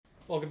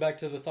Welcome back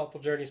to the Thoughtful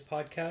Journeys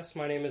podcast.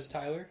 My name is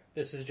Tyler.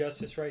 This is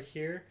Justice right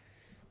here.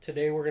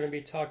 Today we're going to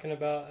be talking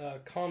about a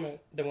comment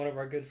that one of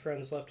our good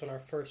friends left on our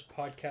first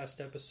podcast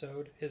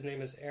episode. His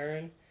name is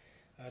Aaron.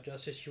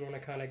 Justice, you want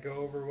to kind of go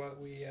over what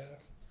we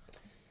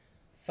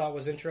thought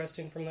was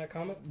interesting from that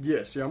comment?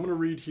 Yes, I'm going to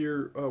read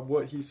here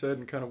what he said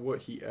and kind of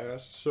what he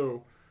asked.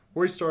 So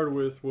what he started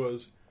with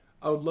was,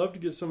 I would love to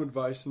get some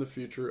advice in the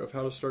future of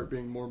how to start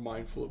being more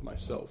mindful of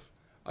myself.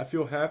 I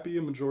feel happy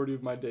a majority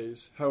of my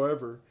days.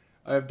 However,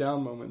 I have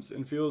down moments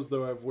and feel as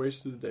though I've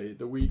wasted the day,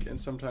 the week, and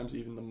sometimes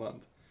even the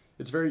month.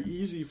 It's very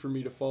easy for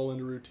me to fall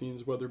into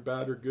routines, whether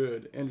bad or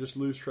good, and just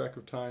lose track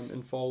of time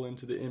and fall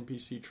into the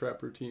NPC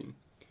trap routine.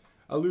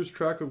 I lose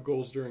track of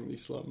goals during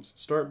these slumps,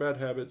 start bad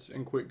habits,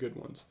 and quit good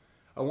ones.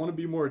 I want to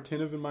be more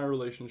attentive in my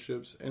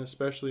relationships, and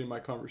especially in my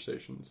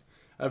conversations.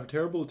 I have a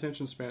terrible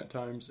attention span at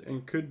times,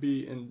 and could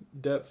be in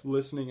depth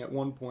listening at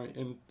one point,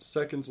 and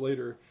seconds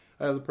later,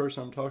 I have the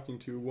person I'm talking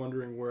to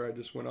wondering where I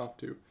just went off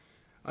to.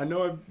 I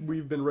know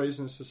we've been raised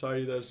in a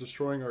society that is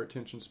destroying our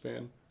attention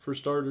span. For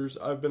starters,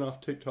 I've been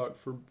off TikTok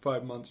for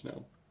 5 months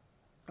now.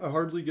 I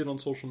hardly get on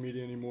social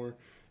media anymore,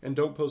 and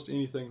don't post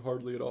anything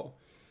hardly at all.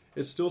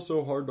 It's still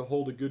so hard to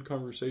hold a good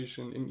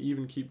conversation and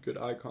even keep good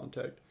eye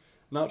contact.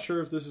 Not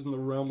sure if this is in the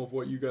realm of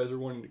what you guys are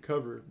wanting to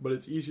cover, but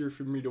it's easier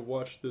for me to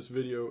watch this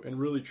video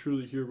and really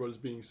truly hear what is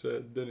being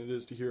said than it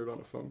is to hear it on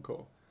a phone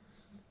call.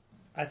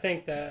 I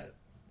think that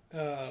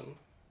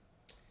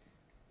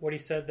what he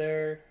said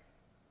there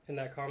in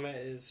that comment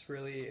is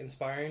really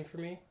inspiring for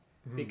me,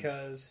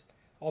 because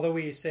although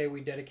we say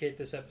we dedicate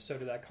this episode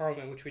to that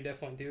comment, which we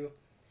definitely do,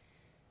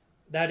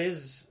 that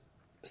is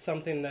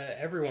something that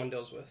everyone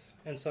deals with,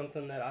 and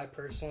something that I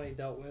personally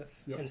dealt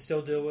with and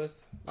still deal with.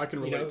 I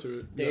can relate to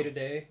it day to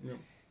day.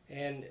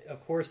 And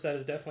of course, that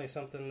is definitely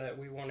something that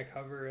we want to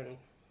cover and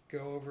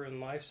go over in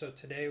life. So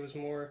today was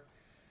more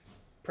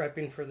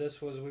prepping for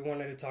this, was we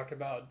wanted to talk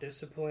about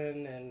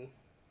discipline and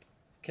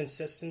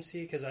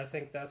consistency, because I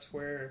think that's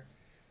where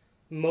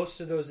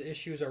most of those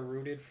issues are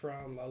rooted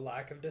from a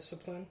lack of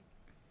discipline.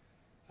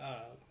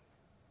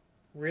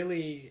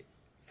 Really,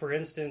 for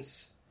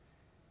instance,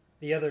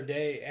 the other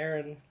day,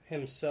 Aaron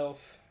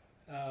himself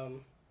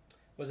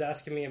was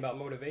asking me about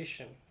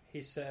motivation.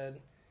 He said,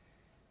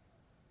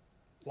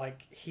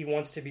 like, he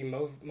wants to be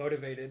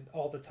motivated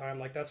all the time.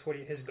 Like, that's what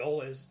his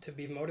goal is, to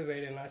be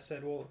motivated. And I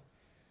said, well,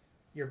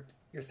 your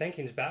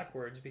thinking's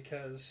backwards,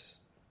 because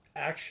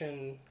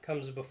action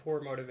comes before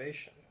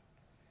motivation.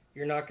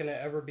 You're not going to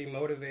ever be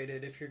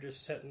motivated if you're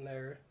just sitting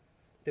there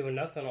doing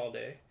nothing all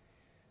day.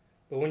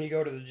 But when you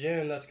go to the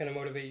gym, that's going to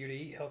motivate you to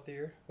eat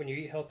healthier. When you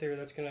eat healthier,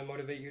 that's going to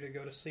motivate you to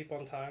go to sleep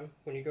on time.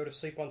 When you go to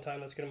sleep on time,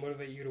 that's going to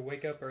motivate you to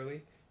wake up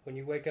early. When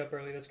you wake up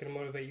early, that's going to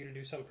motivate you to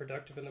do something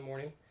productive in the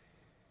morning.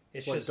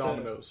 It's like just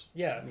dominoes.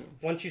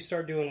 Once you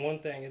start doing one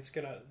thing,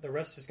 the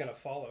rest is going to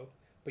follow.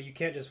 But you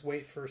can't just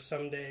wait for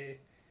someday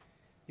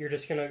you're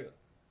just going to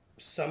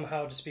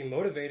somehow just be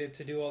motivated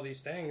to do all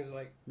these things.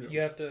 Like,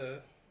 you have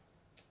to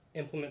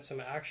implement some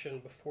action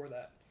before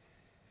that.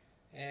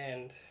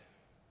 And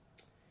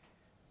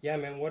yeah,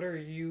 man, what are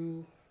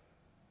you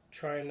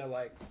trying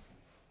to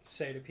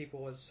say to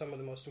people as some of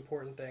the most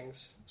important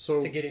things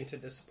to getting to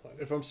discipline?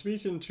 If I'm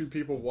speaking to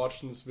people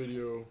watching this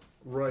video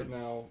right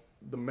now,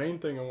 the main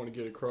thing I want to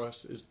get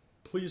across is,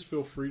 please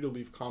feel free to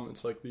leave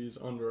comments like these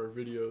under our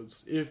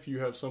videos. If you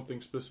have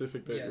something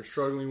specific that you're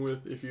struggling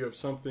with, if you have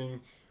something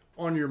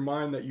on your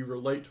mind that you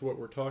relate to what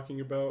we're talking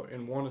about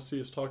and want to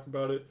see us talk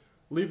about it,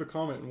 leave a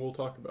comment and we'll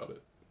talk about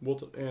it.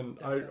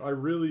 I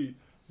really,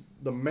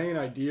 the main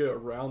idea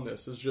around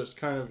this is just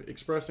kind of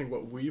expressing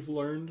what we've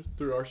learned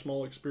through our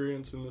small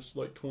experience in this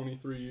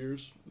 23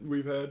 years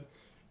we've had.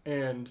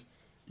 And,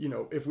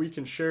 if we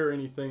can share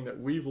anything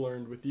that we've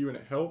learned with you and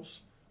it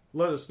helps,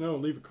 let us know,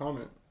 leave a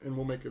comment, and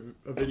we'll make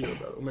a video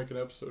about it. We'll make an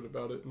episode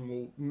about it, and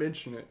we'll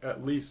mention it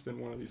at least in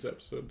one of these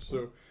episodes.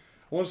 So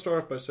I want to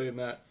start off by saying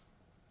that.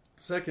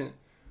 Second,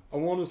 I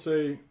want to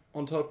say,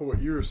 on top of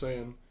what you were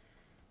saying,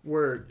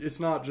 where it's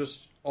not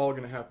just all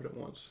going to happen at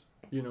once.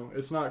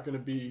 It's not going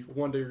to be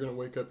one day you're going to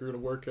wake up, you're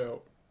going to work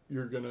out,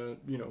 you're going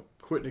to,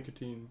 quit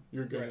nicotine.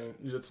 You're going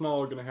to, It's not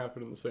all going to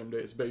happen in the same day.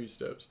 It's baby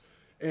steps.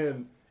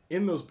 And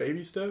in those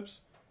baby steps,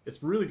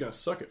 it's really going to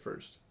suck at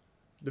first.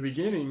 The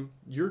beginning,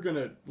 you're going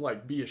to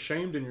be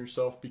ashamed in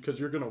yourself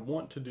because you're going to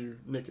want to do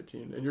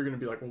nicotine. And you're going to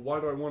be like, well, why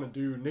do I want to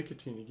do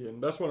nicotine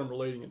again? That's what I'm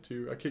relating it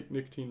to. I kicked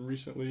nicotine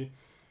recently.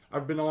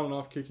 I've been on and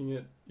off kicking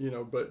it,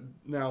 but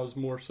now is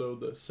more so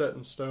the set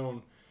in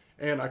stone.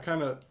 And I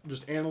kind of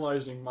just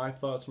analyzing my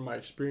thoughts and my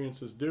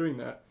experiences doing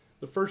that.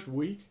 The first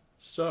week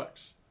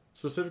sucks.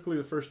 Specifically,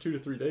 the first 2 to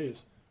 3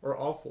 days are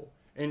awful.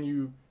 And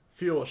you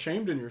feel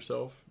ashamed in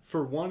yourself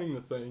for wanting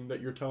the thing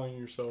that you're telling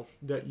yourself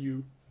that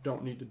you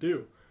don't need to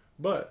do.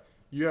 But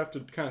you have to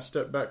kind of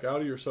step back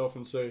out of yourself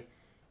and say,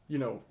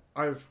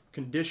 I've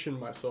conditioned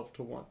myself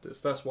to want this.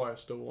 That's why I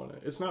still want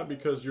it. It's not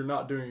because you're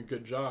not doing a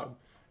good job.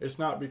 It's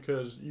not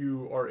because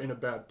you are in a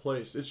bad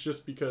place. It's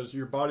just because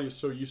your body is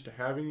so used to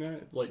having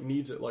that,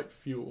 needs it like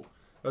fuel.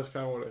 That's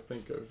kind of what I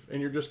think of. And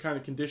you're just kind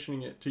of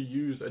conditioning it to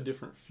use a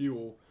different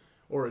fuel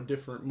or a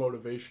different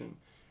motivation.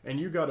 And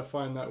you got to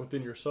find that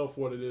within yourself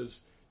what it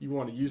is you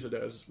want to use it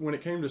as. When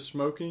it came to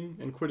smoking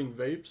and quitting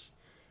vapes,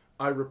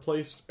 I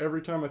replaced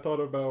every time I thought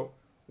about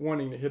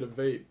wanting to hit a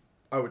vape,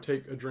 I would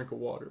take a drink of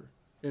water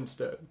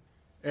instead.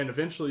 And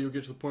eventually you'll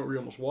get to the point where you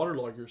almost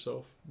waterlog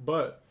yourself,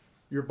 but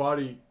your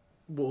body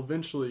will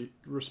eventually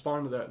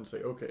respond to that and say,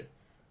 okay,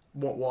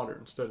 want water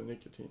instead of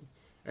nicotine.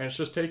 And it's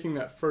just taking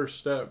that first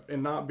step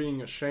and not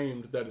being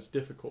ashamed that it's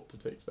difficult to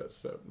take that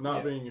step.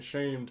 Not being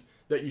ashamed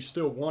that you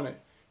still want it.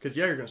 Because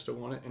you're going to still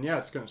want it, and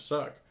it's going to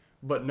suck.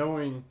 But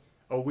knowing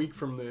a week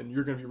from then,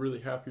 you're going to be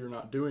really happy you're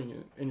not doing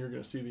it, and you're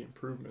going to see the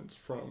improvements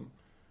from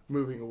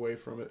moving away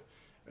from it.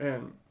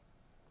 And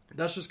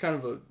that's just kind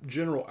of a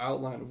general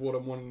outline of what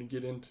I'm wanting to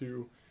get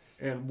into,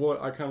 and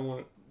what I kind of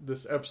want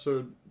this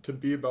episode to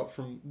be about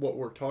from what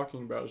we're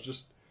talking about is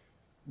just,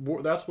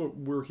 that's what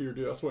we're here to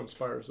do. That's what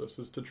inspires us,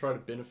 is to try to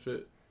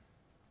benefit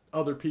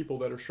other people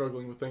that are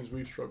struggling with things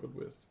we've struggled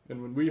with. And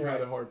when we've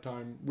had a hard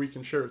time, we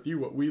can share with you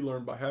what we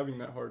learned by having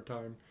that hard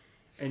time,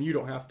 and you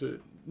don't have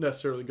to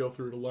necessarily go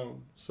through it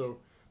alone. So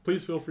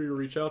please feel free to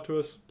reach out to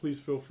us. Please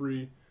feel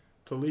free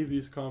to leave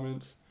these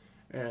comments,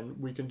 and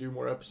we can do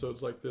more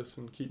episodes like this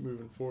and keep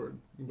moving forward.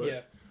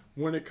 But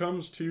when it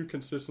comes to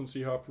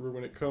consistency, Hopper,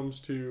 when it comes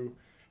to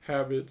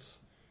habits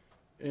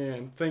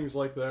and things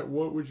like that,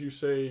 what would you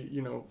say,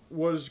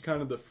 what is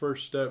kind of the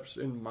first steps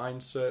in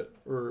mindset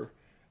or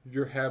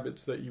your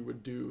habits that you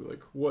would do?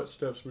 Like, what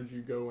steps would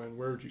you go in?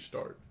 Where would you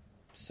start?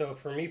 So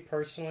for me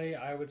personally,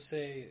 I would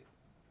say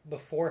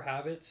before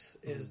habits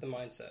is the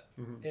mindset.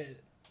 It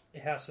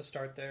has to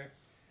start there.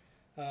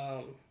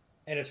 And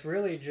it's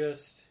really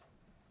just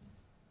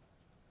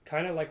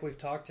kind of like we've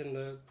talked in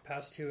the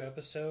past 2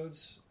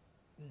 episodes,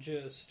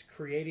 just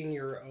creating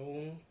your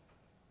own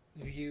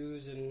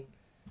views and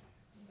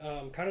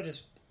kind of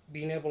just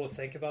being able to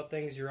think about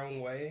things your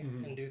own way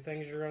and do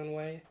things your own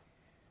way.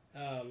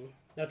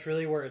 That's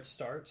really where it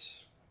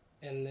starts,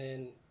 and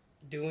then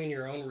doing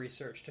your own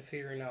research to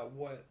figuring out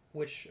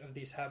which of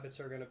these habits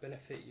are going to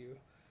benefit you.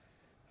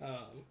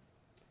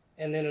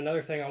 And then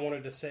another thing I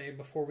wanted to say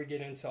before we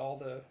get into all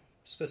the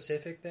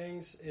specific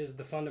things is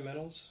the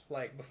fundamentals.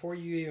 Like, before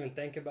you even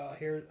think about,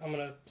 here, I'm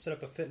going to set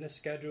up a fitness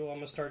schedule, I'm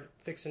going to start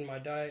fixing my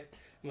diet,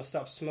 I'm going to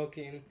stop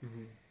smoking.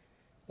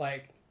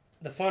 Like,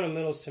 the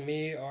fundamentals to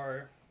me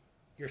are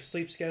your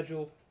sleep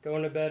schedule,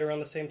 going to bed around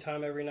the same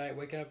time every night,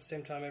 waking up at the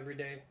same time every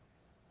day.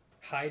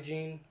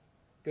 Hygiene,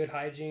 good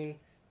hygiene,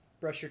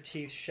 brush your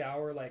teeth,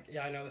 shower. Like,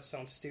 I know this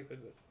sounds stupid,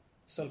 but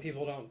some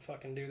people don't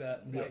fucking do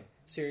that. Like,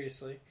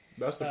 seriously.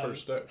 That's the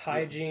first step.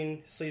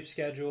 Hygiene, sleep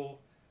schedule,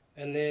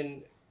 and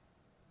then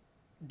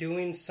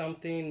doing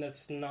something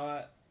that's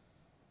not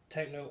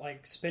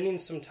like spending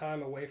some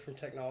time away from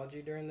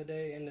technology during the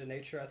day into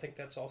nature. I think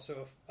that's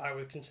also, I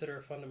would consider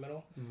a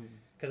fundamental.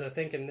 Because I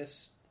think in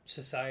this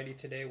society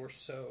today, we're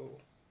so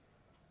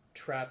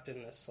trapped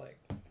in this, like,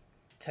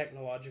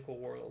 technological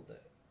world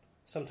that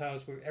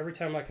sometimes every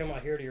time I come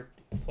out here to your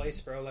place,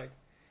 bro, like,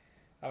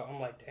 I'm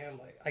like, damn,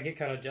 like, I get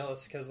kind of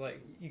jealous because,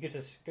 like, you get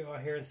to go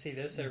out here and see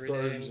this every day.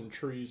 Birds and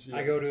trees,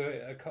 I go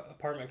to an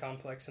apartment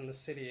complex in the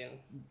city, and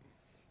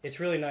it's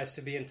really nice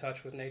to be in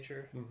touch with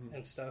nature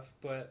and stuff.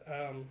 But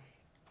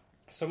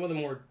some of the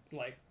more,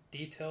 like,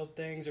 detailed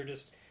things are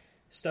just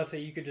stuff that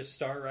you could just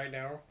start right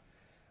now.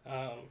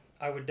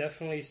 I would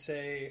definitely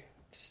say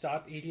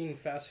stop eating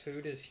fast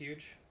food is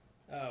huge.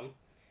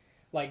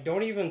 Like,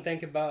 don't even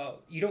think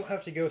about, you don't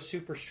have to go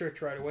super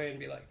strict right away and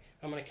be like,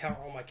 I'm going to count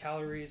all my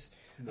calories.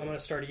 I'm going to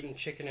start eating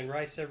chicken and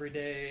rice every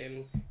day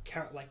and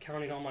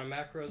counting all my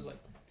macros. Like,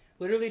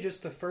 literally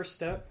just the first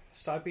step,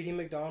 stop eating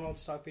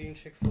McDonald's, stop eating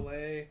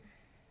Chick-fil-A,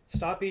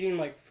 stop eating,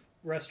 like,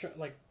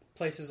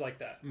 places like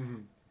that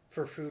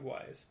for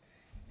food-wise.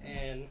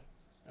 And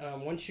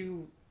once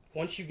you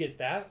get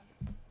that,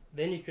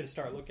 then you can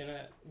start looking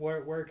at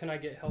where can I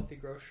get healthy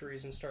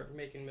groceries and start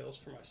making meals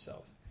for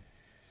myself.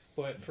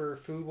 But for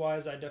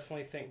food-wise, I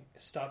definitely think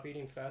stop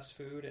eating fast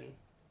food, and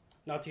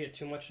not to get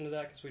too much into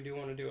that because we do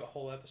want to do a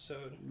whole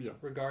episode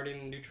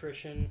regarding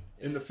nutrition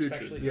in the future,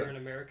 especially here in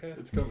America.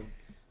 It's coming.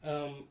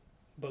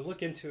 But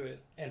look into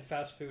it, and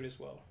fast food as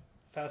well.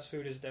 Fast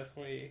food is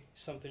definitely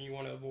something you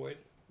want to avoid.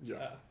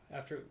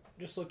 After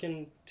just look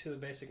into the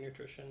basic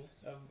nutrition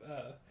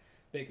of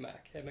Big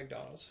Mac at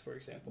McDonald's, for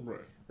example,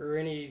 or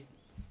any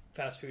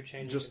fast food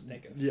chain you can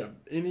think of.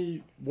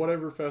 Any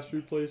whatever fast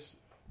food place.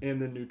 And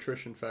then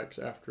nutrition facts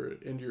after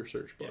it into your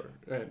search bar,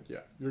 and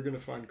you're gonna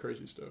find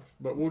crazy stuff.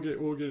 But we'll get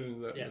into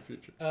that in the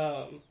future.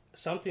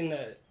 Something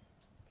that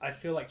I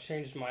feel like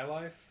changed my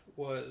life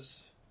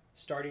was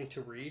starting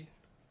to read.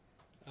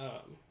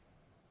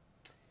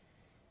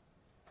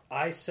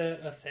 I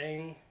set a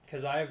thing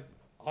because I've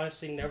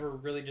honestly never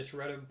really just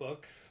read a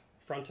book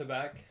front to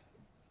back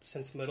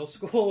since middle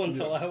school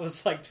until I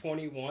was like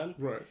 21.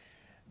 Right.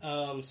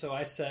 So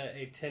I set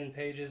a 10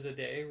 pages a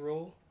day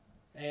rule,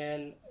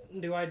 and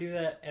do I do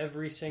that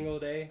every single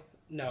day?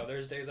 No,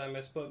 there's days I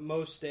miss, but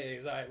most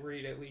days I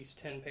read at least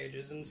 10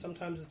 pages, and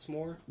sometimes it's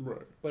more,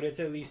 but it's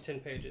at least 10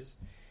 pages.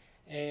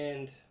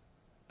 And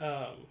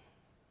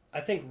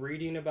I think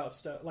reading about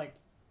stuff, like,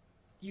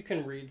 you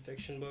can read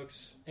fiction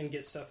books and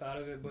get stuff out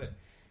of it, but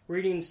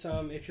reading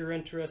some, if you're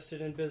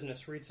interested in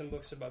business, read some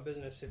books about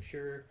business. If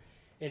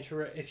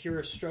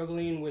you're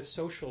struggling with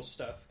social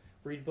stuff,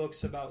 read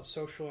books about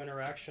social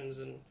interactions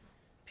and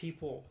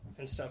people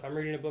and stuff. I'm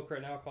reading a book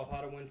right now called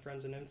How to Win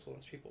Friends and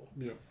Influence People.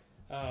 Yeah.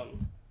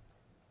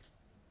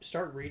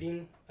 Start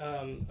reading.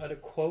 A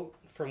quote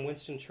from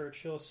Winston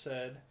Churchill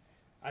said,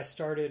 "I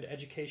started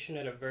education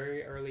at a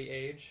very early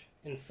age.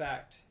 In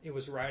fact, it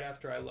was right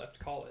after I left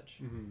college."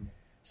 Mm-hmm.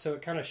 So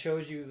it kind of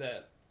shows you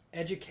that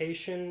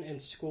education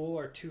and school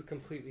are two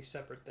completely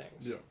separate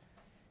things. Yeah.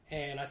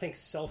 And I think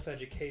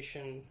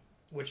self-education,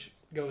 which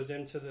goes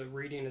into the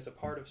reading as a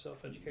part of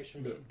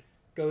self-education, but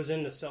goes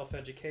into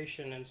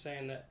self-education and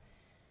saying that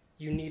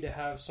you need to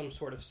have some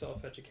sort of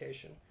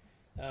self-education.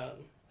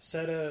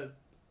 Set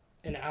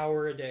an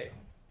hour a day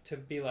to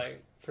be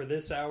like, for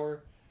this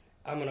hour,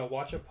 I'm going to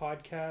watch a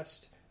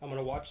podcast, I'm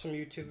going to watch some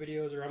YouTube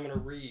videos, or I'm going to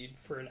read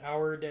for an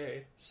hour a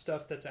day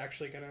stuff that's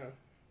actually going to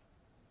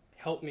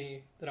help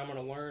me, that I'm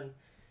going to learn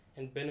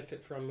and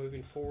benefit from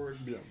moving forward,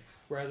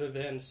 rather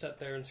than sit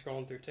there and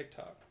scrolling through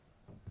TikTok.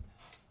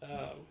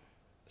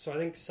 So I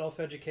think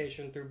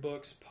self-education through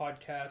books,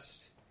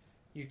 podcasts,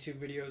 YouTube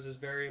videos is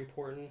very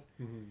important.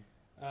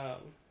 Mm-hmm.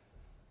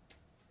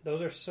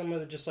 Those are some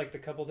of the, just like the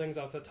couple things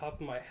off the top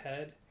of my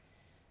head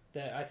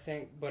that I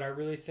think, but I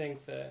really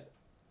think that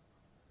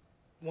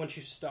once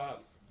you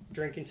stop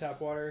drinking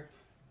tap water,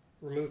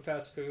 remove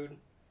fast food,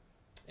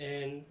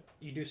 and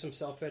you do some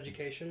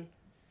self-education,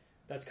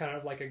 that's kind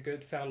of like a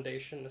good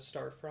foundation to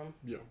start from.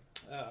 Yeah.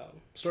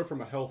 Start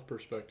from a health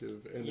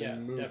perspective and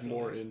then move definitely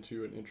more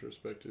into an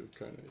introspective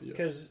kind of,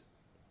 because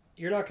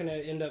you're not going to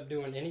end up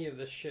doing any of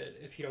this shit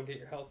if you don't get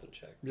your health in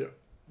check. Yeah.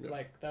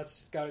 Like,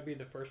 that's got to be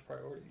the first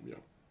priority. Yeah.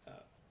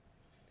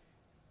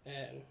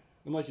 And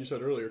like you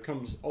said earlier,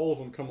 all of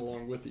them come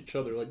along with each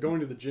other. Like going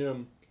to the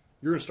gym,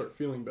 you're going to start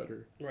feeling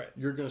better. Right.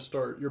 You're going to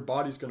start, your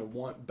body's going to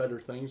want better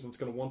things, and it's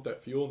going to want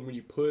that fuel. And when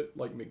you put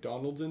like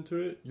McDonald's into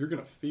it, you're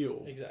going to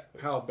feel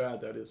exactly how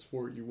bad that is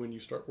for you when you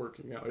start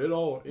working out. It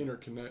all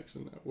interconnects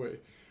in that way,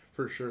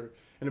 for sure.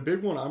 And a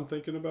big one I'm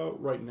thinking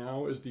about right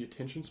now is the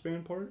attention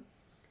span part,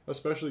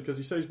 especially because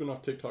he says he's been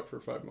off TikTok for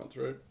 5 months,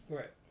 right?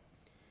 Right.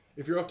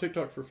 If you're off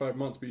TikTok for 5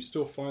 months, but you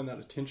still find that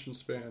attention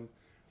span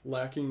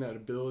lacking, that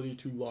ability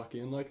to lock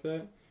in like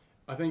that,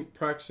 I think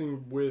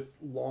practicing with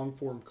long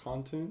form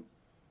content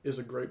is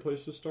a great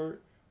place to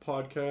start.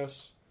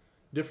 Podcasts,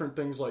 different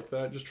things like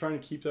that. Just trying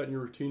to keep that in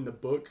your routine. The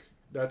book,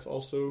 that's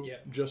also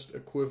just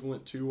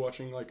equivalent to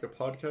watching like a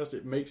podcast.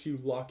 It makes you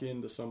lock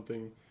into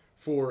something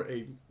for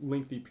a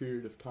lengthy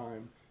period of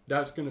time.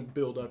 That's going to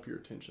build up your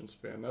attention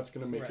span. That's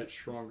going to make it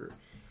stronger.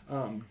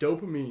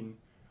 Dopamine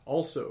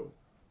also,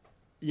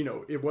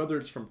 whether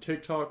it's from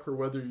TikTok or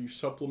whether you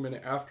supplement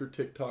it after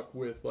TikTok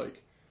with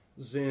like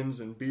Zins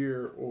and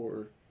beer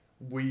or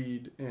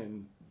weed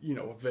and a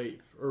vape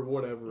or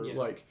whatever,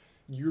 like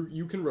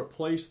you can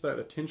replace that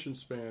attention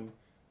span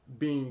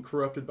being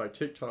corrupted by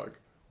TikTok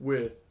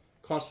with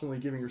constantly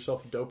giving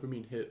yourself a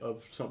dopamine hit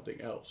of something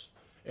else,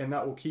 and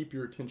that will keep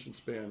your attention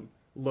span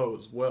low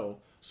as well.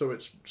 So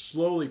it's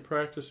slowly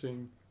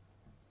practicing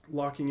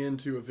locking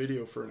into a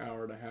video for an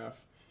hour and a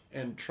half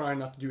and trying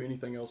not to do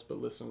anything else but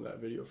listen to that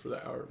video for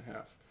that hour and a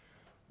half.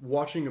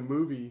 Watching a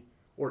movie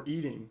or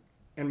eating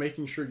and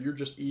making sure you're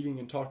just eating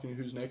and talking to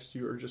who's next to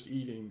you, or just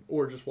eating,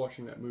 or just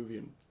watching that movie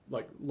and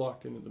like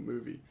locked into the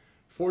movie.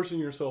 Forcing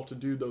yourself to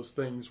do those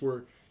things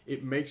where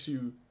it makes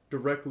you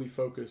directly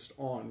focused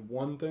on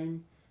one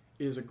thing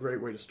is a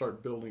great way to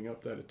start building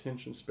up that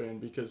attention span,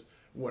 because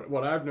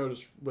what I've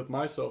noticed with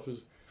myself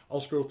is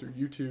I'll scroll through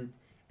YouTube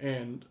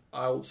and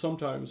I'll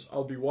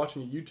be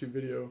watching a YouTube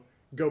video,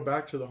 go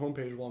back to the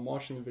homepage while I'm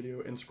watching the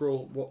video and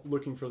scroll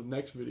looking for the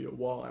next video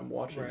while I'm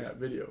watching that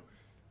video.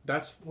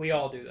 We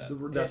all do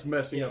that. That's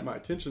messing up my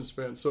attention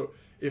span. So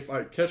if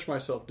I catch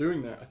myself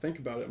doing that, I think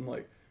about it, I'm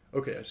like,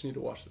 okay, I just need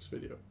to watch this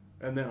video,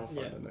 and then I'll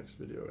find the next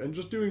video. And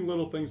just doing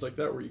little things like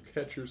that where you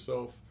catch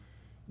yourself,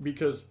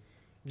 because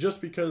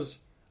just because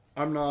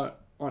I'm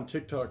not on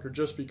TikTok or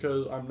just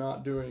because I'm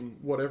not doing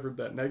whatever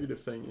that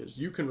negative thing is,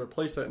 you can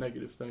replace that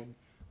negative thing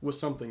with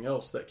something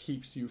else that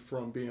keeps you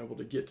from being able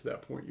to get to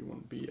that point you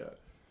want to be at.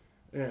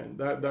 And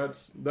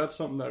that's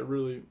something that I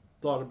really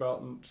thought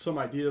about, and some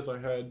ideas I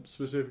had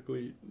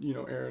specifically,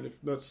 Aaron, if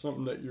that's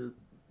something that you're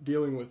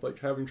dealing with, like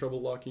having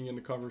trouble locking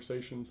into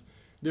conversations,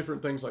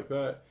 different things like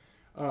that,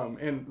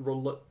 and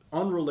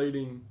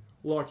unrelating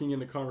locking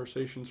into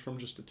conversations from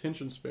just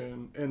attention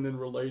span, and then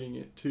relating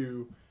it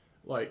to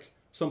like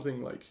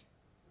something like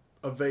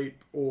a vape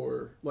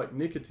or like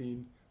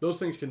nicotine. Those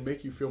things can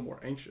make you feel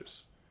more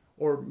anxious,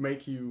 or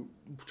make you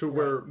to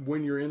where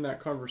when you're in that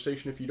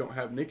conversation, if you don't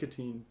have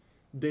nicotine,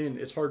 then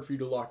it's hard for you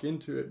to lock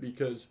into it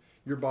because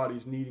your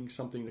body's needing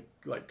something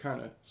to like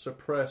kind of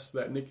suppress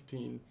that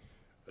nicotine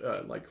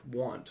like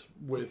want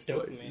with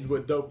dopamine.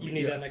 With dopamine. You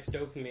need that next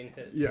dopamine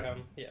hit to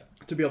come. Yeah.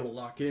 To be able to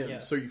lock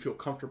in so you feel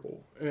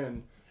comfortable.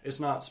 And it's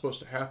not supposed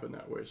to happen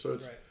that way. So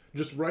it's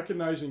just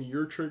recognizing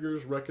your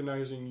triggers,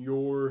 recognizing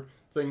your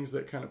things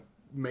that kind of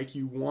make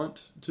you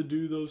want to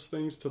do those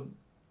things, to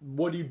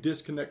what do you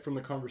disconnect from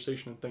the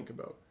conversation and think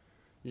about?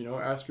 You know,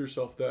 ask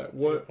yourself that.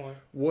 That's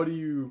what do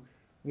you,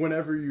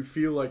 whenever you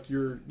feel like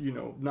you're, you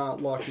know,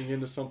 not locking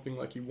into something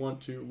like you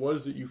want to, what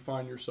is it you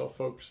find yourself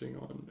focusing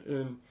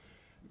on?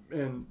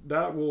 And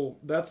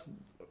that's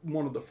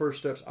one of the first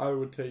steps I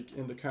would take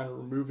into kind of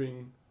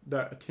removing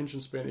that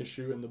attention span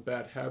issue and the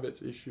bad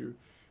habits issue.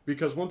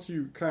 Because once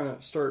you kind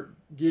of start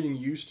getting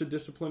used to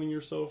disciplining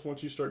yourself,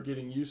 once you start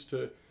getting used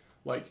to,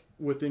 like,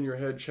 within your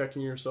head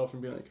checking yourself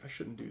and being like, I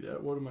shouldn't do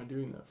that. What am I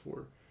doing that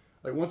for?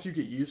 Like, once you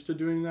get used to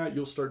doing that,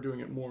 you'll start doing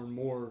it more and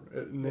more.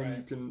 And then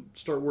you can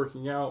start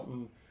working out.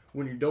 And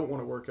when you don't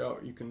want to work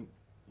out, you can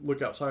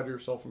look outside of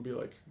yourself and be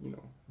like, you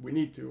know, we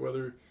need to.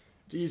 Whether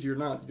it's easy or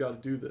not, you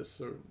got to do this.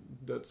 So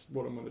that's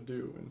what I'm going to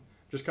do. And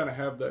just kind of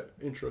have that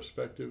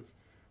introspective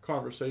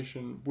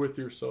conversation with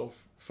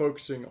yourself,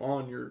 focusing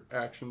on your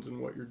actions and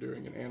what you're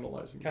doing and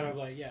analyzing kind them. Of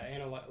like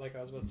like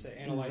I was about to say,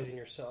 analyzing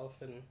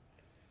yourself. And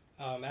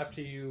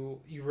after you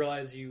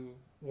realize you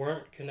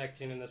weren't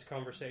connecting in this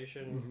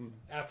conversation,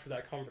 after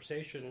that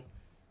conversation,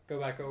 go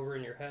back over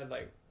in your head,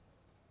 like,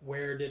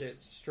 where did I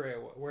stray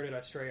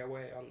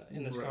away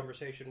in this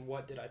conversation?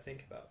 What did I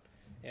think about,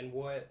 and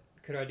what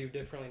could I do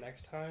differently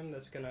next time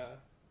that's gonna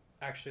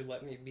actually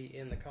let me be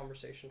in the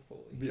conversation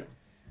fully?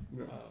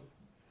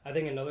 I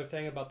think another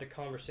thing about the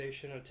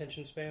conversation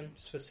attention span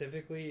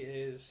specifically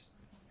is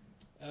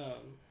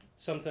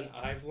something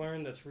I've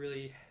learned that's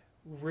really,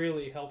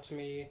 really helped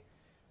me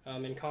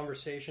in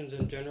conversations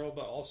in general,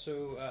 but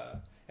also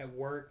at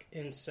work,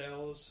 in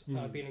sales,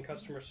 being in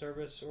customer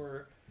service,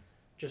 or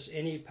just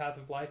any path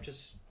of life,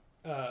 just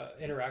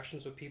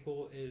interactions with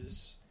people,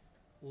 is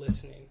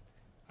listening.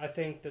 I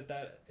think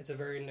that it's a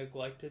very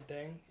neglected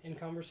thing in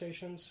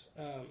conversations,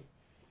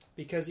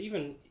 because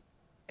even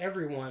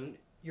everyone,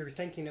 you're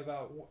thinking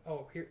about,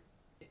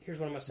 here's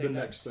what I'm going to say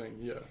next. The next thing,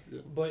 yeah.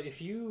 But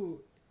if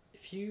you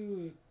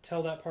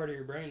tell that part of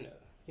your brain to,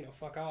 you know,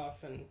 fuck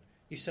off, and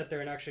you sit there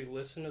and actually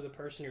listen to the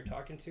person you're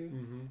talking to,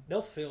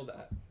 they'll feel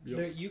that.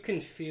 Yep. You can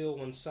feel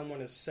when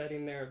someone is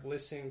sitting there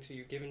listening to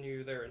you, giving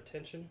you their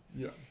attention.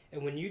 Yeah.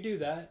 And when you do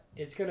that,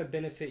 it's going to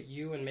benefit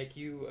you and make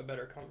you a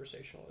better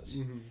conversationalist.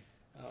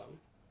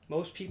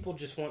 Most people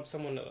just want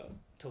someone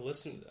to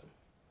listen to them.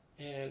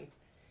 And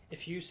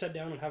if you sit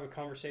down and have a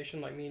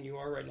conversation like me and you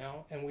are right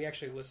now, and we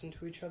actually listen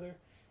to each other,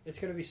 it's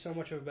going to be so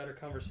much of a better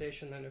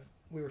conversation than if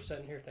we were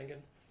sitting here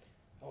thinking,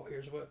 oh,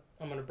 here's what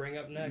I'm going to bring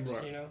up next,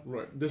 right, you know?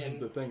 Right. This is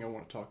the thing I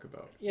want to talk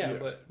about.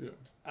 But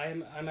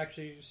I'm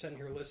actually sitting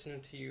here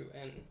listening to you,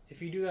 and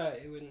if you do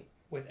that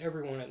with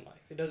everyone in life,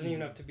 it doesn't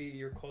even have to be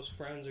your close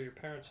friends or your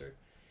parents.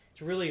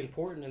 It's really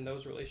important in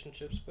those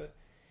relationships, but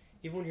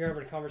even when you're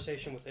having a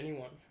conversation with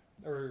anyone,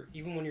 or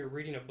even when you're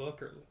reading a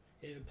book, or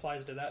it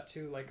applies to that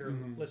too, like, or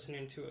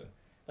listening to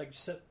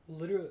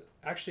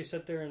actually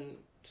sit there and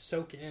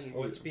soak in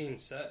what's being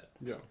said.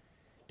 Yeah.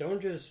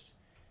 Don't just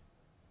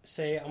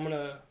say,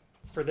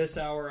 for this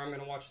hour, I'm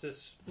going to watch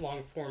this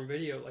long form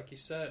video, like you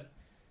said,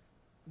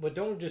 but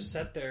don't just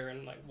sit there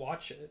and, like,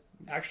 watch it.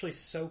 Actually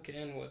soak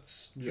in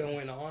what's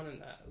going on in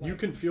that. Like, you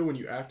can feel when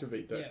you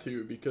activate that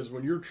too, because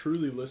when you're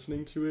truly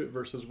listening to it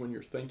versus when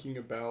you're thinking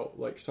about,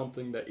 like,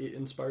 something that it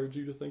inspired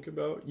you to think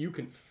about, you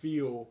can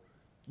feel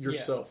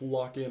yourself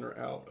lock in or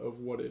out of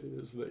what it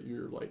is that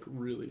you're, like,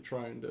 really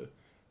trying to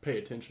pay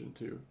attention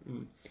to.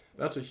 And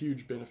that's a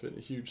huge benefit and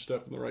a huge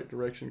step in the right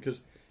direction,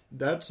 because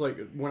that's, like,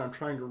 when I'm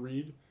trying to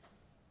read.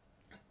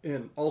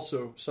 And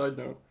also, side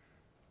note,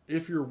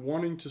 if you're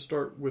wanting to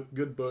start with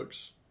good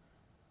books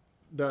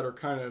that are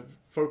kind of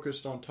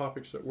focused on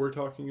topics that we're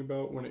talking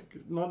about,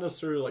 not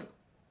necessarily like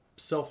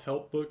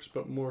self-help books,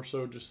 but more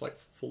so just like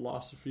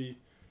philosophy,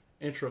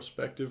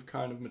 introspective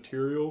kind of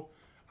material,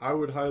 I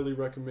would highly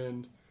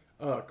recommend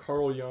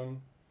Carl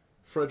Jung,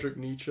 Friedrich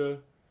Nietzsche,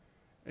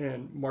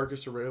 and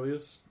Marcus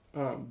Aurelius.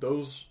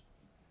 Those,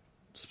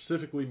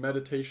 specifically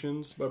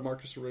Meditations by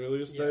Marcus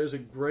Aurelius, that is a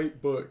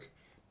great book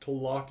to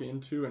lock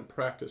into and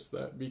practice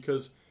that,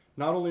 because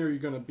not only are you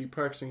going to be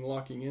practicing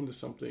locking into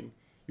something,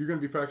 you're going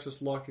to be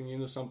practicing locking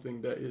into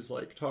something that is,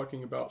 like,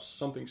 talking about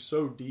something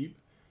so deep.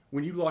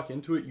 When you lock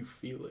into it, you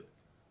feel it.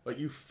 Like,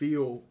 you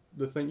feel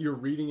the thing you're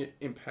reading, it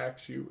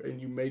impacts you,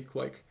 and you make,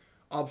 like,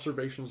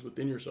 observations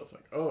within yourself,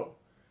 like, oh,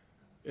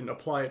 and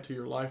apply it to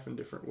your life in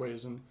different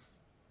ways. And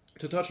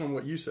to touch on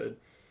what you said,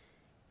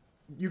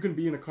 you can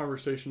be in a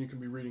conversation, you can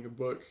be reading a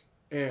book,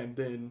 and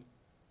then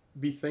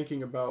be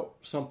thinking about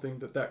something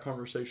that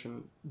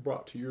conversation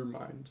brought to your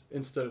mind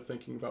instead of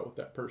thinking about what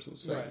that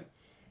person's saying. Right.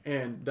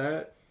 And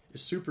that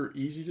is super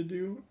easy to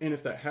do. And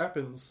if that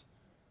happens,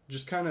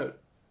 just kind of,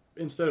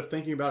 instead of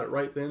thinking about it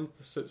right then,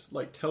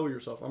 like, tell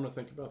yourself, I'm going to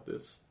think about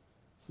this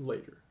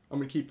later. I'm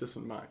going to keep this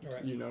in mind,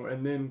 you know,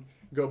 and then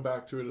go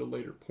back to it at a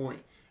later point.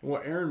 And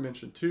what Aaron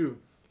mentioned too,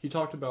 he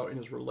talked about in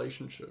his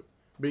relationship,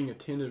 being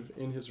attentive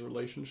in his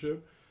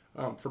relationship.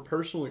 For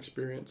personal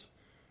experience,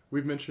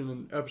 we've mentioned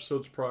in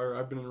episodes prior,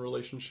 I've been in a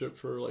relationship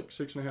for like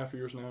 6.5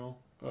 years now,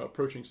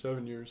 approaching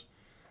 7 years.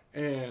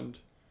 And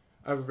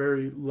I have a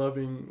very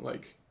loving,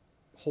 like,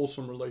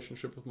 wholesome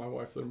relationship with my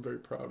wife that I'm very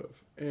proud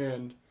of.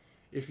 And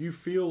if you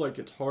feel like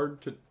it's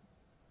hard to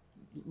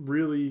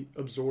really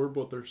absorb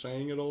what they're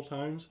saying at all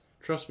times,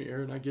 trust me,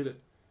 Aaron, I get it.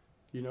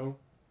 You know,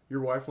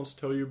 your wife wants to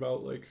tell you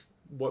about like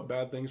what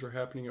bad things are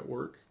happening at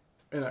work,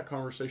 and that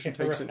conversation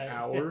takes an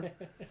hour.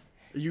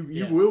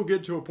 You will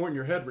get to a point in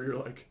your head where you're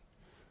like,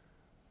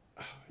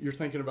 you're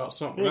thinking about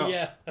something else.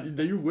 Yeah.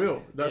 You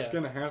will. That's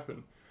going to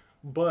happen.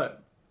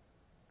 But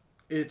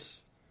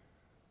it's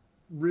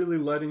really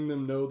letting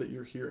them know that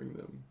you're hearing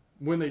them.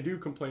 When they do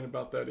complain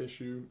about that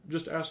issue,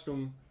 just ask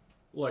them,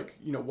 like,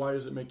 you know, why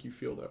does it make you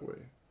feel that way?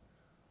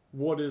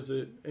 What is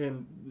it?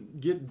 And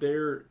get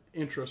their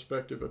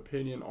introspective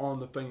opinion on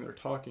the thing they're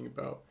talking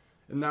about.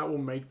 And that will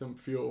make them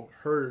feel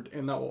heard.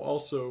 And that will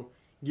also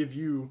give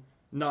you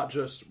not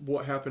just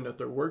what happened at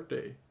their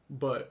workday,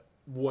 but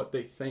what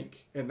they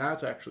think. And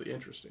that's actually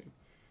interesting.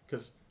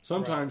 Because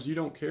sometimes you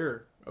don't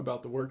care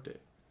about the workday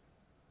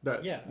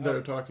that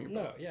they're talking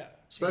about. No, yeah.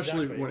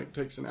 Especially when it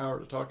takes an hour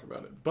to talk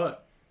about it.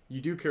 But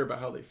you do care about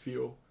how they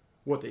feel,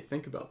 what they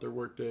think about their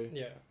workday.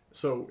 Yeah.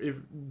 So if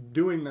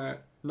doing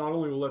that not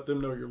only will let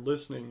them know you're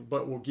listening,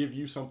 but will give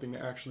you something to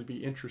actually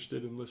be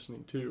interested in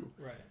listening to.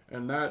 Right.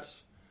 And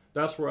that's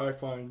where I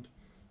find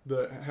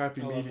the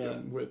happy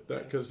medium with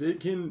that, because it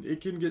can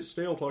get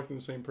stale talking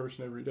to the same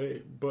person every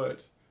day.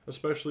 But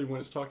especially when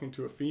it's talking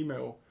to a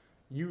female,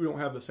 you don't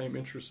have the same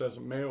interests as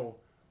a male,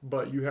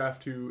 but you have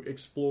to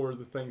explore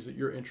the things that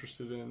you're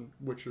interested in,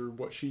 which are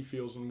what she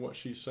feels and what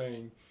she's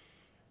saying,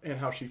 and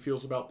how she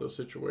feels about those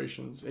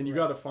situations. And you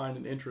got to find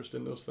an interest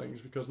in those things,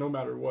 because no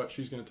matter what,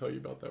 she's going to tell you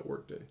about that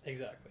work day.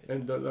 Exactly.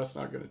 And that's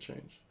not going to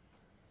change.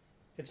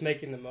 It's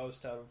making the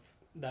most out of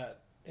that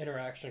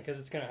interaction, because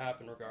it's going to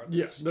happen regardless.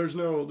 Yes, there's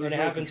no and it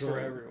happens for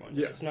everyone.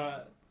 Yeah. It's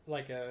not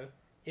like a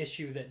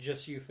issue that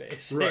just you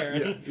face. Right.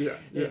 Aaron. Yeah.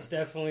 It's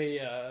definitely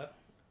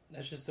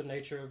that's just the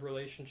nature of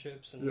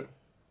relationships and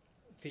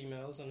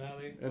females and how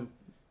they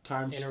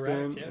time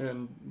interact, spent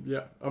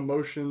and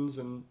emotions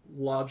and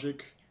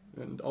logic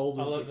and all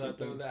those. I love different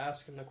that things. though. The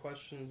asking the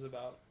questions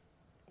about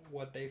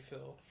what they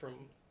feel from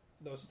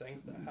those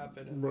things that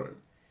happen, right?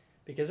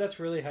 Because that's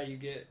really how you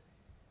get.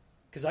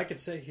 Because I could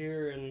sit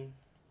here and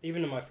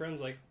even to my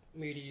friends, like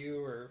me to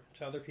you or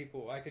to other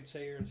people, I could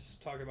sit here and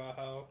just talk about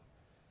how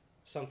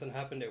something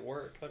happened at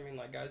work. I mean,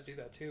 like guys do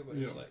that too, but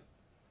it's like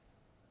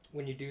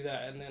when you do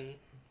that and then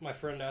my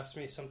friend asked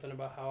me something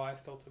about how I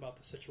felt about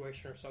the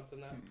situation or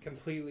something that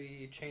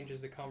completely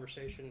changes the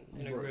conversation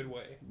in a good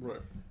way. Right.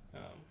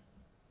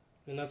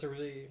 And that's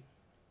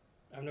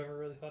I've never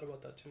really thought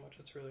about that too much.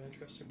 It's a really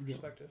interesting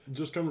perspective.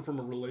 Just coming from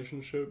a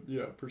relationship,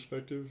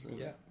 perspective.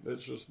 And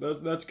it's just,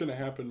 that's going to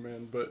happen,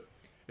 man. But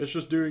it's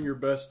just doing your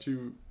best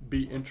to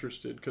be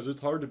interested, because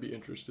it's hard to be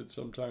interested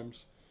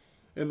sometimes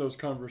in those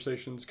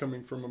conversations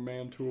coming from a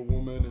man to a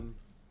woman, and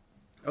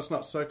that's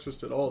not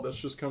sexist at all. That's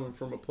just coming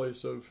from a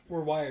place of...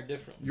 We're wired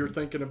different. You're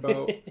thinking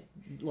about,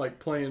 like,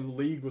 playing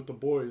League with the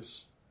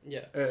boys.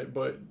 Yeah.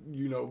 But,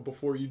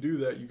 before you do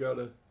that, you got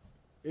to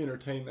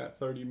entertain that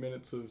 30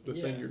 minutes of the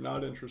thing you're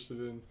not interested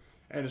in.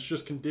 And it's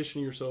just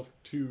conditioning yourself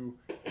to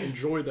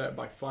enjoy that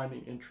by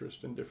finding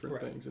interest in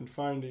different things and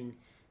finding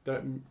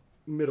that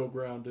middle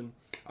ground. And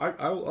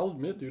I'll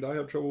admit, dude, I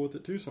have trouble with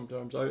it too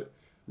sometimes.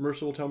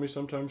 Marissa will tell me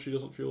sometimes she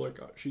doesn't feel like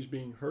she's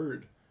being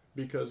heard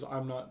because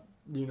I'm not,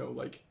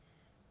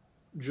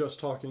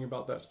 just talking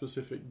about that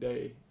specific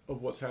day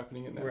of what's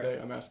happening in that day.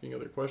 I'm asking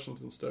other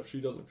questions and stuff.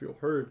 She doesn't feel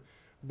heard.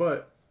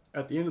 But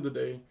at the end of the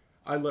day,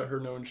 I let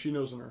her know, and she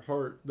knows in her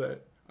heart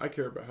that I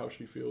care about how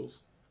she feels.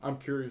 I'm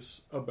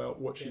curious about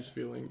what she's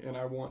feeling, and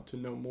I want to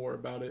know more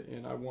about it,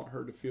 and I want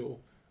her to feel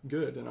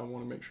good, and I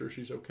want to make sure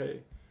she's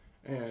okay.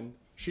 And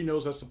she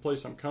knows that's the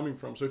place I'm coming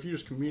from. So if you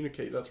just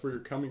communicate that's where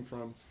you're coming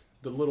from,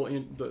 the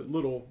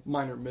little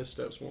minor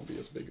missteps won't be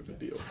as big of a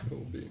deal.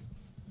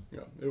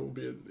 It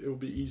will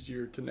be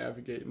easier to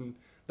navigate, and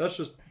that's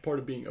just part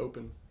of being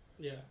open.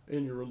 Yeah.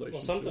 In your relationship.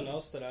 Well, something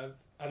else that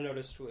I've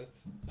noticed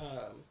with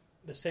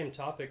the same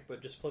topic,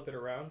 but just flip it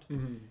around,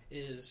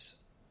 is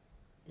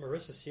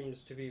Marissa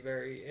seems to be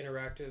very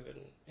interactive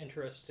and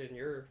interested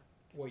in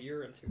what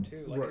you're into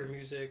too, like your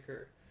music,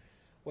 or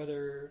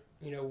whether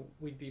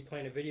we'd be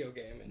playing a video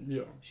game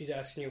and she's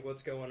asking you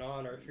what's going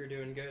on or if you're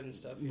doing good and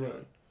stuff,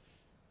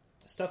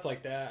 stuff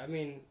like that. I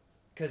mean,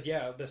 because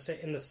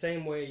in the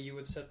same way you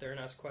would sit there and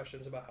ask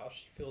questions about how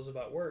she feels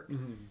about work,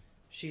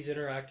 she's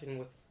interacting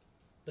with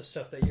the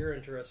stuff that you're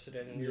interested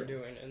in and you're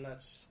doing, and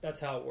that's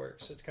how it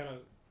works. It's kind of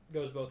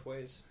goes both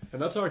ways,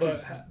 and that's how.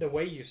 The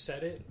way you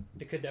said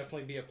it could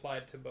definitely be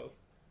applied to both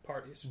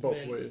parties,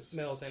 ways,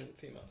 males and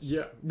females.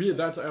 Yeah,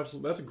 that's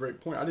a great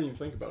point. I didn't even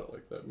think about it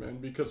like that, man.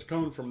 Because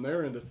coming from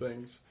their end of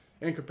things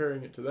and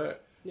comparing it to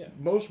that,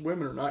 most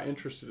women are not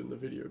interested in the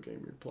video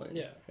game you're playing.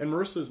 Yeah, and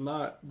Marissa's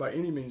not by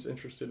any means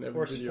interested in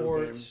every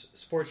video game.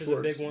 Sports is a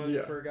big one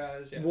for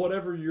guys. Yeah.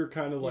 Whatever your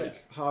kind of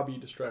hobby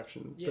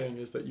distraction thing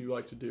is that you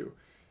like to do,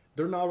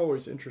 they're not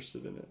always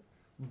interested in it.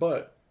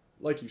 But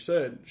like you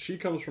said, she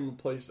comes from a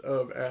place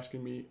of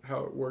asking me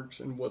how it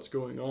works and what's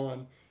going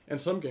on. And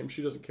some games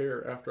she doesn't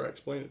care after I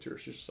explain it to her.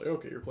 She's just like,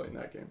 okay, you're playing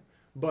that game.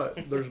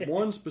 But there's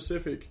one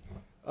specific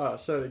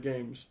set of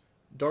games,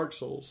 Dark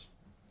Souls,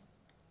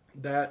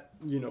 that,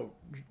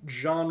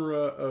 genre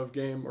of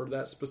game, or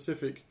that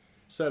specific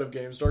set of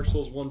games, Dark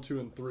Souls 1, 2,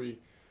 and 3,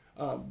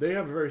 they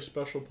have a very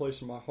special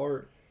place in my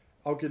heart.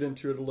 I'll get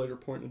into it at a later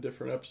point in a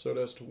different episode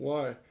as to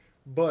why.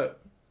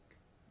 But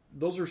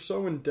those are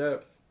so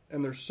in-depth,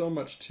 and there's so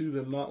much to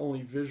them, not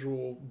only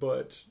visual,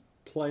 but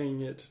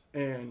playing it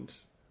and,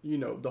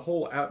 the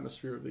whole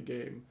atmosphere of the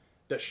game,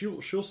 that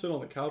she'll sit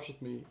on the couch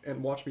with me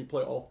and watch me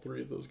play all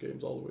 3 of those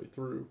games all the way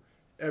through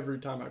every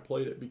time I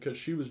played it, because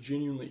she was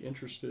genuinely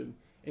interested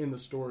in the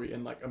story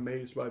and, like,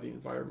 amazed by the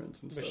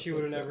environments and stuff. But she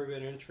would have never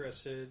been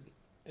interested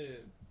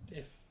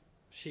if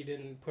she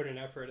didn't put an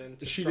effort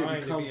into trying to be interested. She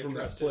didn't come from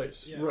that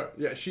place. Yeah. Right.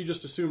 Yeah, she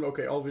just assumed,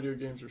 okay, all video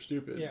games are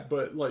stupid. Yeah.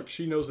 But, like,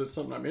 she knows it's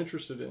something I'm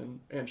interested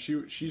in, and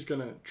she's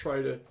going to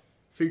try to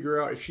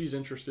figure out if she's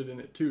interested in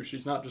it, too.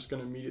 She's not just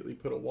going to immediately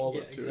put a wall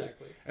up to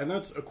it. And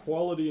that's a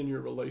quality in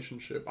your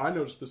relationship. I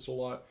notice this a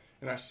lot,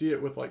 and I see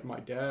it with, like, my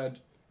dad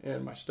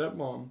and my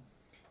stepmom,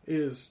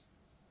 is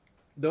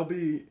they'll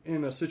be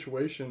in a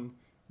situation,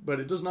 but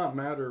it does not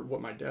matter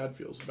what my dad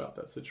feels about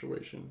that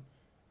situation.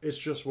 It's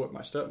just what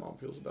my stepmom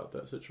feels about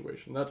that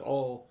situation. That's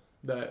all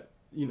that,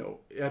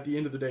 at the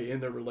end of the day in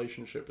their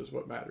relationship is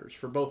what matters.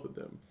 For both of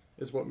them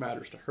is what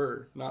matters to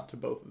her, not to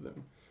both of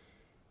them.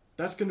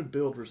 That's going to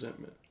build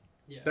resentment.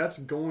 Yeah. That's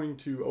going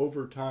to,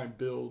 over time,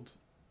 build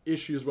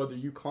issues, whether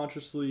you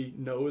consciously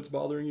know it's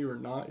bothering you or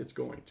not, it's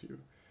going to.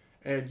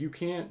 And you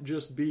can't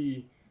just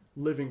be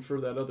living for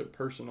that other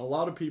person. A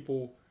lot of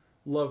people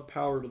love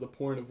power to the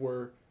point of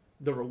where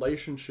the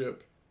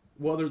relationship,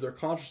 whether they're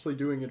consciously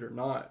doing it or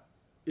not,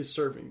 is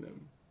serving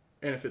them.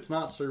 And if it's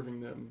not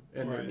serving them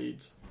and their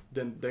needs,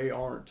 then they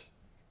aren't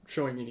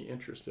showing any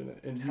interest in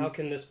it. And how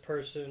can this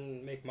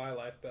person make my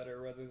life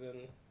better rather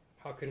than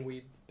how can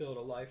we build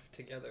a life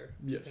together?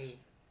 Yes. And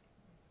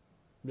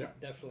yeah.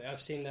 Definitely.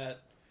 I've seen that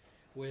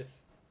with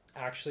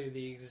actually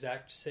the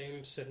exact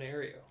same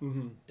scenario.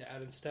 Mm-hmm.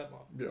 Dad and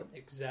stepmom. Yeah.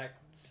 Exact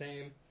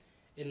same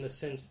in the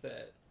sense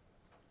that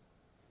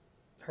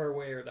her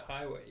way or the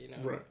highway,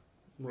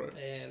 Right.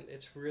 And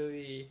it's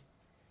really...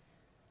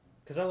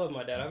 Because I love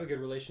my dad. I have a good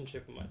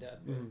relationship with my dad.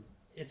 But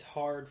it's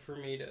hard for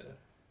me to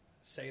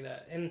say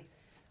that. And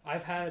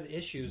I've had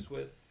issues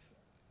with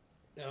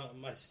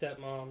my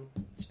stepmom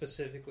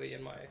specifically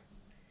and my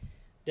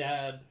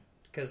dad,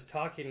 because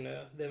talking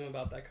to them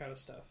about that kind of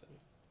stuff. And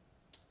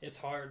it's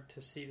hard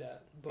to see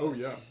that. But, oh,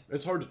 yeah.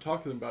 It's hard to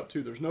talk to them about,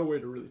 too. There's no way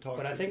to really talk to them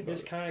about it. But I think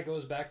this kind of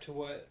goes back to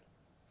what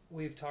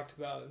we've talked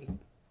about,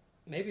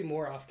 maybe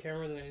more off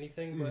camera than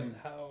anything, but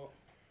how...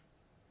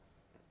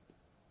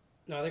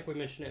 No, I think we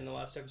mentioned it in the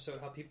last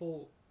episode, how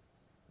people,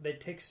 they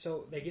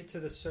get to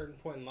this certain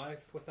point in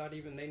life without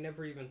they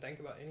never even think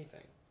about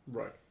anything.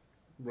 Right.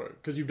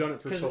 Because you've done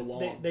it for so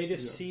long. They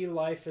just see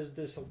life as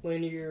this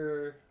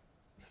linear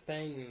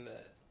thing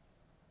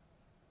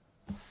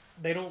that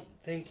they don't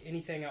think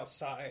anything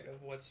outside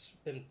of what's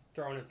been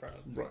thrown in front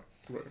of them.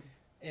 Right.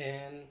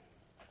 And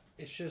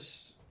it's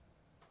just,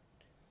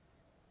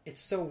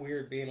 it's so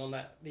weird being on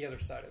the other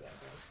side of that,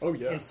 man. Oh,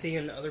 yeah. And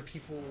seeing other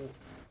people,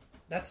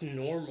 that's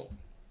normal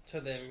to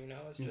them,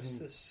 it's just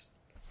this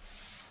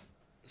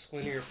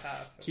linear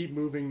path. Keep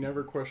moving,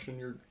 never question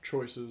your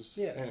choices,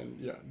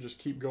 and just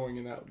keep going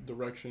in that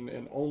direction,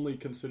 and only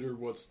consider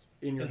what's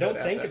in your head at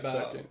that second. Don't think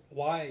about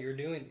why you're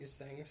doing these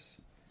things.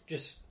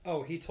 Just,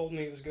 he told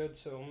me it was good,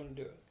 so I'm going to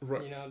do it.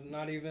 Right.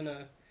 Not even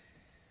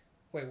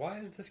wait, why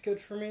is this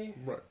good for me?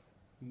 Right.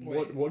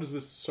 What does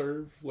this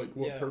serve? Like,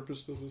 what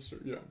purpose does this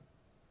serve? Yeah.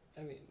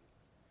 I mean,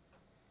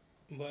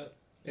 but...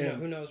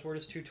 who knows? We're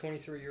just two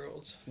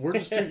 23-year-olds. We're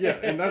just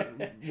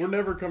and we're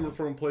never coming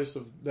from a place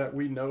of that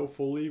we know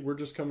fully. We're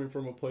just coming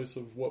from a place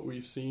of what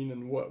we've seen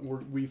and what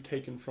we've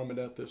taken from it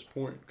at this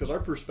point. Because our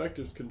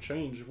perspectives can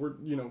change. If we're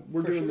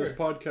doing this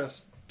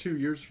podcast 2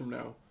 years from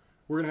now,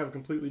 we're going to have a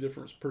completely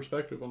different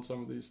perspective on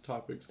some of these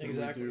topics than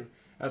we do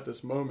at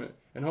this moment.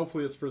 And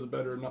hopefully it's for the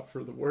better, not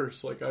for the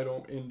worse. Like, I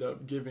don't end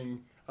up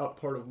giving up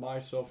part of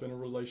myself in a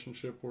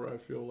relationship where I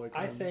feel like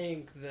I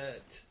think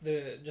that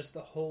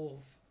the whole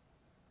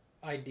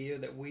idea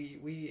that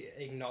we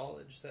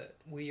acknowledge that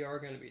we are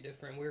going to be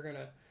different.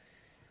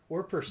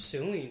 We're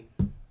pursuing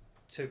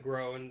to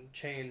grow and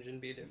change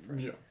and be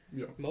different.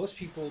 Yeah. Most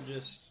people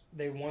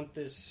they want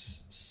this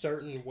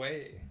certain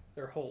way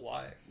their whole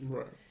life.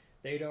 Right.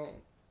 They don't,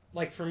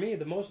 like, for me,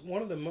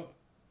 one of the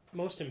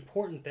most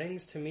important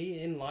things to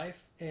me in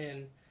life,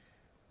 and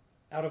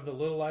out of the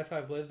little life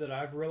I've lived, that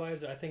I've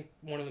realized that I think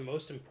one of the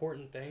most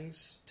important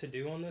things to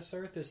do on this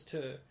earth is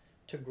to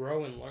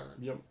grow and learn.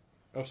 Yep.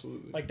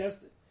 Absolutely. Like,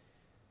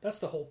 that's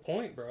the whole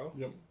point, bro.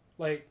 Yep.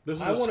 Like,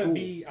 I want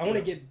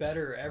to get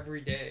better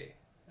every day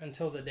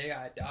until the day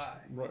I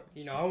die. Right.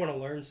 I want to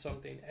learn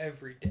something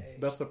every day.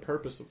 That's the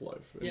purpose of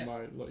life.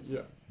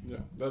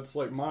 That's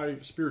like, my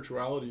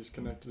spirituality is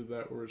connected to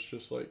that, where it's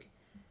just like,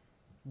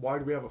 why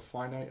do we have a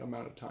finite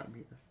amount of time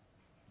here?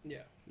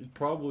 Yeah.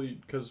 Probably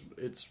because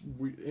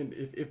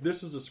if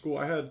this is a school,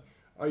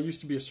 I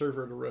used to be a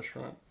server at a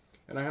restaurant,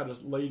 and I had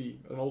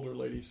an older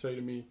lady say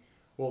to me,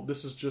 well,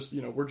 this is just,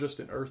 we're just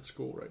in Earth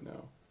school right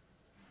now.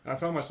 And I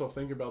found myself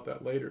thinking about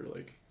that later.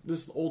 Like,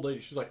 this old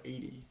lady, she's like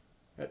 80,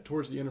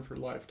 towards the end of her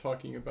life,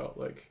 talking about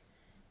like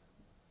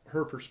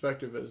her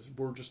perspective as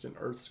we're just in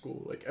Earth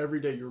school. Like every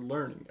day you're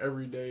learning.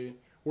 Every day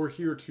we're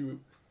here to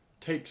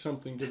take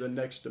something to the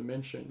next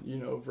dimension, you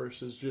know,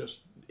 versus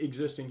just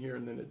existing here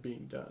and then it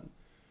being done.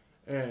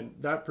 And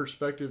that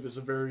perspective is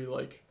a very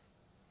like,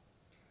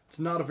 it's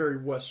not a very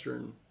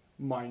Western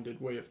minded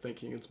way of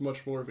thinking. It's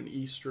much more of an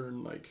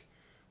Eastern, like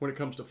when it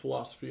comes to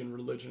philosophy and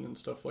religion and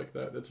stuff like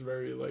that. It's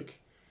very like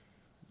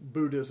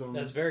Buddhism.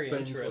 That's very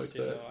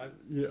interesting, like that.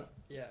 Though.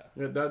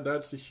 Yeah.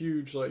 That's a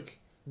huge, like,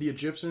 the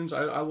Egyptians.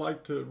 I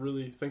like to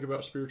really think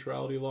about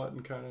spirituality a lot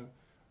and kind of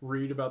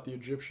read about the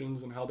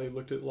Egyptians and how they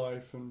looked at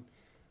life, and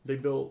they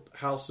built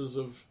houses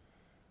of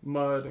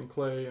mud and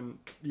clay, and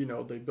you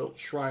know, they built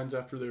shrines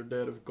after their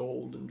dead of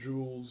gold and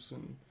jewels,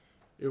 and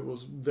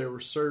they were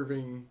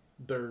serving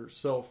their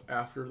self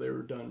after they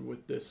were done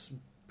with this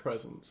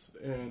presence.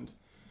 And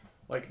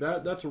like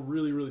that's a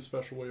really, really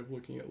special way of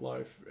looking at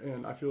life.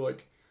 And I feel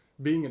like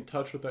being in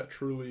touch with that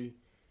truly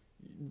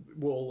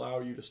will allow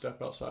you to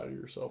step outside of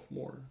yourself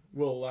more,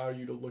 will allow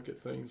you to look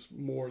at things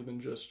more than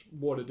just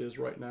what it is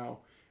right now.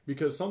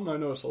 Because something I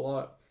notice a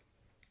lot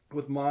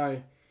with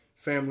my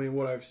family and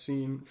what I've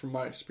seen from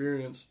my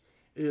experience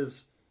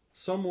is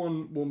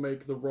someone will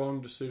make the wrong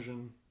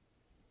decision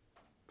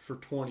for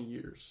 20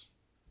 years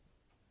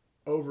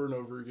over and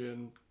over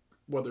again,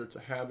 whether it's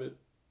a habit,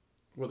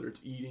 whether it's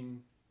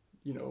eating,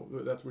 you know,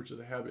 that's, which is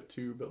a habit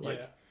too, but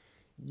like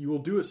you will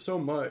do it so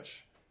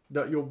much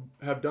that you'll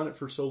have done it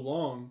for so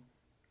long.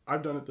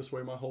 I've done it this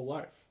way my whole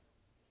life.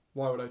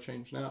 Why would I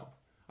change now?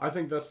 I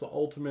think that's the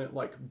ultimate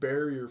like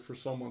barrier for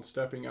someone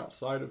stepping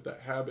outside of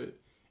that habit,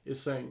 is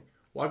saying,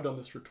 well, I've done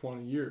this for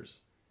 20 years.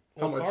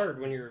 Well, it's hard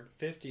when you're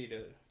 50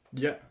 to...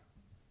 Yeah.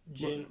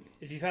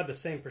 If you've had the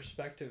same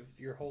perspective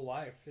your whole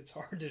life, it's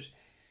hard to...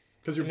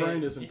 Because your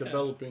brain isn't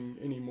developing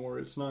anymore.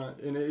 It's not...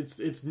 And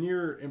it's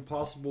near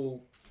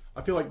impossible.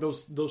 I feel like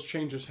those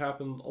changes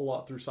happen a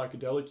lot through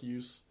psychedelic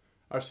use.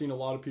 I've seen a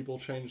lot of people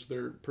change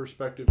their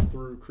perspective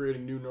through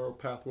creating new neural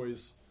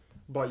pathways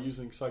by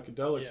using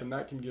psychedelics, and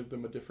that can give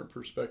them a different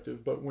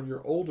perspective. But when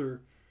you're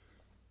older,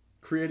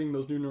 creating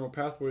those new neural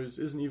pathways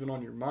isn't even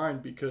on your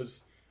mind,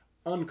 because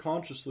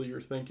unconsciously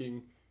you're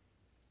thinking,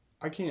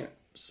 I can't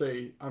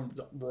say I'm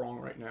wrong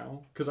right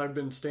now because I've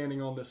been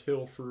standing on this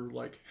hill for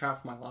like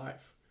half my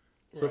life.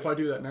 So if I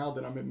do that now,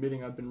 then I'm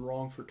admitting I've been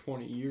wrong for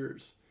 20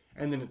 years.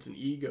 And then it's an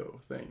ego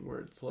thing where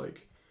it's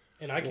like...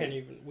 And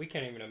we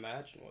can't even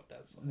imagine what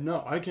that's like.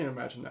 No, I can't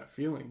imagine that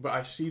feeling. But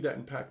I see that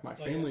impact my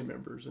family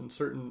members and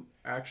certain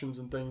actions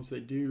and things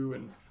they do.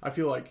 And I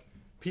feel like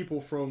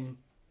people from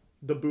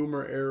the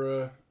boomer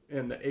era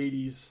and the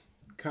 80s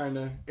kind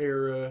of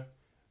era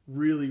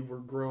really were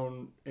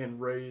grown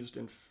and raised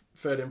and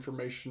fed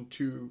information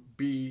to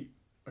be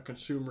a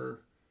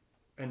consumer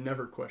and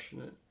never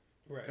question it.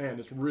 Right. And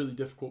it's really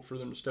difficult for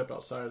them to step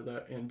outside of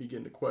that and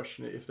begin to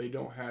question it if they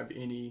don't have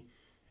any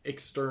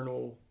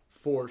external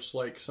force,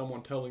 like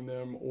someone telling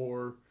them,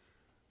 or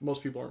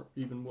most people aren't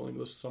even willing to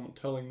listen to someone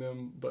telling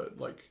them. But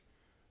like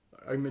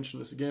I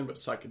mentioned this again, but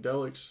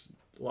psychedelics,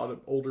 a lot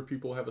of older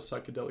people have a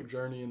psychedelic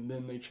journey and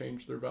then they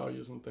change their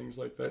values and things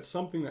like that.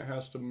 Something that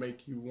has to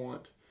make you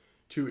want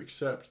to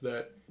accept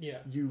that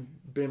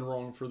you've been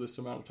wrong for this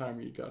amount of time,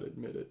 you got to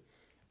admit it.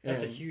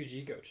 That's a huge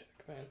ego check,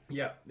 man.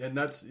 Yeah, and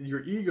that's,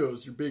 your ego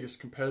is your biggest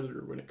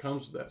competitor when it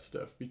comes to that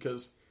stuff,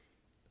 because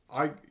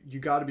you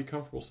got to be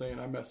comfortable saying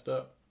I messed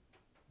up.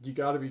 You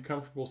got to be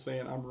comfortable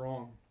saying I'm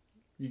wrong.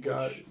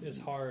 Which is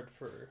hard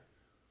for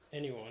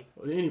anyone.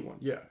 Anyone,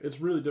 yeah. It's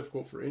really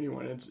difficult for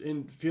anyone. It's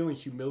in feeling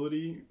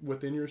humility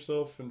within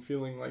yourself and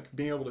feeling like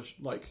being able to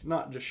like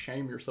not just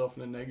shame yourself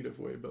in a negative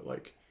way, but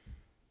like,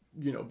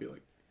 you know, be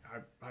like,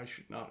 I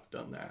should not have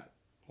done that.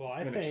 Well,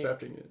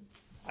 accepting it.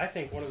 I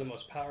think one of the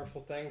most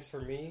powerful things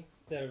for me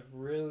that have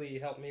really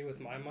helped me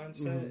with my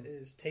mindset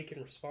is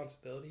taking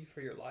responsibility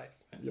for your life,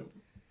 man. Yep.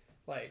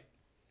 Like,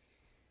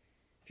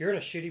 if you're in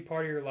a shitty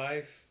part of your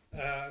life,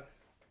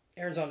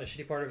 Aaron's not in a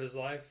shitty part of his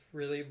life,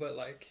 really, but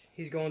like,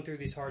 he's going through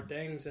these hard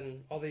things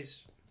and all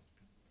these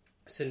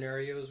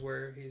scenarios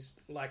where he's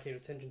lacking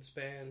attention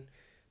span,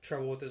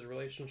 trouble with his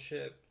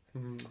relationship,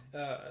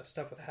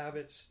 stuff with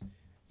habits.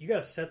 You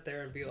gotta sit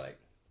there and be like,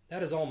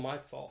 that is all my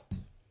fault.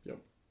 Yep.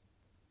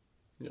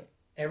 Yeah.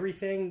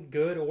 Everything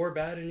good or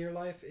bad in your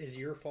life is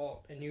your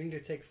fault, and you need to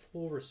take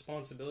full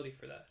responsibility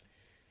for that.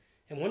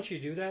 And once you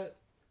do that,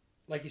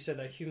 like you said,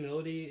 that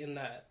humility and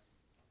that,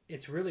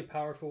 it's really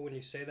powerful when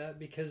you say that,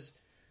 because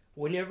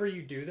whenever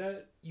you do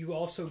that, you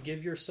also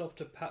give yourself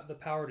the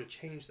power to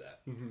change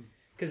that.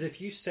 Because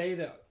if you say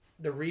that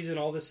the reason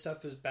all this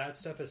bad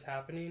stuff is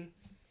happening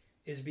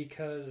is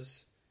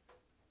because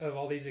of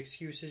all these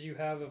excuses you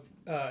have of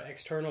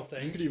external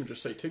things. You could even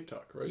just say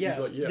TikTok, right? Yeah.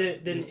 Like,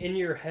 then in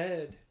your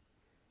head,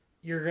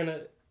 you're going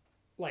to,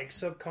 like,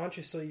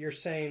 subconsciously, you're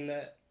saying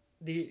that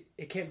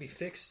it can't be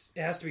fixed.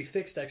 It has to be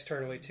fixed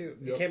externally, too.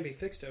 It can't be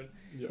fixed.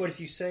 But if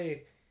you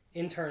say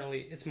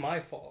internally, it's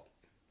my fault,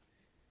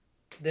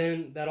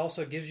 then that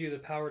also gives you the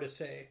power to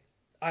say,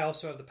 I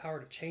also have the power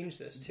to change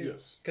this, too.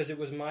 Yes. Because it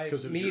was me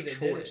that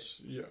did it.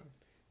 Yeah.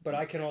 but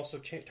I can also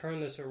turn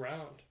this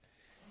around.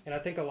 And I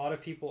think a lot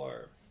of people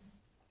are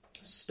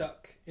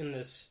stuck in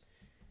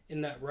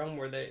that realm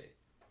where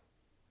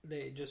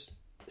they just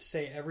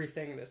say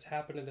everything that's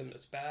happened to them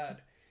is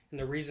bad. And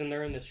the reason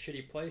they're in this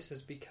shitty place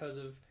is because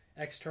of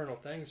external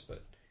things.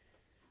 But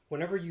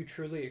whenever you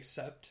truly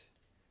accept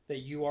that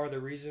you are the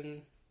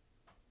reason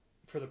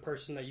for the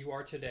person that you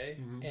are today,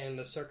 and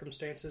the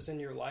circumstances in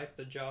your life,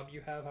 the job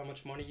you have, how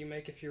much money you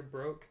make, if you're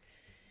broke,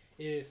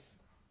 if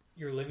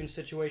your living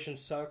situation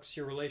sucks,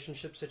 your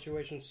relationship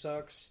situation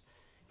sucks,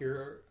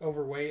 you're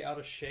overweight, out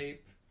of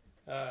shape,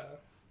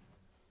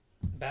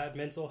 bad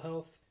mental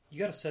health, you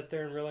got to sit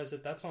there and realize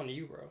that that's on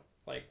you, bro.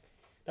 Like,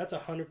 that's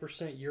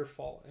 100% your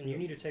fault, and you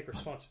need to take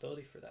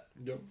responsibility for that.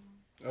 Yep,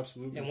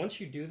 absolutely. And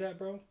once you do that,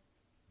 bro,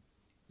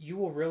 you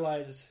will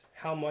realize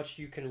how much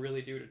you can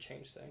really do to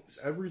change things.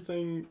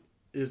 Everything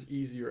is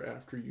easier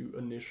after you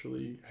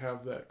initially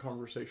have that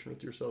conversation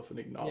with yourself and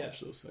acknowledge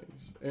those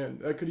things. And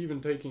that could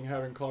even take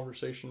having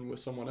conversation with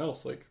someone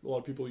else. Like, a lot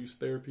of people use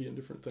therapy and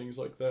different things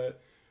like that.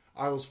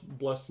 I was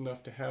blessed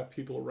enough to have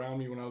people around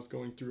me when I was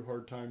going through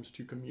hard times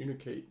to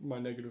communicate my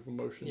negative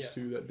emotions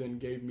to, that then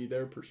gave me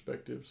their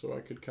perspective, so I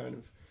could kind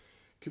of...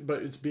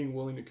 But it's being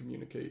willing to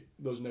communicate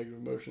those negative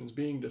emotions,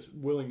 being just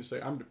willing to say,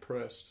 I'm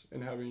depressed,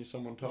 and having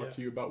someone talk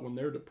to you about when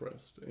they're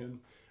depressed, and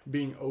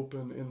being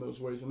open in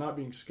those ways, and not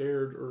being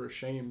scared or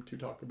ashamed to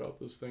talk about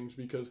those things,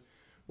 because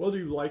whether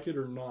you like it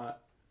or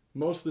not,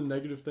 most of the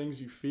negative things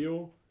you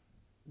feel,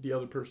 the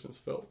other person has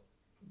felt.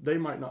 They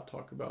might not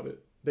talk about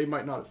it. They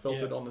might not have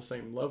felt it on the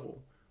same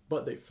level,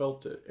 but they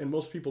felt it. And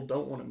most people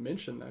don't want to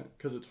mention that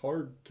because it's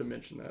hard to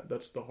mention that.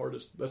 That's the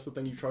hardest. That's the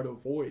thing you try to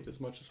avoid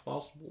as much as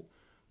possible.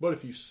 But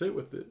if you sit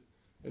with it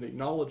and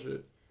acknowledge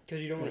it,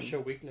 because you don't want to show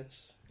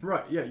weakness,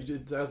 right? Yeah, you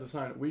did as a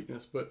sign of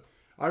weakness. But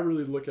I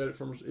really look at it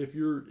from if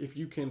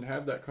you can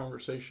have that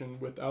conversation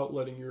without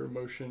letting your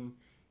emotion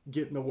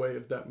get in the way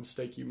of that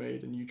mistake you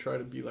made, and you try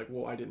to be like,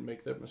 well, I didn't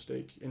make that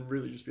mistake, and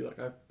really just be like,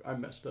 I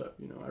messed up.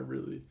 You know,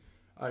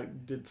 I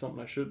did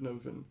something I shouldn't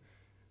have, and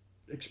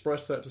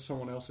express that to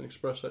someone else and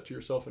express that to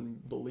yourself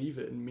and believe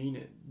it and mean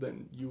it,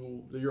 then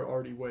you're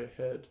already way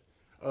ahead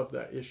of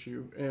that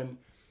issue. And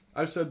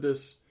I've said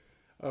this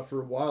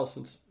for a while,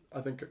 since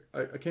I think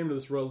I came to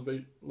this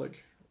revelation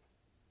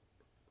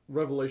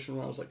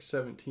when I was like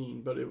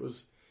 17, but it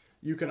was,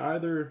 you can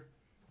either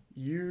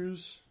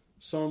use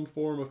some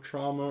form of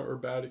trauma or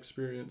bad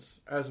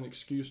experience as an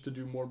excuse to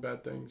do more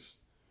bad things,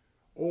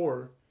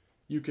 or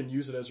you can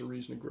use it as a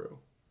reason to grow.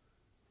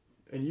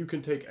 And you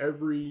can take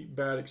every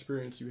bad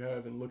experience you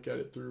have and look at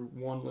it through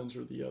one lens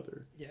or the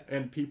other. Yeah.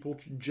 And people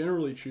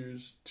generally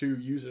choose to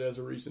use it as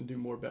a reason to do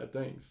more bad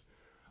things.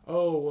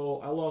 Oh,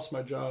 well, I lost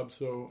my job,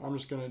 so I'm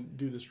just going to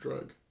do this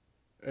drug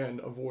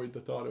and avoid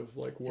the thought of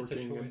like working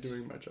and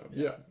doing my job.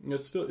 Yeah. And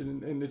it's still,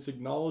 and it's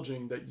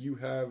acknowledging that you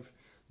have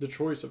the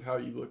choice of how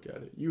you look at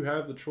it. You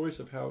have the choice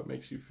of how it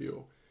makes you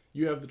feel.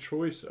 You have the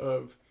choice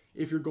of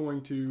if you're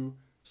going to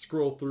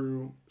scroll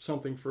through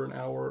something for an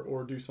hour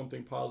or do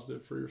something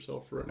positive for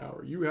yourself for an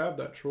hour. You have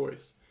that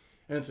choice.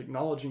 And it's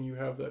acknowledging you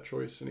have that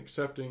choice and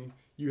accepting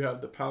you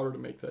have the power to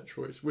make that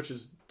choice, which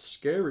is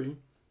scary,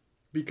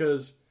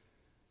 because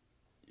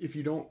if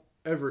you don't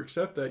ever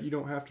accept that, you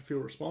don't have to feel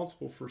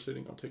responsible for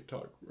sitting on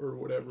TikTok or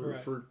whatever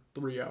for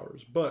 3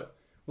 hours. But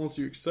once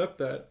you accept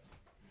that,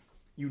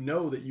 you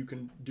know that you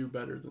can do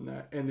better than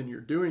that, and then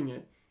you're doing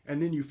it,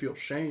 and then you feel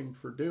shame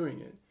for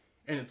doing it.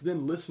 And it's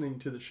then listening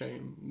to the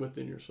shame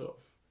within yourself.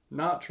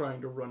 Not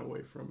trying to run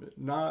away from it.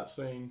 Not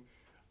saying,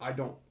 I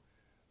don't,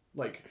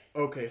 like,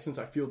 okay, since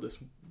I feel this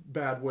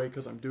bad way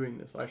because I'm doing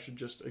this, I should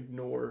just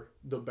ignore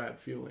the bad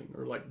feeling,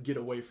 or, like, get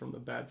away from the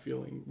bad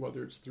feeling,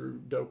 whether it's through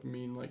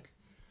dopamine, like,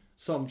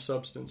 some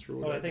substance or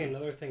whatever. Well, I think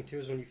another thing, too,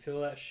 is when you feel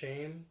that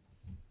shame,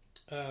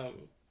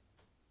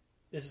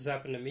 this has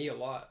happened to me a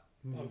lot.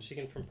 I'm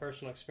speaking from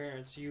personal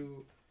experience.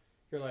 You're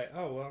like,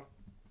 oh, well,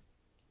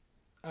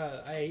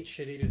 I ate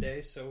shitty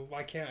today, so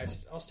why can't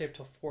I'll stay up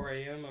till 4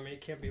 a.m. I mean,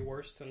 it can't be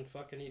worse than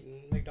fucking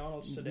eating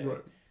McDonald's today.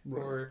 Right.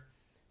 Or,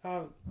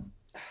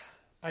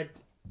 I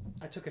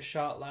took a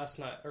shot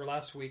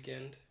last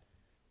weekend,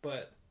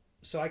 but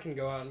so I can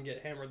go out and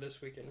get hammered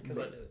this weekend because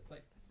I did it.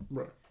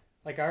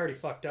 Like I already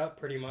fucked up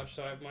pretty much,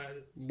 so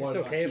it's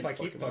okay if I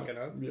keep fucking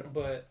up. Yeah.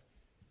 But,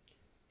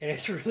 and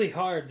it's really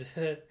hard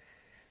to,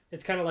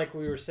 it's kind of like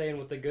we were saying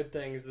with the good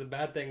things, the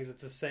bad things,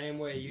 it's the same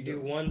way. You do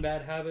one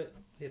bad habit,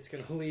 it's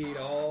going to lead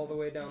all the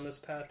way down this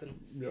path. And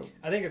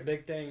I think a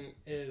big thing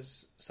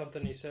is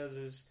something he says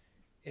is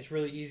it's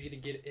really easy to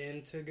get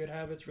into good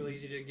habits, really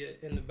easy to get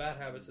into bad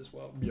habits as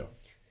well. Yeah.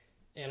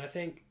 And I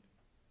think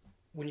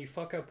when you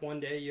fuck up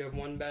one day, you have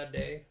one bad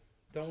day,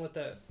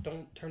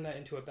 don't turn that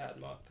into a bad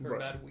month or a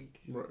bad week.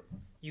 Right.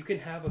 You can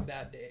have a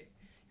bad day.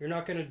 You're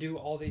not going to do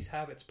all these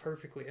habits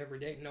perfectly every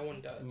day. No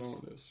one does. No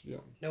one is, yeah.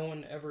 No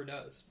one ever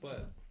does,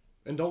 but...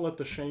 And don't let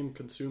the shame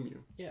consume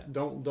you. Yeah.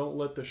 Don't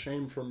let the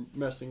shame from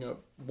messing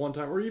up one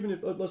time, or even if,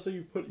 let's say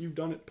put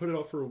it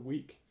off for a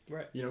week.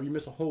 Right. You know, you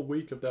miss a whole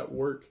week of that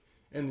work,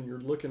 and then you're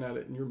looking at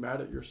it and you're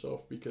mad at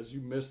yourself because you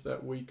missed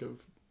that week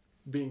of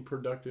being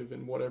productive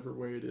in whatever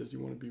way it is you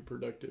want to be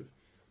productive.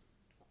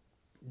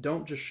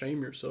 Don't just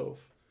shame yourself.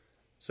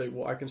 Say,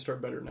 well, I can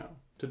start better now.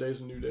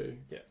 Today's a new day.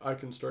 Yeah. I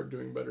can start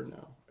doing better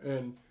now.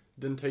 And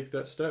then take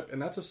that step.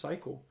 And that's a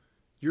cycle.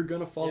 You're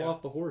going to fall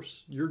off the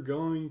horse. You're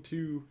going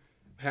to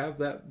have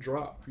that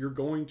drop. You're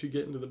going to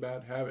get into the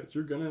bad habits.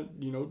 You're going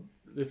to,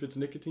 if it's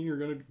nicotine, you're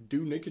going to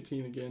do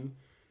nicotine again.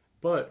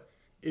 But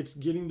it's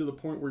getting to the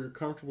point where you're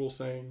comfortable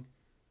saying,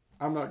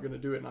 I'm not going to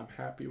do it, and I'm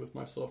happy with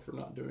myself for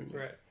not doing it.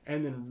 Right.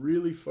 And then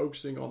really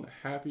focusing on the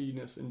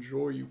happiness and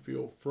joy you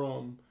feel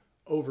from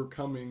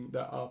overcoming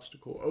that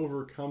obstacle,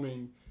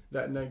 overcoming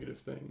that negative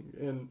thing.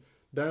 And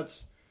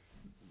that's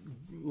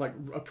like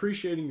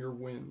appreciating your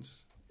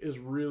wins is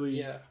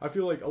really, I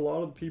feel like a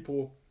lot of the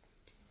people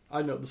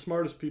I know, the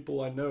smartest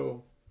people I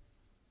know,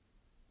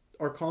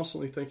 are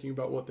constantly thinking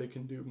about what they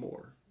can do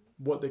more,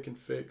 what they can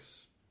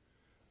fix,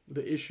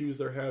 the issues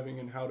they're having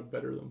and how to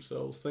better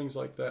themselves, things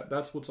like that.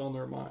 That's what's on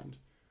their mind.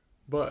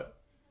 But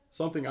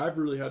something I've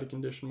really had to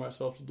condition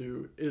myself to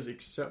do is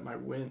accept my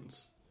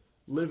wins,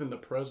 live in the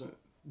present,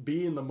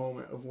 be in the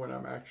moment of when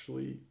I'm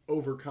actually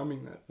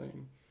overcoming that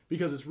thing.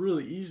 Because it's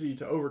really easy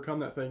to overcome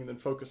that thing and then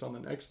focus on the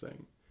next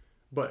thing.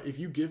 But if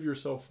you give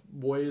yourself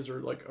ways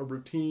or like a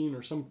routine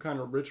or some kind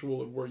of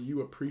ritual of where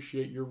you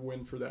appreciate your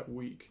win for that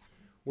week,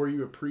 where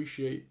you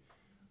appreciate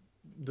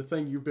the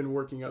thing you've been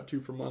working up to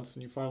for months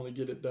and you finally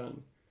get it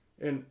done,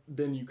 and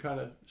then you kind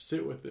of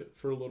sit with it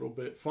for a little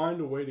bit, find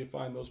a way to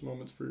find those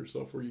moments for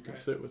yourself where you can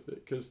sit with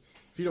it. Because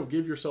if you don't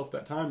give yourself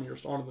that time, you're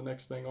just on to the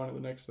next thing, on to the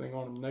next thing,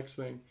 on to the next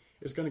thing,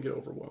 it's going to get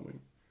overwhelming.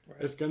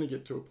 Right. It's going to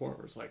get to a point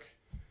where it's like,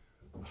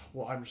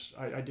 well,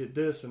 I did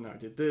this and I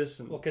did this.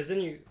 And because then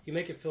you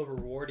make it feel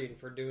rewarding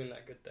for doing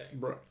that good thing.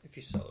 Right. If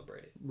you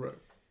celebrate it. Right.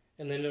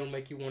 And then it'll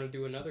make you want to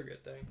do another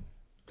good thing.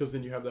 Because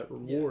then you have that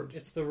reward. Yeah,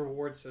 it's the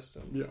reward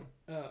system.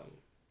 Yeah.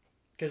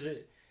 Because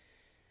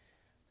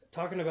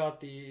talking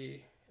about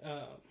the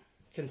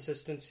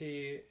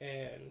consistency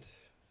and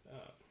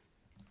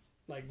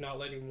like not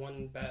letting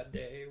one bad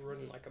day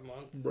run like a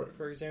month, right,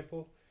 for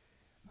example,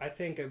 I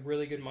think a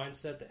really good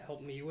mindset that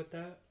helped me with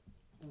that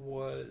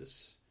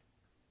was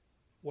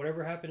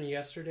whatever happened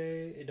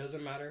yesterday, it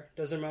doesn't matter.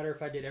 Doesn't matter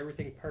if I did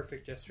everything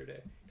perfect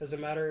yesterday.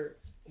 Doesn't matter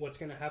what's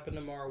going to happen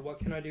tomorrow. What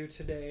can I do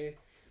today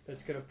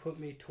that's going to put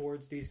me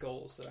towards these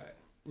goals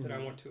that I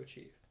want to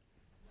achieve?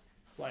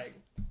 Like,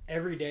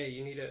 every day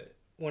you need to...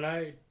 When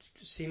I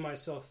see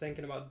myself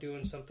thinking about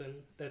doing something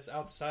that's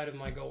outside of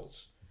my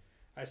goals,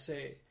 I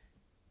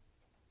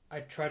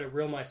try to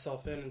reel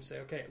myself in and say,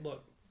 okay,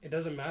 look, it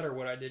doesn't matter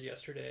what I did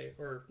yesterday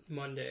or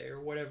Monday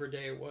or whatever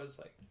day it was.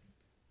 Like,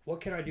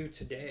 what can I do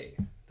today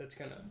that's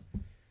going to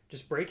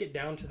just break it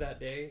down to that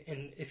day?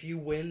 And if you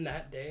win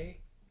that day,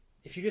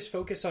 if you just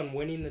focus on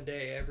winning the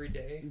day every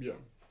day,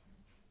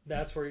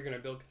 that's where you're going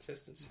to build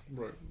consistency.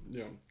 Right,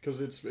 yeah. Because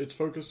it's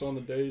focused on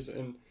the days,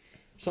 and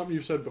something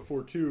you've said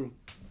before too,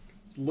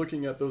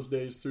 looking at those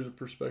days through the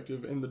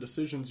perspective and the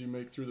decisions you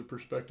make through the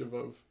perspective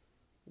of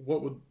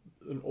what would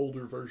an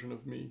older version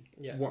of me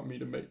want me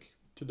to make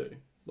today?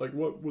 Like,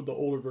 what would the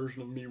older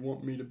version of me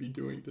want me to be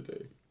doing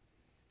today?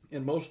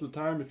 And most of the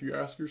time, if you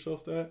ask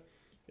yourself that,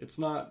 it's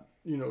not,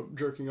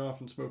 jerking off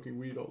and smoking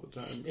weed all the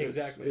time.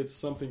 Exactly. It's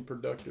something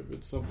productive.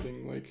 It's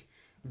something like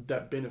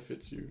that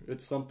benefits you.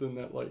 It's something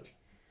that like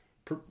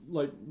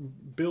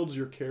builds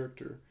your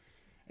character.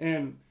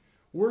 And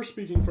we're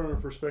speaking from a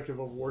perspective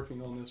of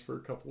working on this for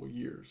a couple of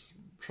years,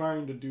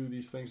 trying to do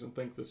these things and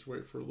think this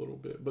way for a little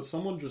bit. But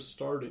someone just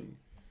starting,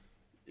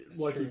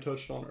 like you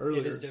touched on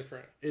earlier, it is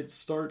different.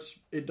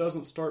 It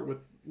doesn't start with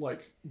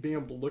like being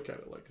able to look at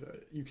it like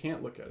that. You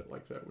can't look at it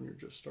like that when you're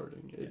just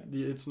starting.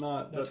 It's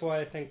not. That's why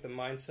I think the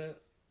mindset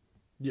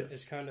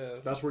is kind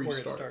of that's where it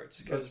start.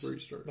 Starts. That's where you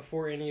start.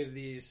 Before any of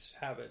these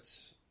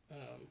habits,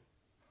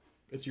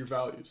 it's your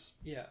values.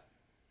 Yeah.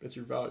 It's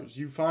your values.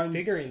 You find...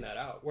 Figuring that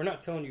out. We're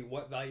not telling you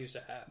what values to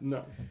have.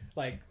 No.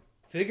 Like,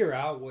 figure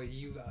out what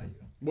you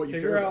value.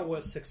 Figure out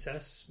what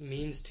success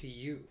means to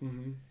you.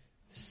 Mm-hmm.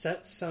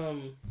 Set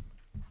some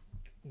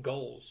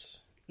goals.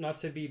 Not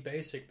to be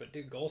basic, but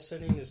dude, goal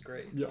setting is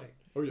great. Yeah.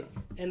 Like,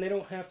 and they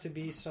don't have to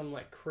be some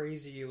like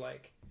crazy,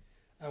 like,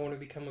 I want to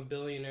become a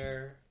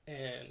billionaire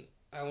and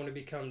I want to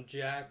become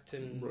jacked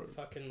and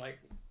fucking like...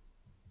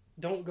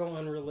 Don't go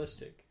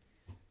unrealistic.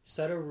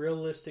 Set a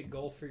realistic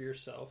goal for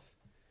yourself.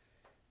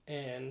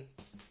 And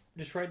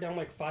just write down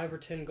like 5 or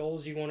 10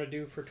 goals you want to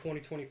do for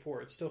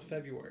 2024. It's still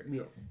February.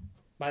 Yeah.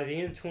 By the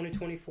end of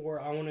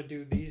 2024, I want to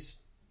do these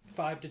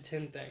 5 to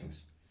 10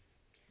 things.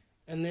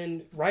 And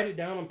then write it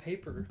down on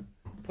paper.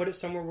 Put it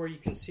somewhere where you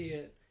can see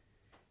it.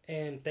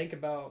 And think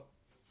about,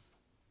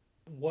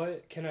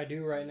 what can I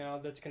do right now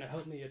that's going to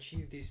help me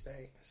achieve these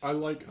things? I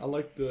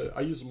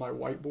use my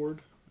whiteboard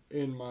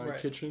in my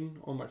kitchen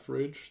on my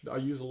fridge. I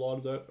use a lot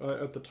of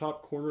that. At the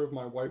top corner of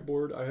my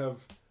whiteboard, I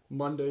have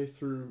Monday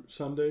through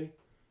Sunday,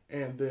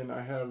 and then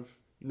I have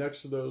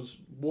next to those,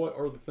 what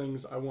are the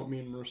things I want me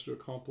and Marissa to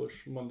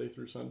accomplish Monday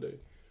through Sunday?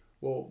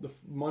 Well, the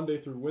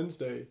Monday through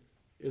Wednesday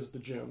is the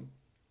gym,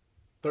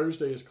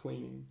 Thursday is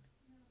cleaning,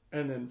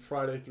 and then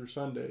Friday through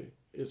Sunday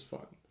is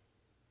fun.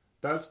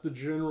 that's the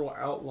general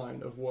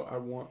outline of what I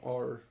want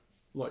our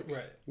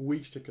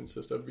weeks to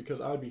consist of,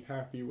 because I'd be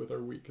happy with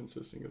our week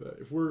consisting of that.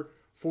 If we're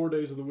 4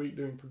 days of the week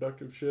doing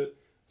productive shit,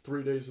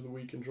 3 days of the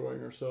week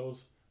enjoying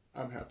ourselves,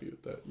 I'm happy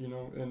with that, you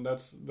know. And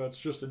that's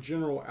just a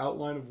general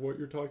outline of what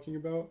you're talking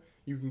about.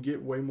 You can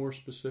get way more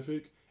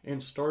specific,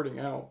 and starting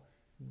out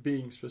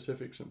being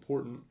specific is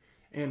important.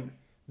 And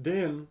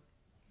then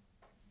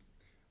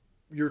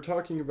you're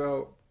talking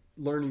about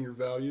learning your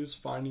values,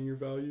 finding your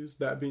values,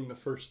 that being the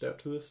first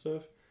step to this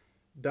stuff.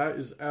 That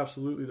is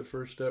absolutely the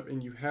first step,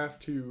 and you have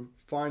to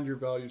find your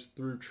values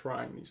through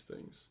trying these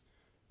things.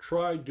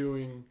 Try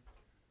doing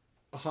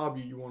a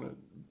hobby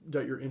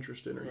that you're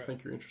interested in, or you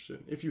think you're interested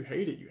in. If you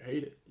hate it, you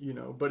hate it, you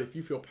know. But if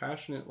you feel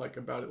passionate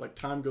about it, like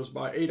time goes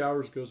by, 8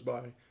 hours goes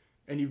by,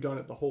 and you've done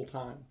it the whole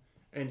time,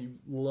 and you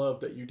love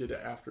that you did it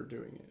after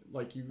doing it.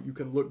 Like you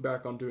can look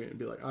back on doing it and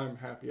be like, I'm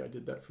happy I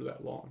did that for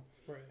that long.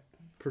 Right.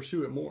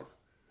 Pursue it more.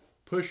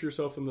 Push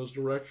yourself in those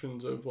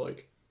directions of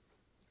like,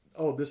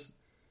 oh, this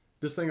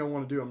thing I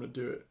want to do, I'm going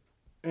to do it.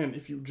 And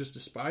if you just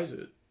despise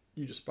it,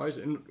 you despise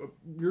it. And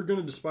you're going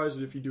to despise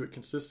it if you do it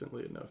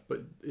consistently enough,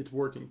 but it's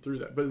working through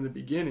that. But in the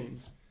beginning,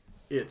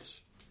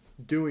 it's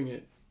doing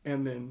it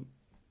and then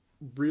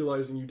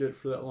realizing you did it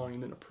for that long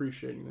and then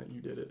appreciating that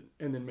you did it,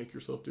 and then make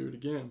yourself do it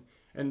again.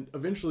 And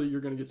eventually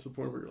you're going to get to the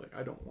point where you're like,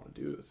 I don't want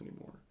to do this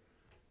anymore.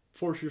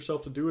 Force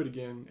yourself to do it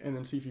again, and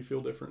then see if you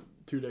feel different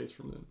 2 days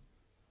from then.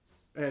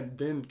 And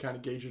then kind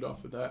of gauge it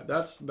off of that.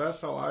 That's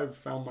how I've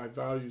found my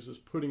values, is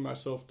putting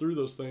myself through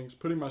those things,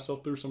 putting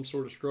myself through some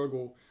sort of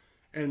struggle,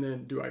 and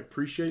then do I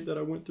appreciate that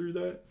I went through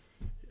that?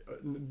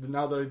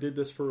 Now that I did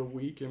this for a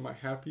week, am I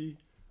happy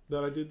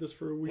that I did this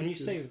for a week? When you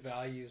say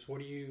values, what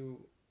do you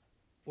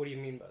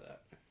mean by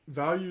that?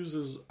 Values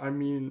is, I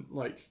mean,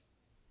 like,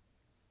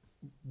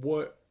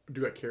 what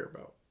do I care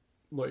about?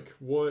 Like,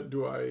 what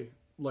do I,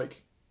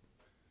 like,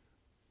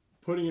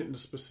 putting it into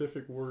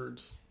specific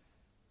words.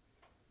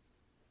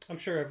 I'm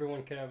sure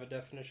everyone could have a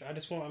definition.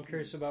 I'm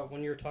curious about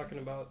when you're talking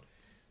about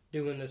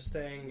doing this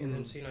thing and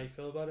then seeing how you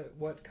feel about it,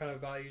 what kind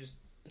of values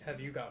have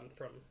you gotten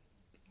from?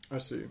 I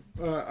see.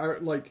 I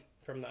like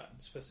from that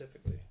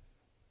specifically.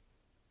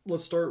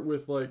 Let's start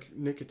with like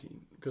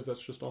nicotine, because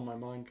that's just on my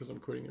mind because I'm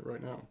quitting it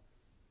right now.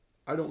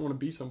 I don't want to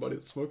be somebody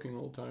that's smoking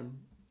all the time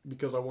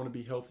because I want to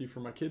be healthy for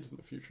my kids in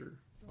the future.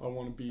 I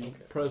want to be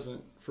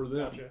present for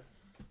them. Gotcha.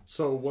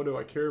 So what do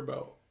I care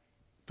about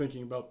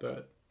thinking about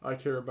that? I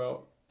care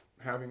about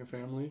having a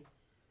family,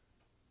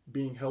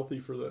 being healthy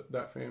for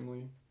that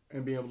family,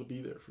 and being able to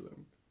be there for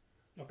them.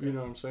 Okay. You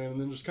know what I'm saying?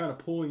 And then just kind of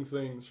pulling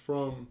things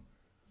from,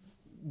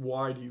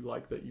 why do you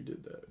like that you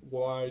did that?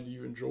 Why do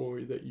you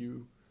enjoy that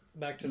you...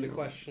 Back to the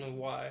question of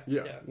why.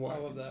 Yeah, why. I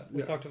love that.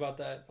 We talked about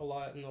that a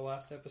lot in the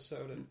last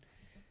episode, and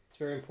it's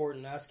very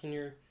important.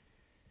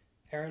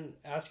 Aaron,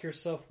 ask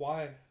yourself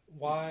why.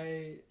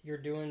 Why you're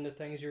doing the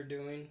things you're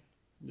doing.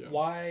 Yeah.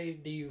 Why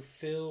do you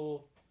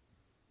feel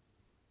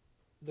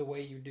the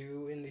way you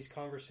do in these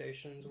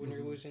conversations when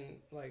you're losing,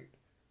 like,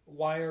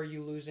 why are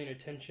you losing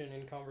attention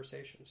in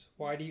conversations?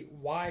 Why do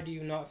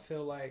you not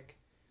feel like,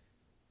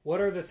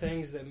 what are the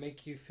things that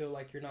make you feel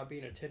like you're not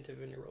being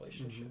attentive in your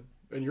relationship?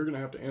 Mm-hmm. And you're going to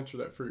have to answer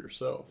that for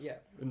yourself. Yeah.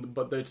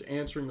 But that's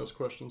answering those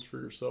questions for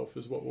yourself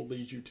is what will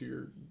lead you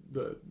to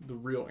the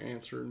real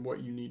answer and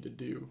what you need to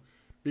do.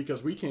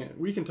 Because we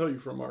can tell you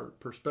from our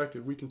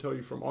perspective, we can tell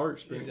you from our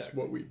experience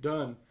what we've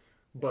done,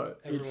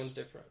 but everyone's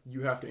different.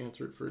 You have to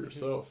answer it for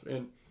yourself.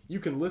 And you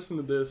can listen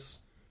to this,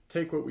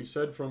 take what we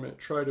said from it,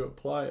 try to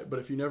apply it, but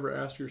if you never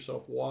ask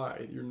yourself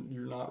why,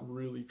 you're not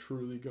really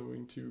truly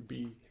going to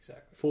be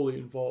fully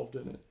involved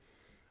in it.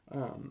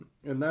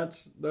 And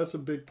that's a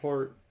big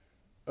part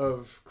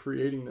of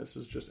creating this,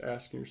 is just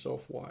asking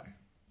yourself why.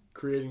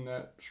 Creating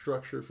that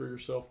structure for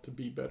yourself to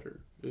be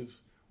better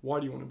is, why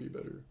do you want to be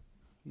better?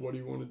 What do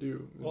you want to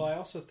do? Well, I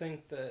also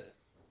think that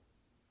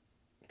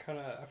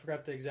I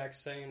forgot the exact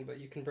saying, but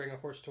you can bring a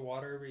horse to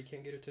water, but you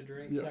can't get it to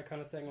drink. Yeah. That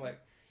kind of thing.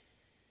 Like,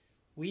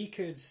 we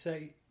could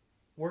say,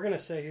 we're going to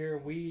say here,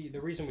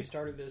 the reason we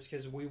started this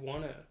because we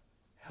want to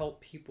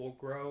help people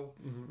grow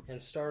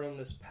and start on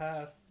this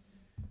path.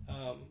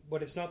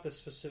 But it's not the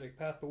specific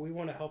path, but we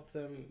want to help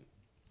them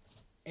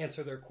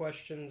answer their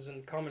questions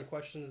and common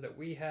questions that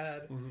we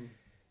had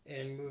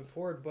and moving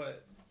forward.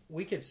 But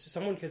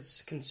someone could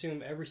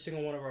consume every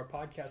single one of our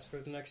podcasts for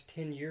the next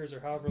 10 years or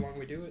however long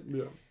we do it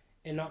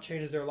and not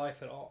change their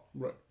life at all.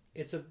 Right.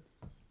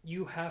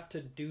 You have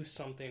to do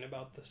something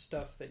about the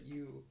stuff that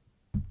you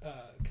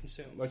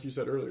consume. Like you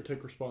said earlier,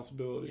 take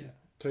responsibility. Yeah.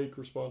 Take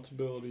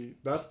responsibility.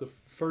 That's the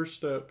first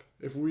step.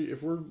 If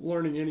we're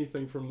learning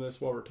anything from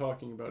this while we're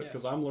talking about it,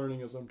 because I'm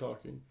learning as I'm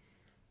talking.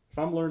 If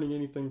I'm learning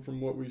anything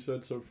from what we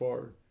said so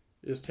far,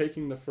 is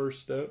taking the first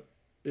step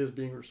is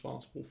being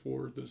responsible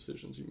for the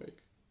decisions you make.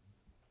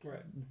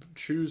 Right.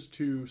 Choose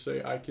to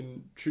say, I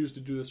can choose to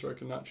do this, or I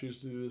cannot choose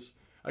to do this.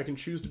 I can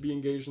choose to be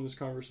engaged in this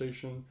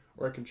conversation,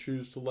 or I can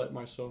choose to let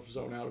myself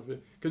zone out of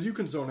it. Because you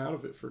can zone out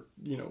of it for,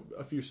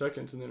 a few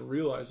seconds and then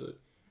realize it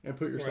and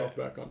put yourself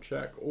back on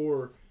track.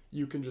 Or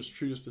you can just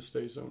choose to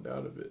stay zoned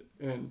out of it.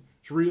 And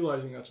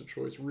realizing that's a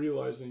choice,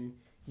 realizing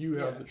You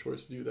have the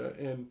choice to do that.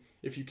 And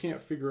if you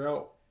can't figure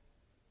out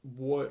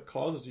what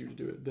causes you to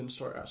do it, then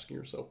start asking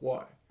yourself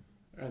why.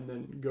 And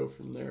then go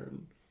from there.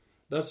 And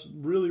that's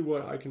really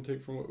what I can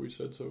take from what we've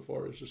said so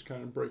far, is just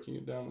kind of breaking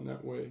it down in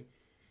that way.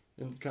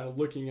 And kind of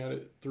looking at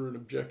it through an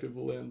objective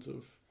lens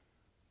of,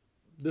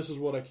 this is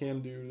what I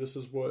can do, this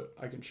is what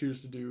I can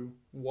choose to do,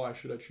 why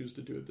should I choose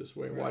to do it this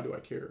way, and why do I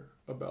care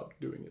about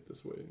doing it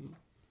this way? And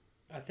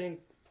I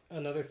think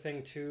another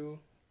thing too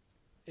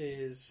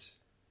is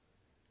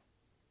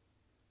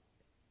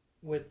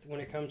when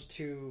it comes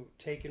to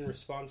taking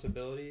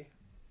responsibility,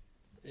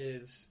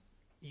 is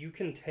you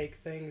can take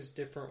things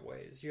different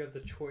ways. You have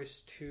the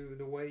choice to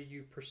the way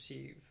you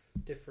perceive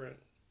different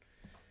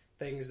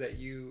things that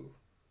you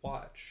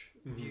watch,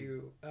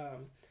 view.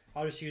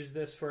 I'll just use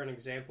this for an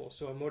example.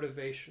 So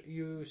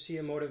you see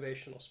a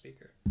motivational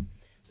speaker.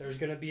 There's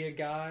going to be a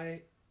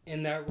guy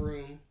in that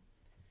room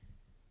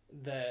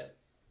that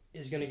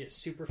is going to get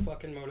super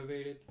fucking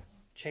motivated,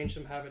 change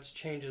some habits,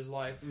 change his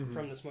life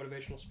from this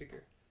motivational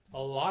speaker.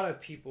 A lot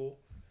of people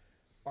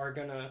are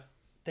going to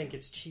think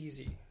it's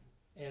cheesy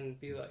and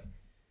be like,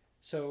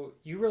 so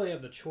you really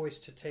have the choice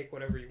to take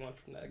whatever you want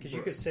from that. Because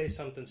you could say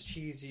something's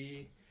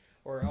cheesy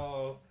or,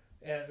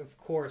 of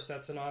course,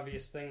 that's an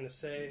obvious thing to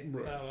say.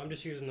 Right. I'm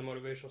just using the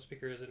motivational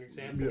speaker as an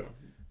example. Yeah.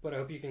 But I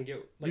hope you can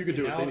get... you could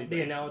do it with anything.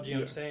 The analogy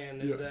I'm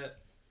saying is that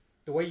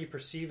the way you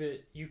perceive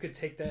it, you could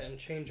take that and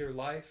change your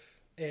life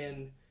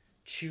and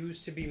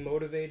choose to be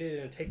motivated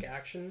and take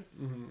action.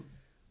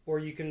 Or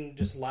you can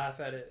just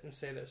laugh at it and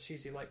say that's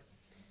cheesy. Like,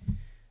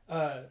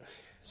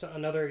 so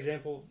another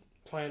example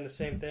playing the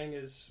same thing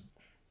is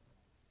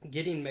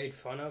getting made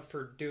fun of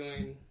for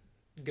doing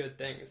good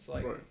things.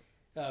 Like...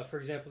 for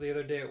example, the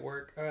other day at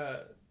work,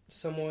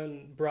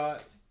 someone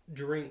brought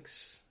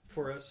drinks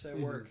for us at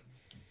work.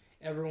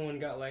 Everyone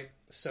got like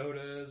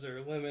sodas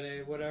or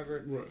lemonade,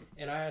 whatever. Right.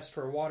 And I asked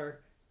for water.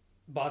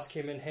 Boss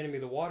came in, handed me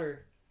the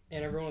water,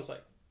 and everyone was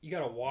like, "You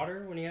got a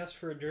water?" When he asked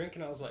for a drink,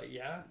 and I was like,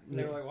 "Yeah." And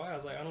they were like, "Why?" I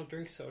was like, "I don't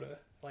drink soda.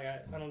 Like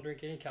I don't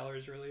drink any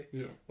calories really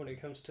when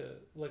it comes to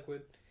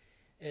liquid."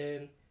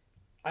 And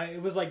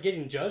it was like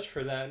getting judged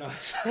for that, and I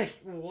was like,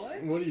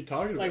 "What? What are you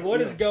talking about? Like, what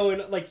is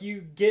going? Like,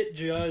 you get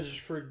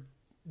judged for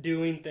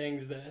doing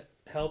things that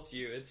helped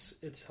you." It's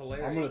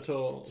hilarious. I'm gonna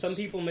tell some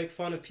people make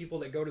fun of people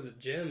that go to the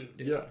gym,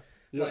 dude. Yeah.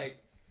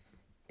 Like,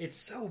 it's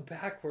so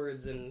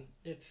backwards, and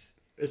it's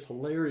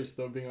hilarious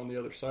though being on the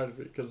other side of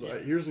it, because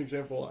here's an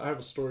example. I have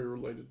a story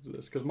related to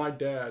this, because my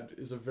dad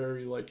is a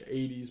very like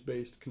 80s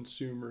based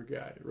consumer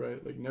guy,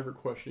 right? Like, never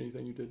question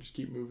anything you did, just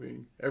keep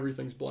moving.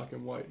 Everything's black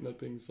and white.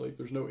 Nothing's like,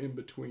 there's no in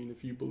between.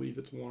 If you believe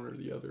it's one or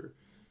the other,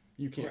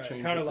 you can't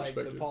change. Kind of like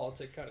the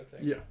politic kind of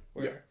thing.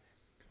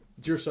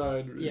 It's your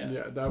side,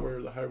 that way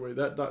or the highway,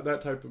 that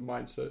type of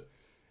mindset.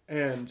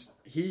 And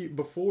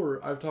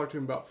before I've talked to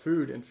him about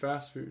food and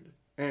fast food,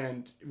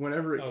 and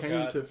whenever it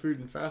came to food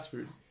and fast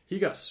food, he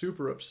got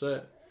super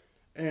upset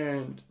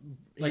and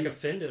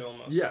offended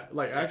almost. Yeah,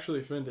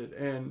 actually offended.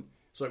 And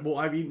it's like, well,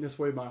 I've eaten this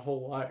way my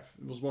whole life.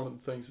 It was one of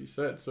the things he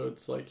said. So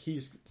it's like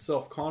he's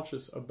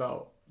self-conscious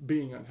about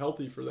being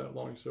unhealthy for that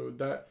long. So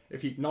that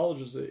if he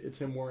acknowledges it, it's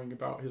him worrying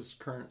about his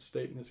current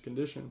state and his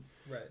condition.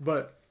 Right.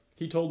 But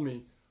he told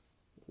me,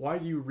 "Why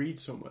do you read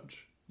so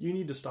much? You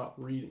need to stop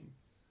reading."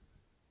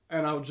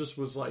 And I just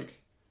was like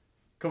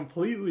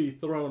completely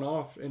thrown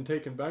off and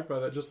taken back by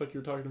that, just like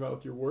you're talking about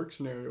with your work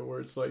scenario,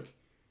 where it's like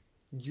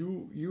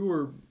you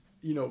were,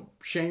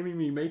 shaming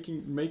me,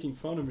 making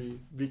fun of me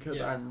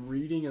because I'm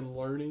reading and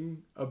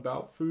learning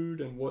about food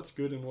and what's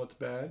good and what's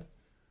bad.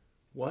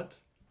 What?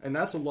 And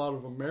that's a lot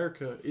of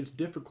America. It's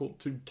difficult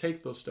to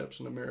take those steps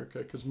in America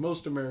because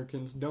most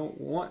Americans don't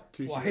want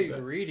to. Why are you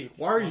reading?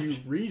 Why are you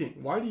reading?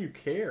 Why do you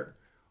care?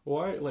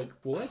 Why? Like,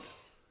 what?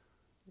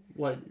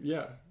 Like,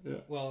 yeah.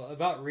 Well,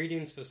 about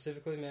reading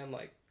specifically, man,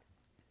 like,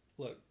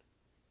 look,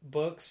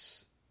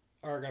 books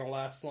are going to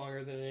last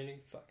longer than any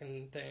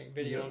fucking thing,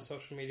 video on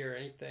social media or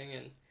anything,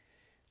 and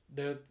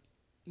the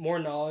more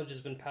knowledge has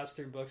been passed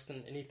through books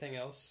than anything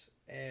else.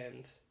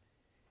 And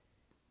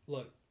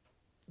look,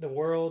 the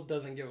world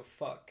doesn't give a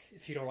fuck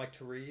if you don't like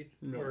to read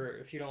or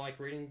if you don't like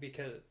reading,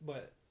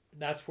 but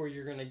that's where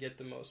you're going to get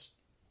the most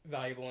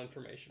valuable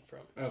information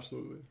from.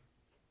 Absolutely.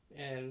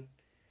 And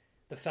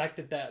the fact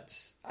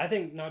that's, I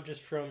think, not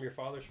just from your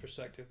father's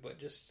perspective, but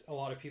just a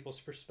lot of people's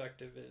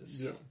perspective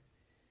is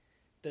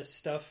this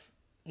stuff,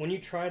 when you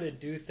try to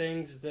do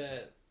things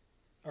that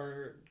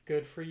are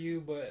good for you,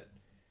 but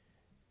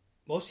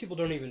most people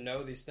don't even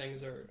know these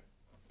things are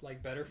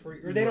like better for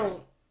you, or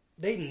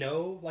they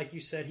know, like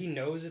you said, he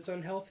knows it's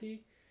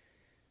unhealthy,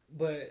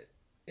 but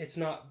it's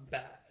not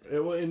bad.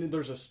 And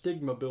there's a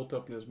stigma built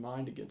up in his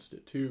mind against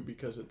it too,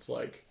 because it's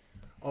like,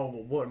 oh,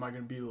 well, what am I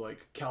going to be,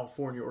 like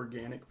California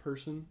organic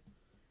person?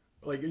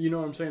 Like, you know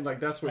what I'm saying? Like,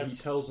 that's what he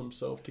tells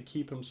himself to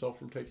keep himself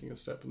from taking a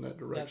step in that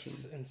direction.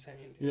 That's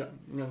insane. Dude. Yeah,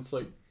 and it's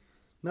like,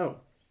 no,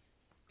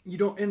 you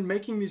don't. In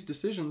making these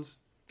decisions,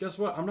 guess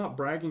what? I'm not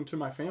bragging to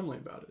my family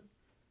about it.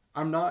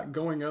 I'm not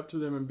going up to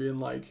them and being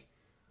like,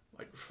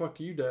 like, fuck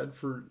you, Dad,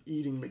 for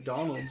eating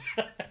McDonald's.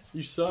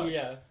 You suck.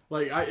 Yeah.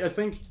 Like, I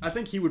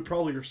think he would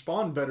probably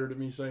respond better to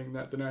me saying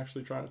that than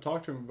actually trying to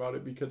talk to him about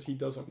it, because he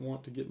doesn't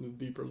want to get into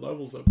the deeper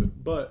levels of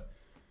it. But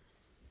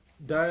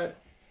that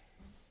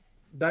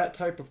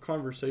type of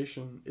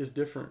conversation is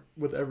different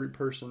with every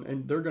person,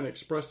 and they're going to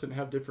express it and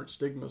have different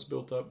stigmas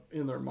built up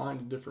in their mind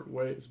in different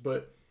ways.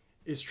 But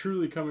it's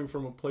truly coming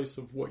from a place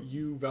of what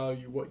you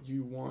value, what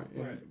you want,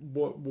 and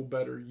what will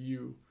better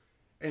you.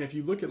 And if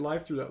you look at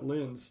life through that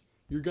lens,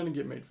 you're going to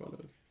get made fun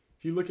of.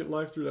 If you look at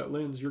life through that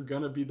lens, you're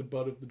going to be the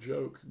butt of the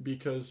joke,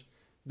 because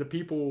the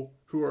people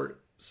who are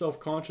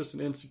self-conscious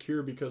and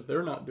insecure because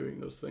they're not doing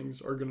those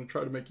things are going to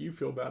try to make you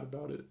feel bad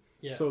about it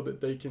so that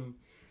they can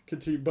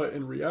continue. But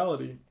in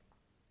reality,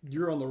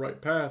 you're on the right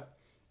path.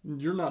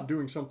 You're not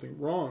doing something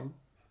wrong.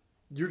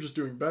 You're just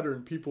doing better,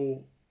 and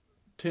people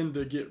tend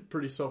to get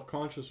pretty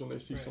self-conscious when they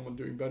see someone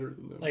doing better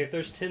than them. Like, if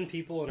there's 10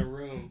 people in a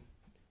room,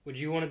 would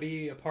you want to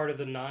be a part of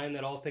the 9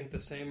 that all think the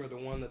same, or the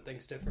one that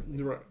thinks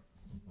differently? Right.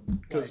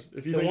 Because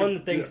if you the one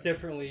that thinks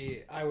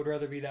differently, I would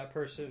rather be that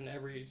person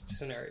every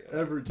scenario.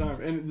 Every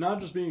time. And not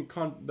just being...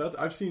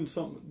 I've seen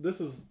some... This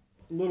is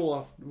a little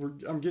off...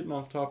 I'm getting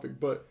off topic,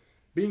 but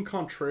being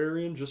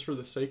contrarian just for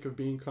the sake of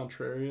being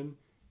contrarian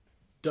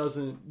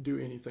doesn't do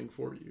anything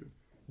for you.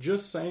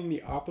 Just saying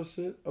the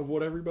opposite of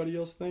what everybody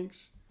else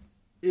thinks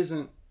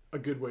isn't a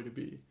good way to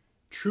be.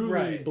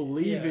 Truly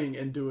believing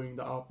and doing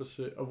the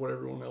opposite of what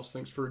everyone else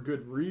thinks for a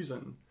good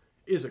reason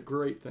is a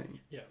great thing.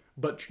 Yeah.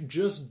 But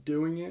just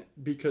doing it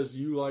because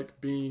you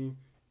like being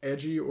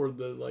edgy or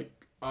the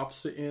like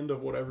opposite end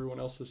of what everyone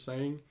else is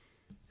saying,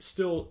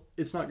 still,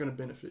 it's not going to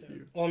benefit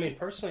you. Well, I mean,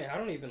 personally, I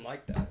don't even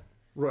like that.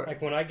 Right.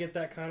 Like, when I get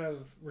that kind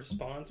of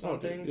response on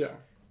things,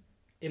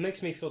 it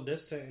makes me feel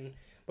distant.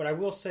 But I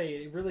will say,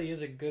 it really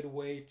is a good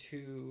way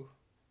to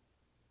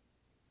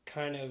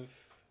kind of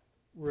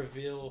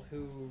reveal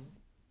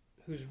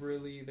who's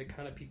really the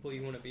kind of people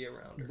you want to be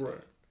around.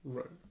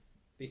 Right.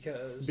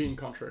 Because being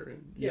contrarian.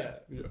 Yeah.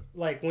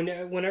 Like,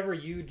 whenever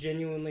you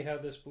genuinely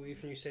have this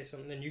belief and you say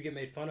something and you get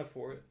made fun of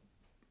for it.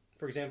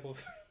 For example,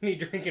 me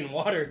drinking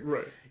water.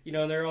 Right. You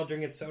know, and they're all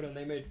drinking soda and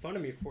they made fun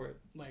of me for it.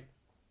 Like,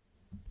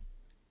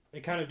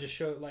 it kind of just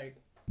showed, like,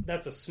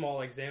 that's a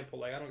small example.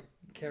 Like, I don't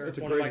care if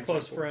one of my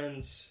close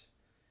friends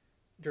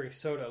drinks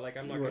soda. Like,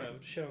 I'm not going to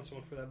shit on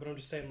someone for that. But I'm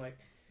just saying, like,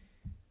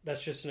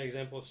 that's just an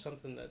example of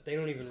something that they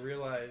don't even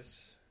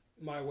realize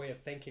my way of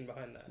thinking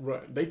behind that.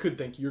 Right. They could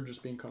think you're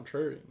just being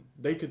contrarian.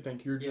 They could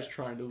think you're just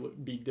trying to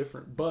be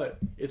different. But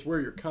it's where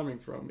you're coming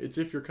from. It's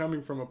if you're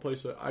coming from a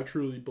place that I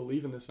truly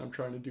believe in this, I'm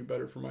trying to do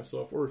better for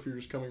myself. Or if you're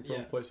just coming from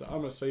a place that I'm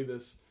going to say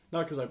this,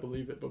 not because I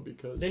believe it, but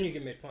because... Then you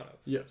get made fun of.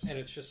 Yes. And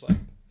it's just like,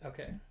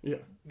 okay. Yeah.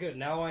 Good.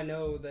 Now I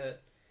know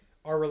that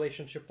our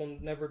relationship will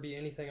never be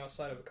anything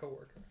outside of a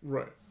coworker.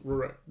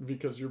 Right.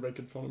 Because you're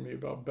making fun of me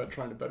about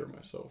trying to better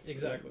myself.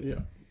 Exactly.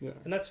 Yeah.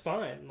 And that's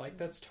fine. Like,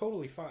 that's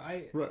totally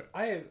fine.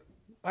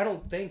 I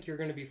don't think you're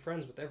going to be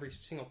friends with every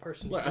single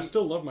person you meet. I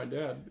still love my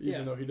dad,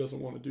 even though he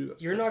doesn't want to do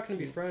that. You're not going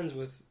to be friends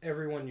with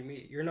everyone you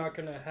meet. You're not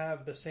going to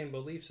have the same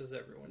beliefs as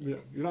everyone you meet.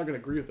 You're not going to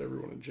agree with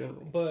everyone in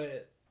general.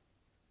 But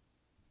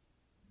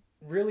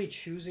really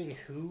choosing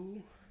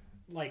who,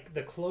 like,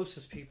 the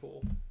closest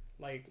people,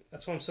 like,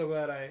 that's why I'm so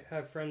glad I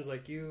have friends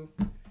like you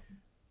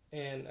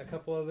and a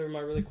couple other of my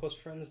really close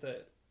friends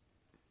that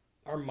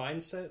our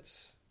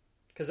mindsets,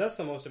 because that's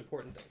the most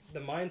important thing. The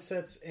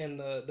mindsets and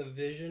the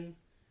vision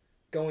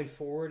going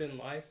forward in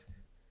life,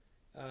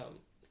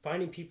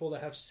 finding people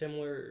that have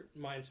similar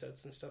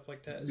mindsets and stuff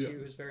like that as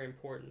you is very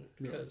important,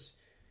 because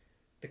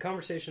the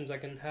conversations I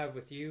can have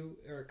with you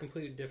are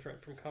completely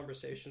different from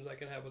conversations I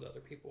can have with other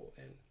people,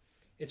 and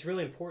it's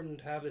really important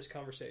to have this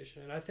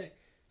conversation. And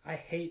I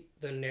hate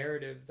the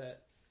narrative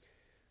that,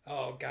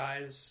 oh,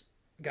 guys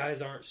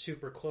aren't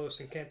super close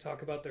and can't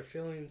talk about their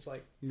feelings.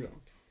 Like,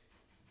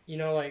 you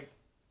know, like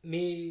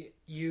me,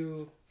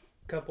 you,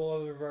 a couple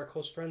of our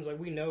close friends, like,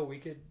 we know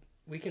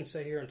we can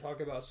sit here and talk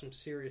about some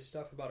serious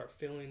stuff about our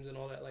feelings and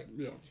all that, like,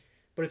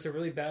 but it's a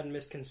really bad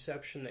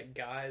misconception that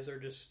guys are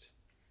just,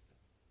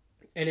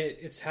 and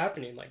it's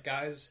happening, like,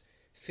 guys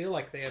feel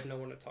like they have no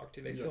one to talk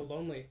to, they feel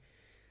lonely,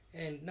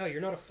 and no,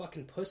 you're not a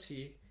fucking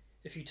pussy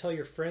if you tell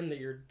your friend that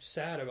you're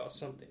sad about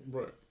something.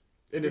 Right.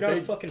 And you're not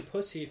a fucking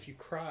pussy if you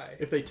cry.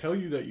 If they tell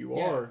you that you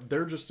are,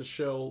 they're just a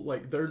shell,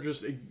 like, they're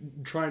just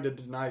trying to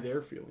deny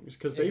their feelings,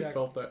 because they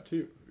felt that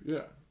too.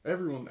 Yeah.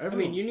 Everyone. I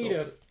mean, you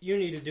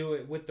need to do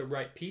it with the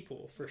right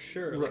people for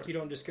sure. Right. Like, you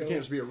don't just go. You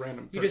can't just be a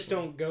random person. You just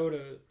don't go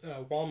to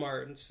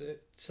Walmart and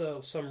tell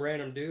some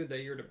random dude that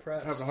you're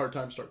depressed, having a hard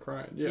time, start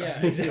crying.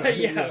 Yeah,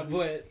 exactly.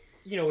 But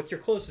you know, with your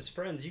closest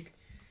friends,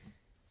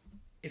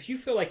 if you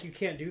feel like you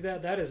can't do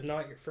that, that is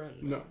not your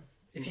friend. No.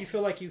 If you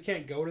feel like you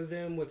can't go to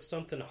them with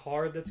something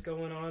hard that's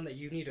going on that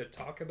you need to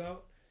talk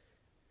about,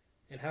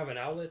 and have an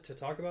outlet to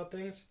talk about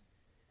things,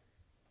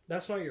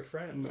 that's not your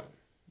friend.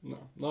 No,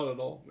 not at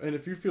all. And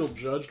if you feel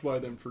judged by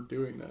them for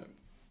doing that,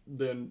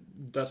 then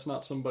that's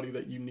not somebody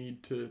that you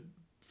need to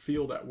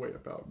feel that way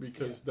about,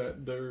 because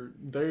that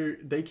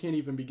they can't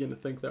even begin to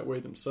think that way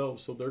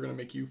themselves, so they're going to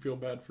make you feel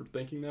bad for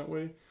thinking that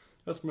way.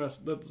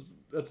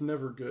 That's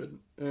never good.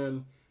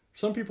 And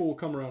some people will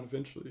come around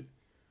eventually,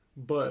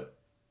 but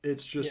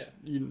it's just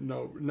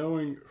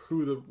knowing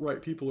who the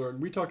right people are.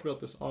 And we talked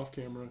about this off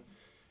camera,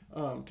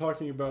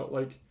 talking about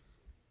like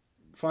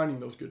finding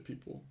those good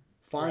people,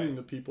 finding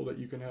the people that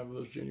you can have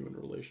those genuine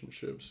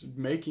relationships,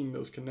 making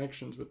those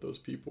connections with those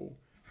people.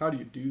 How do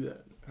you do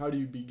that? How do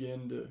you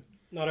begin to?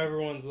 Not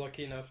everyone's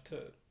lucky enough to.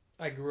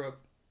 I grew up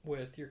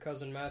with your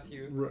cousin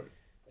Matthew, right?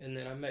 And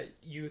then I met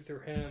you through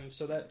him.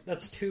 So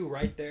that's two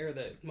right there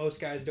that most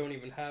guys don't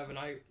even have. And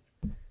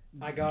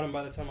I got him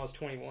by the time I was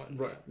 21.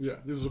 Right. Yeah.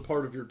 This was a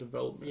part of your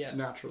development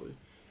naturally.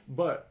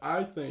 But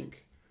I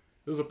think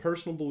there's a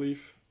personal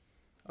belief.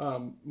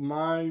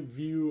 My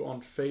view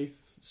on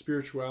faith,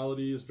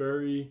 spirituality is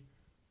very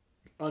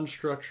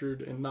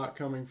unstructured and not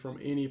coming from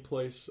any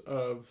place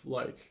of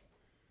like,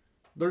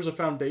 there's a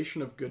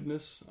foundation of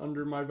goodness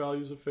under my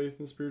values of faith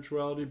and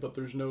spirituality, but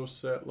there's no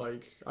set,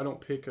 like, I don't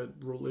pick a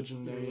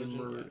religion name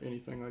or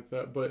anything like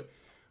that. But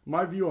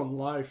my view on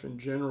life in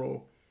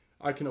general,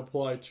 I can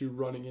apply to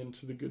running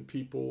into the good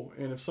people.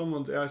 And if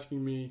someone's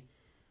asking me,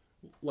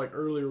 like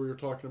earlier we were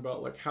talking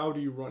about, like, how do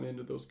you run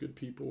into those good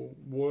people?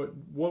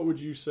 What would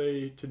you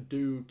say to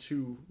do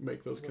to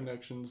make those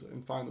connections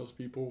and find those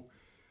people?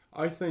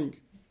 I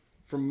think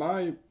from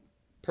my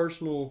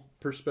personal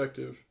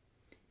perspective,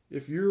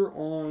 if you're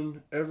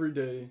on every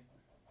day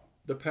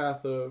the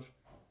path of,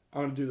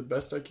 I'm going to do the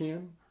best I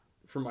can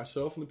for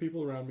myself and the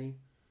people around me,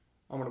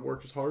 I'm going to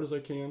work as hard as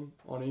I can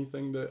on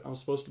anything that I'm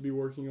supposed to be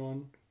working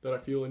on, that I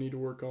feel I need to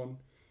work on,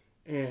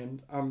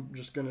 and I'm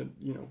just going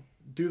to,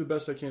 do the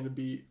best I can to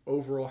be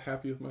overall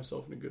happy with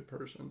myself and a good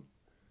person.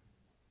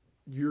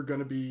 You're going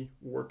to be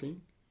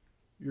working.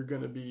 You're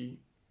going to be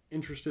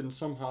interested in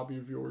some hobby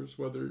of yours,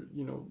 whether,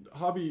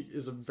 hobby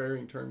is a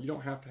varying term. You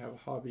don't have to have a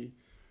hobby.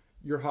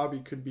 Your hobby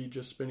could be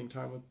just spending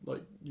time with,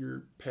 like,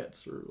 your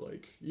pets or,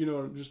 like,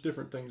 just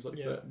different things like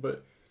that.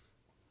 But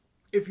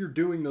if you're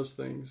doing those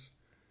things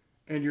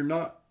and you're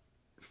not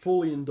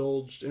fully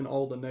indulged in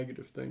all the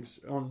negative things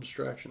on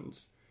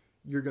distractions,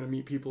 you're going to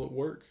meet people at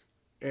work.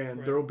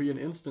 And there will be an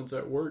instance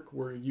at work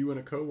where you and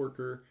a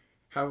coworker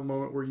have a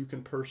moment where you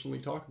can personally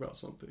talk about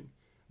something.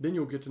 Then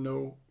you'll get to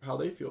know how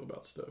they feel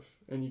about stuff.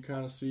 And you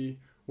kind of see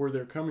where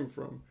they're coming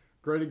from.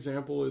 Great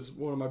example is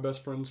one of my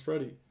best friends,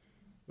 Freddie.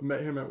 I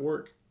met him at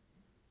work.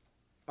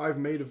 I've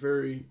made a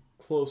very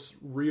close,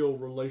 real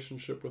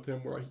relationship with him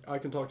where I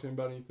can talk to him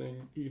about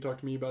anything, he can talk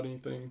to me about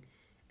anything,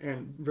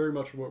 and very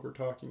much what we're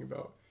talking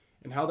about.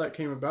 And how that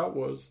came about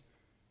was,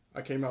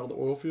 I came out of the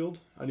oil field,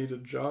 I needed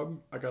a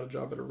job, I got a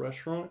job at a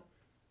restaurant.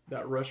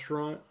 That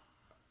restaurant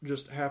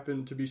just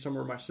happened to be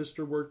somewhere my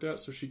sister worked at,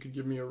 so she could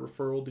give me a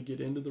referral to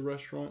get into the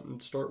restaurant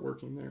and start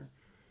working there.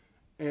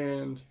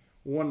 And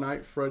one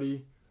night,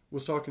 Freddie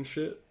was talking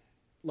shit,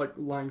 like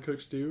line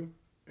cooks do,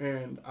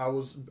 and I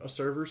was a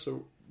server,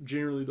 so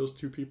generally those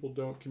two people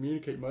don't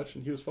communicate much,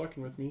 and he was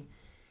fucking with me.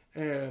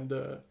 And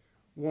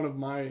one of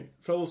my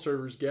fellow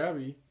servers,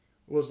 Gabby,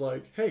 was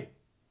like, hey,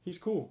 he's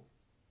cool.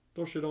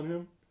 Don't shit on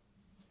him.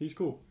 He's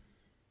cool.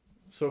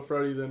 So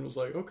Freddie then was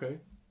like, okay,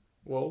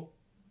 well,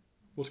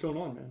 what's going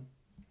on,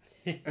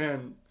 man?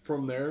 And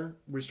from there,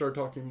 we started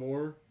talking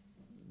more,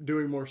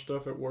 doing more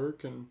stuff at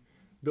work, and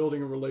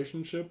building a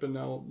relationship. And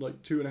now,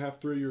 like 2.5,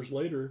 3 years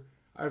later,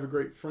 I have a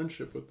great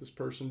friendship with this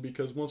person,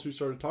 because once we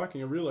started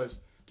talking, I realized,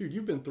 dude,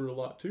 you've been through a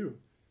lot too.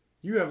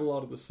 You have a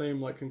lot of the same,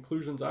 like,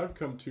 conclusions I've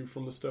come to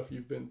from the stuff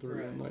you've been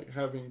through, and like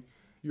having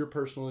your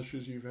personal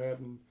issues you've had,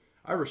 and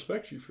I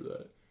respect you for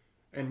that.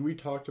 And we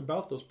talked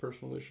about those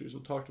personal issues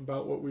and talked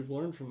about what we've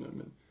learned from them.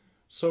 And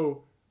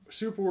so,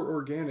 super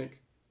organic.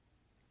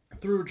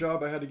 Through a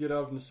job I had to get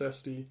out of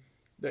necessity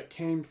that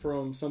came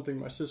from something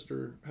my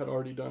sister had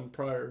already done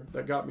prior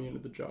that got me into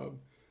the job.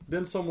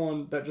 Then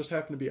someone that just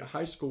happened to be at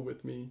high school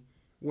with me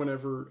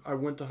whenever I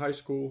went to high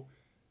school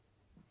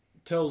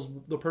tells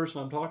the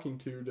person I'm talking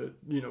to,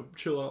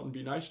 chill out and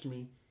be nice to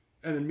me.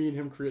 And then me and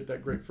him create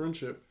that great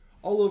friendship.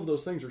 All of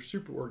those things are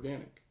super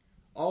organic.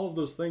 All of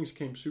those things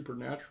came super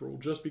natural.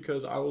 Just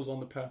because I was on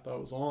the path I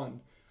was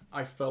on,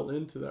 I fell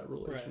into that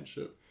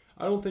relationship. Right.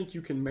 I don't think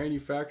you can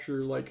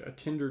manufacture like a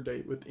Tinder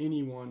date with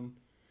anyone,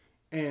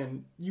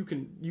 and you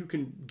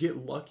can get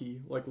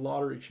lucky, like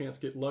lottery chance,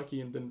 get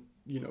lucky, and then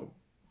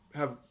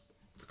have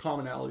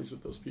commonalities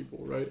with those people,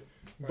 right?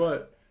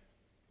 But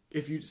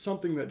if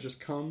something that just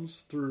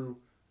comes through,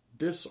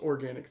 this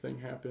organic thing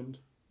happened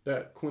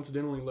that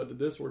coincidentally led to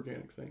this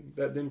organic thing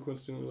that then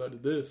coincidentally led to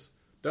this.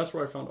 That's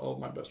where I found all of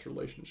my best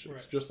relationships.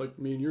 Right. Just like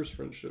me and yours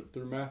friendship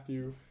through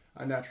Matthew,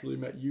 I naturally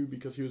met you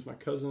because he was my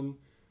cousin.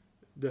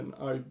 Then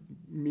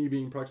me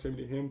being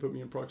proximity to him put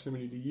me in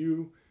proximity to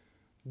you.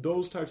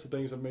 Those types of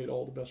things have made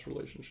all the best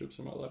relationships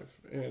in my life.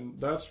 And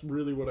that's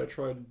really what I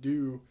try to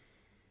do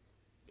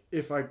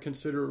if I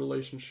consider a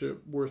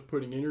relationship worth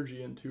putting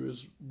energy into,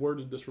 is where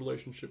did this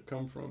relationship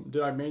come from?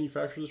 Did I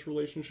manufacture this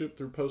relationship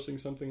through posting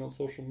something on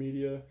social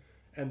media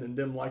and then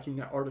them liking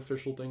that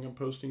artificial thing I'm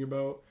posting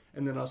about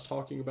and then us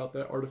talking about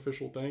that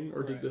artificial thing?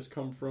 Or did this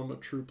come from a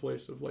true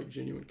place of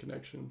genuine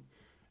connection?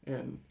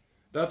 And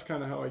that's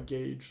kind of how I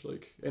gauge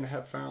and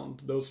have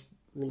found those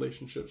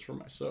relationships for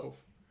myself.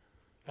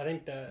 I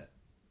think that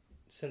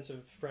sense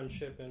of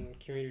friendship and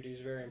community is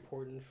very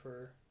important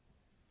for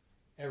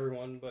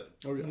everyone, but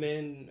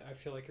men, I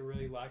feel like, are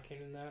really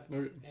lacking in that.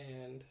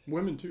 And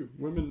women too.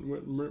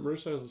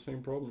 Marissa has the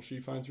same problem. She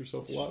finds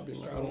herself a lot being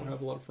like, I don't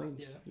have a lot of friends.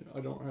 Yeah, I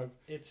don't have.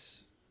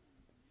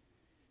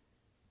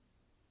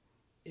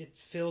 It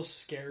feels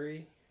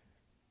scary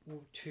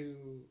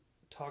to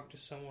talk to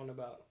someone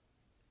about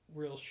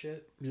real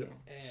shit. Yeah.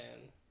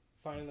 And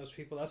finding those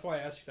people. That's why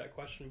I asked you that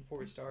question before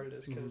we started,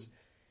 is because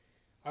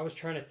I was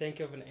trying to think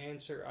of an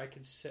answer I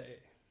could say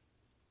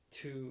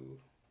to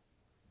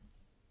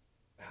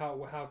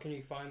how can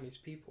you find these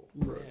people.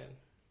 Right. And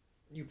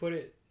you put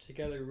it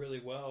together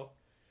really well.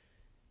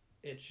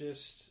 It's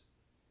just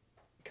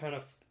kind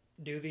of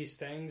do these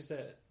things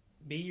that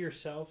be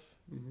yourself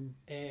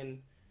and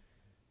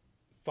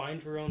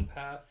find your own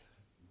path.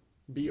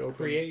 Be open.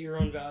 Create your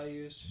own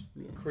values.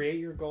 Yeah. Create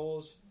your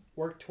goals.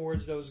 Work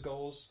towards those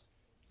goals.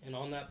 And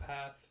on that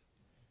path,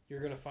 you're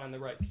going to find the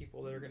right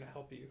people that are going to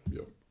help you.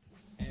 Yep.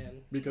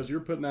 And because you're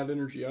putting that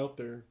energy out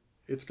there,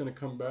 it's going to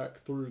come back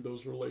through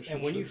those relationships.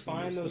 And when you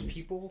find those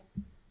people,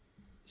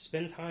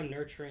 spend time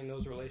nurturing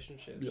those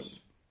relationships. Yep.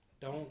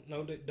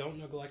 Don't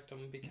neglect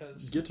them,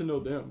 because get to know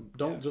them.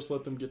 Don't just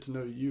let them get to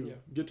know you. Yeah.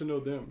 Get to know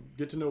them.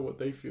 Get to know what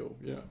they feel.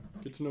 Yeah.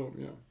 Get to know.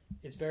 Yeah.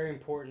 It's very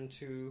important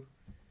to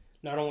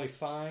not only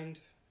find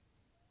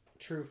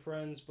true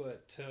friends,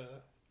 but to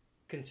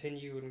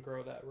continue and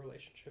grow that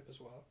relationship as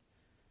well,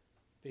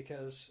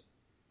 because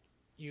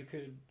you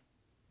could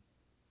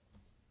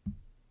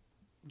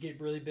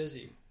get really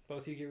busy.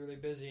 Both of you get really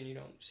busy and you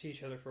don't see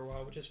each other for a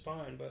while, which is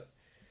fine. But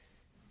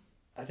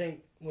I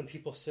think when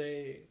people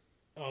say,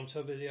 "Oh, I'm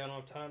so busy, I don't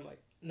have time,"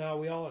 like, no,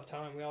 we all have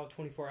time. We all have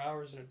 24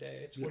 hours in a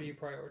day. It's what do you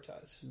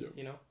prioritize?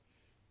 You know?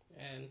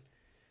 And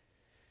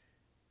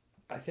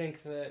I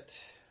think that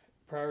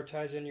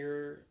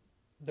prioritizing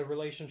the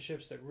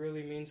relationships that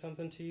really mean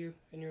something to you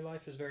in your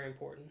life is very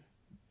important.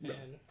 Yeah.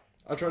 And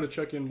I try to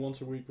check in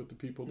once a week with the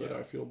people that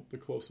I feel the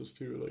closest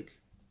to. Like,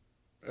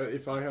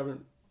 if I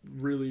haven't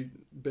really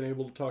been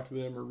able to talk to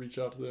them or reach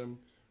out to them,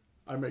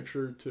 I make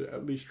sure to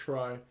at least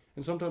try.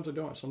 And sometimes I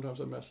don't.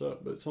 Sometimes I mess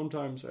up. But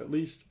sometimes, at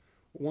least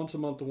once a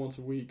month to once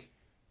a week,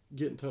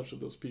 get in touch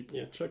with those people.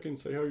 Yeah. Check in,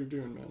 say, how you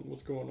doing, man?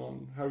 What's going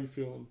on? How are you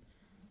feeling?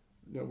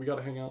 You know, we got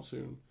to hang out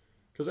soon.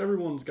 Because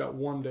everyone's got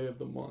one day of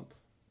the month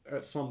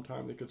at some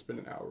time they could spend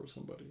an hour with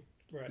somebody.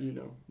 Right. You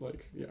know,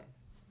 like, yeah.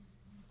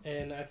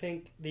 And I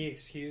think the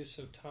excuse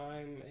of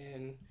time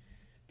and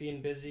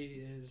being busy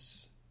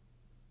is,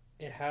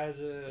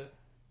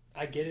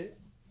 I get it,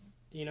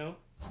 you know,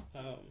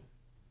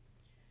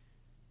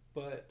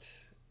 but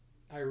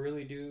I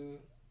really do.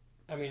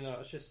 I mean, no,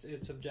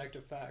 it's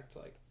objective fact.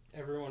 Like,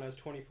 everyone has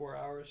 24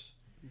 hours.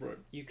 Right.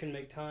 You can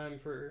make time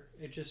for,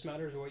 it just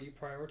matters what you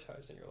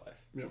prioritize in your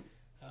life. Yeah.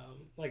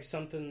 Like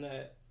something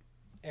that,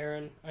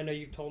 Aaron, I know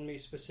you've told me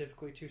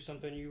specifically to,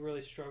 something you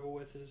really struggle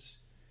with is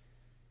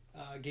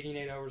getting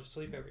 8 hours of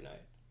sleep every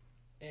night.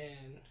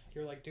 And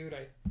you're like, dude,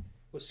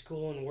 with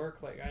school and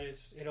work, like,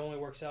 it only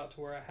works out to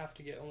where I have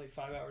to get only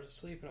 5 hours of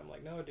sleep. And I'm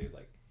like, no, dude,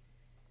 like,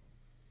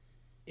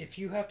 if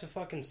you have to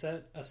fucking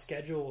set a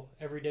schedule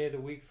every day of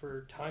the week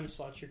for time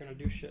slots, you're going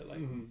to do shit.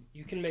 Like,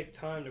 you can make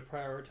time to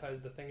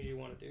prioritize the things you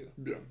want to do.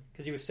 Yeah.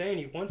 Because he was saying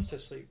he wants to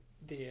sleep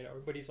the 8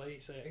 hours, but he's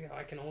saying,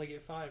 I can only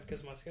get 5 because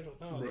of my schedule.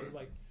 No, right. Dude,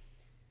 like,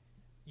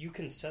 you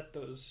can set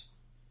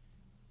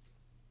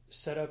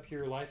up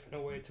your life in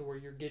a way to where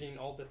you're getting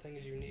all the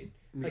things you need.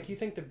 Yeah. Like, you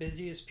think the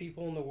busiest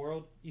people in the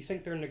world, you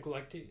think they're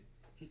neglected?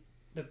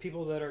 The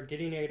people that are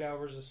getting 8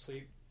 hours of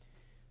sleep,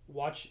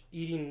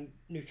 eating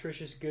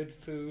nutritious, good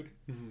food,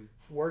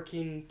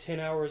 working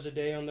 10 hours a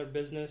day on their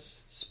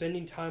business,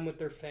 spending time with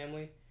their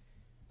family.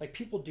 Like,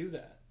 people do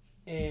that.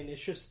 And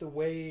it's just the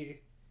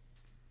way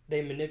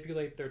they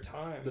manipulate their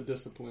time. The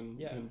discipline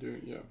and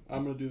doing,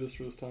 I'm going to do this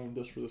for this time,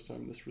 this for this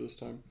time, this for this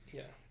time.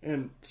 Yeah.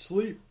 And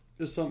sleep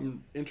is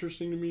something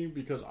interesting to me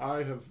because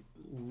I have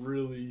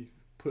really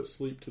put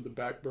sleep to the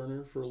back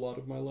burner for a lot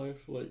of my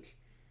life. Like,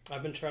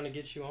 I've been trying to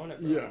get you on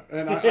it, bro. Yeah,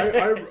 and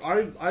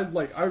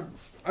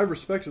I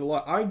respect it a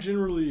lot. I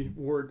generally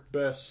work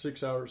best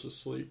 6 hours of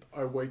sleep.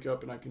 I wake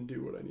up and I can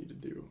do what I need to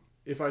do.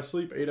 If I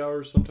sleep 8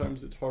 hours,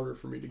 sometimes it's harder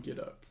for me to get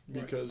up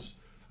because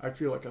I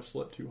feel like I've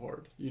slept too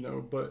hard, you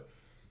know. But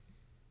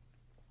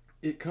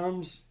it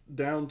comes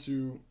down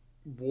to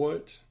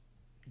what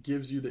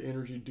gives you the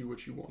energy to do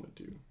what you want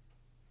to do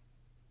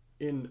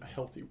in a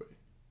healthy way,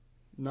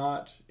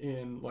 not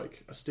in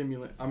like a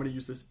stimulant. I'm going to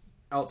use this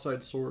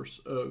outside source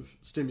of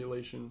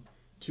stimulation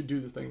to do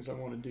the things I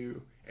want to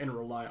do and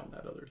rely on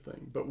that other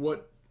thing. But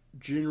what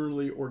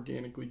generally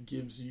organically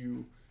gives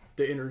you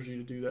the energy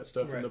to do that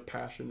stuff and the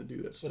passion to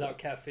do that stuff without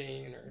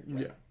caffeine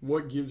or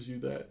what gives you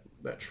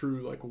that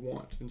true like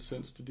want and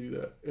sense to do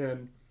that.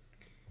 And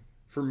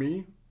for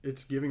me,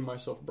 it's giving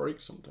myself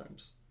breaks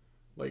sometimes.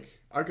 Like,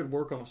 I could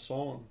work on a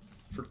song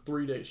for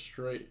 3 days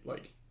straight,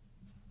 like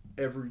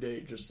every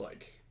day, just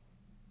like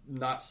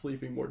not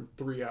sleeping more than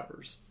 3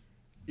 hours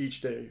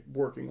each day,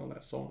 working on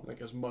that song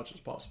like as much as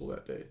possible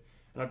that day.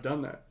 And I've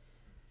done that.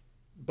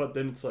 But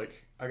then it's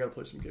like, I gotta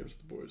play some games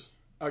with the boys.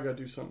 I gotta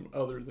do something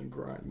other than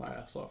grind my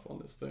ass off on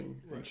this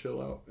thing and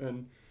chill out.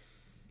 And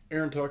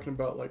Aaron talking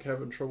about like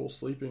having trouble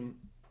sleeping.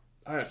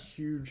 I had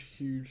huge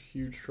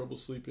trouble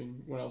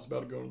sleeping when I was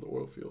about to go into the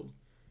oil field.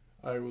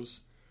 I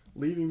was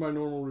leaving my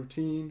normal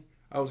routine.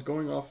 I was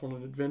going off on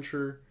an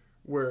adventure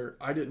where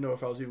I didn't know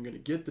if I was even going to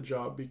get the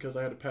job because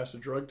I had to pass a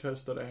drug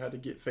test that I had to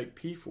get fake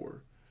pee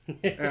for.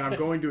 And I'm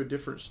going to a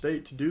different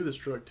state to do this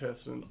drug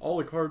test, and all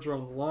the cards are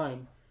on the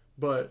line,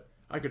 but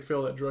I could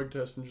fail that drug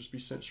test and just be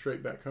sent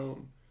straight back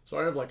home. So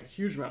I have like a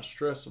huge amount of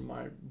stress in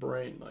my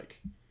brain,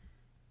 like,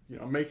 you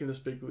know, I'm making this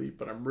big leap,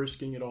 but I'm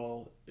risking it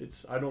all.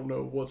 I don't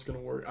know what's going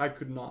to work. I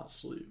could not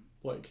sleep.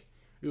 Like,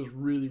 it was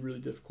really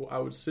difficult. I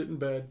would sit in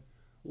bed,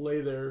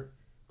 lay there,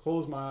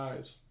 close my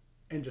eyes,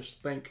 and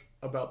just think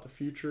about the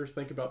future,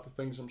 think about the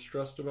things I'm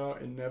stressed about,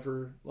 and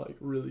never like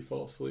really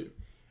fall asleep.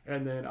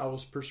 And then I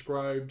was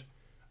prescribed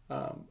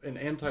an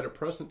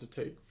antidepressant to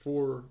take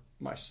for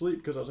my sleep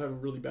because I was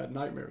having really bad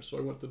nightmares. So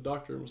I went to the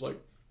doctor and was like,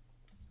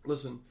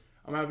 listen,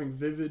 I'm having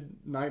vivid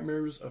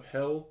nightmares of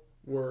hell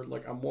where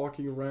like I'm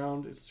walking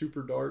around, it's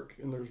super dark,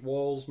 and there's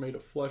walls made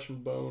of flesh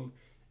and bone,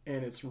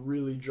 and it's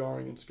really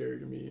jarring and scary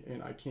to me,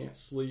 and I can't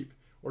sleep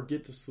or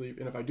get to sleep.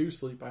 And if I do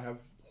sleep, I have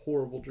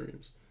horrible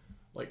dreams.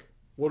 Like,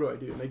 what do I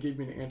do? And they gave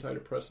me an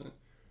antidepressant.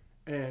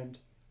 And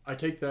I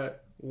take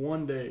that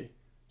one day,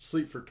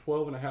 sleep for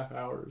 12 and a half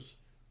hours,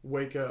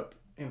 wake up,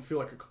 and feel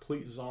like a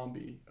complete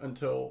zombie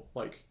until,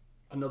 like,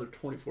 another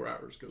 24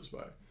 hours goes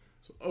by.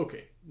 So,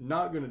 okay,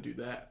 not going to do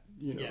that,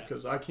 you know,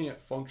 because I can't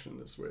function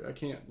this way. I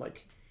can't,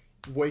 like,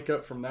 wake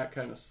up from that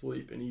kind of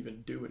sleep and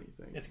even do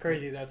anything. It's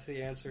crazy that's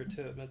the answer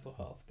to mental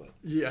health, but...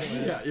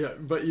 Yeah.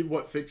 But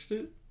what fixed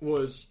it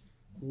was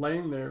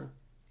laying there,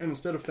 and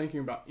instead of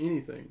thinking about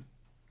anything,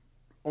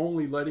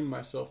 only letting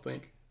myself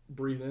think,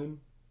 breathe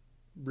in,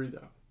 breathe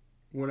out,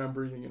 when I'm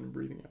breathing in and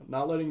breathing out.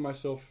 Not letting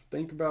myself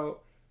think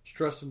about,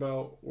 stress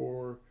about,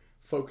 or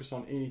focus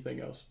on anything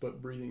else,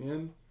 but breathing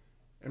in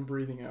and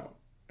breathing out.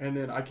 And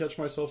then I catch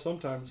myself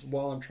sometimes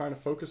while I'm trying to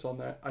focus on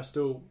that, I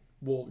still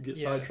will get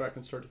sidetracked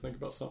and start to think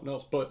about something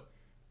else. But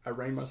I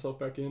rein myself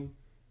back in,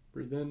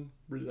 breathe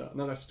out. And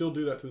then I still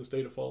do that to this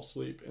day to fall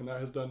asleep. And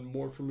that has done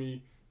more for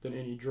me than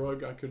any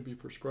drug I could be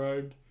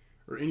prescribed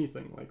or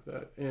anything like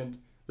that. And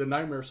the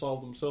nightmares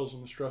solve themselves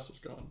when the stress is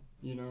gone,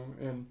 you know,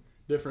 and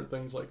different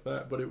things like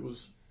that. But it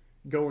was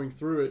going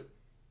through it,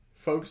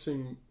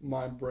 focusing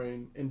my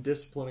brain and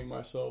disciplining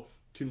myself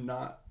to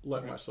not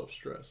let myself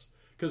stress.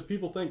 Because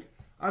people think,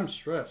 I'm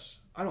stressed.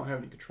 I don't have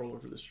any control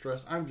over this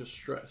stress. I'm just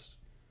stressed.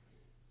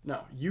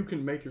 Now, you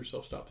can make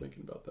yourself stop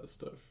thinking about that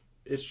stuff.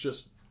 It's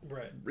just,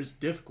 it's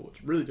difficult.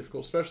 It's really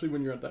difficult, especially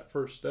when you're at that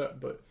first step.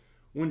 But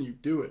when you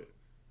do it,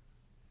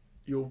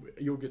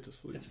 you'll get to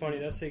sleep. It's funny.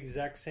 That's the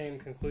exact same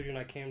conclusion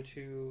I came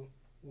to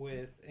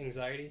with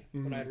anxiety.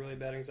 Mm-hmm. When I had really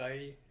bad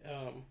anxiety,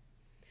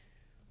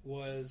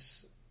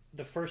 was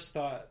the first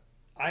thought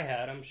I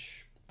had.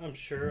 I'm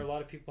sure a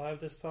lot of people have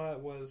this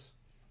thought. Was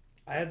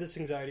I had this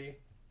anxiety,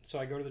 so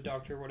I go to the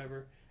doctor or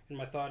whatever, and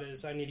my thought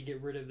is I need to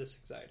get rid of this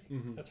anxiety.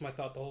 Mm-hmm. That's my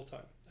thought the whole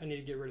time. I need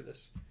to get rid of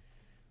this.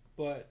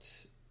 But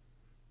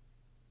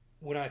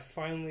when I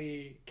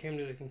finally came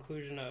to the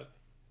conclusion of,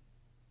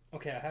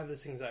 okay, I have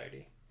this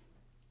anxiety,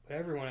 but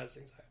everyone has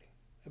anxiety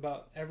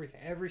about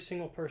everything. Every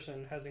single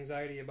person has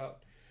anxiety about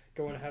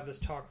going to have this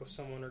talk with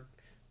someone or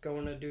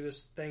going to do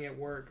this thing at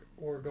work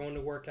or going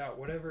to work out,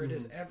 whatever it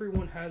is.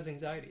 Everyone has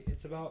anxiety.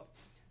 It's about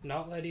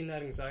not letting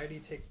that anxiety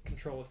take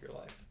control of your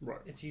life. Right.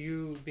 It's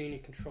you being in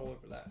control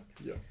over that.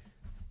 Yeah.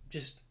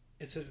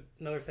 It's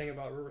another thing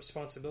about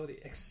responsibility,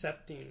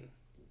 accepting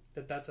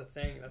that that's a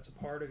thing, that's a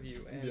part of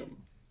you, and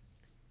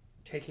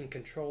taking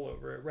control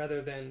over it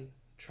rather than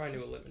trying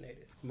to eliminate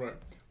it. Right.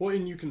 Well,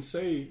 and you can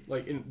say,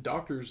 like, and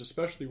doctors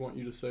especially want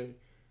you to say,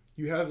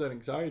 you have that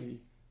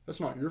anxiety, that's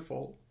not your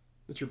fault.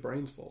 That's your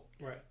brain's fault.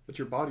 Right. That's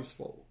your body's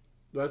fault.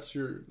 That's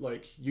your,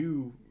 like,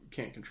 you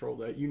can't control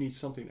that. You need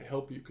something to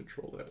help you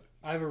control that.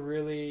 I have a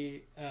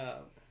really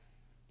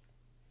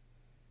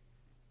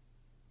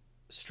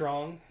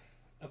strong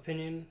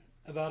opinion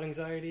about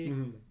anxiety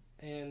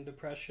and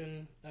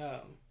depression.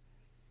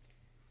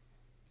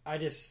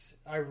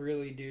 I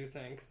really do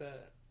think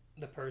that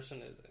the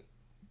person isn't.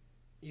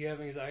 You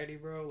have anxiety,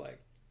 bro? Like,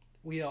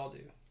 we all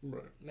do.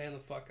 Right. Man the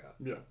fuck up.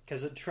 Yeah.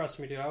 Because trust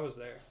me, dude, I was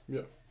there.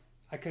 Yeah.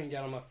 I couldn't get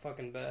out of my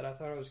fucking bed. I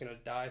thought I was going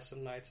to die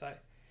some nights.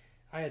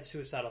 I had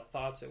suicidal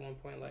thoughts at one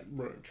point. Like,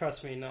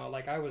 trust me, no.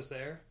 Like, I was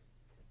there,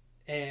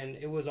 and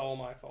it was all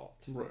my fault.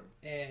 Right.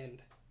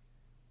 And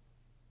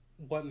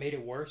what made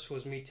it worse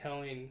was me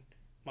telling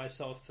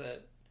myself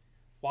that,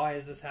 why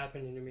is this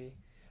happening to me?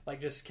 Like,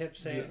 just kept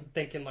saying,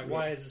 thinking, like,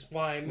 why is this,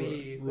 why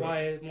me?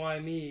 Why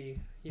me?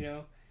 You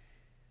know?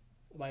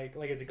 Like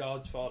it's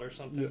God's fault or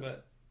something.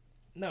 But,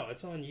 no,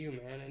 it's on you,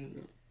 man.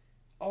 And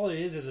all it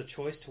is a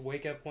choice to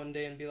wake up one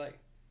day and be like,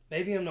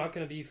 maybe I'm not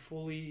going to be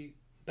fully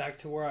back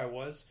to where I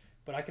was,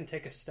 but I can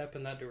take a step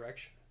in that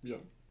direction. Yeah.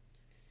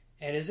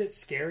 And is it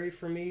scary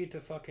for me to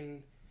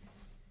fucking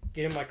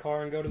get in my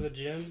car and go to the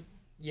gym?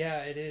 Yeah,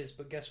 it is,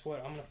 but guess what?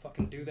 I'm gonna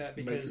fucking do that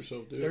because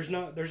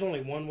there's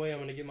only one way I'm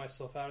gonna get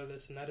myself out of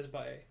this, and that is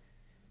by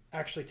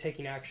actually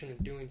taking action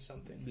and doing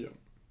something. Yeah.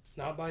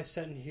 Not by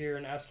sitting here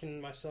and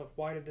asking myself,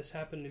 why did this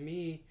happen to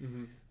me?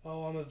 Mm-hmm.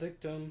 Oh, I'm a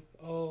victim.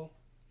 Oh,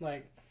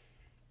 like,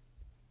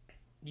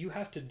 you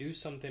have to do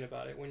something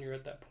about it when you're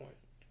at that point.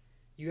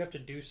 You have to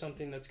do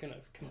something that's gonna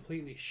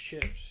completely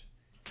shift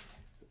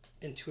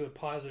into a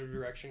positive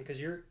direction,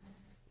 because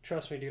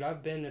trust me, dude,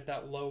 I've been at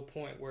that low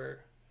point where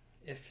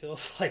it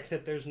feels like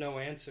that there's no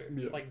answer.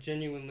 Yeah. Like,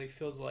 genuinely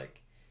feels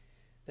like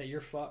that you're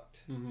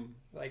fucked. Mm-hmm.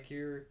 Like,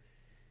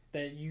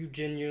 that you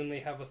genuinely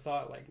have a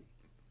thought, like,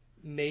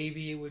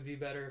 maybe it would be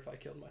better if I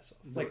killed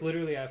myself. Right. Like,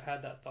 literally, I've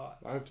had that thought.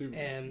 I have too.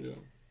 And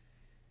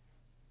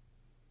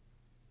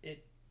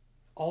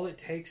all it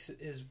takes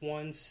is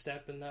one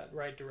step in that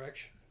right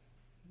direction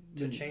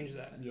to change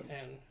that. Yeah.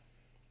 And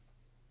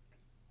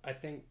I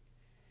think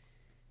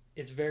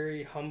it's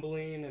very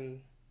humbling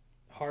and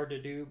hard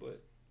to do,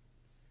 but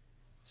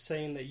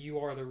saying that you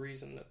are the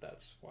reason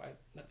that's why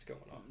that's going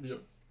on.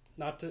 Yep.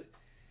 Not to,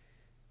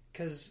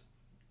 because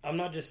I'm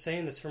not just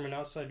saying this from an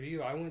outside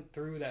view. I went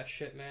through that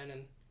shit, man,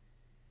 and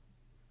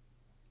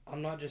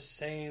I'm not just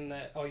saying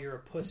that, oh, you're a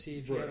pussy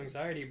if you have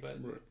anxiety, but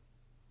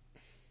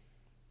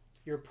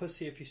you're a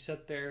pussy if you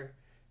sit there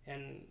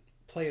and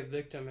play a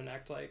victim and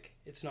act like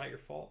it's not your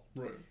fault.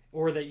 Right.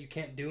 Or that you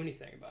can't do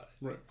anything about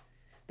it. Right.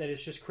 That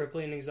it's just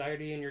crippling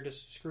anxiety and you're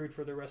just screwed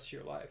for the rest of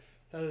your life.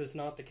 That is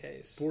not the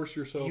case. Force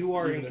yourself. You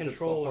are in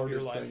control of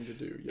your life. Thing to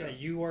do. Yeah.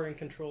 You are in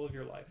control of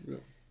your life. Yeah.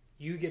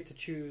 You get to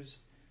choose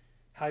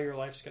how your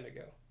life's going to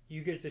go.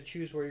 You get to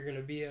choose where you're going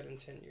to be at in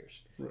 10 years.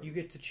 Right. You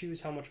get to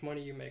choose how much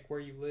money you make, where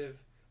you live,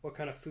 what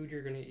kind of food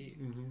you're going to eat,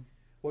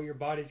 what your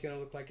body's going to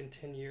look like in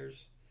 10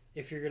 years,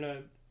 if you're going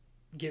to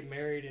get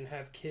married and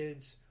have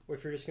kids, or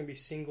if you're just going to be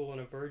single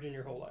and a virgin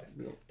your whole life.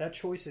 Yeah. That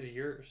choice is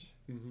yours.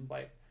 Mm-hmm.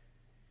 Like,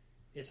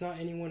 it's not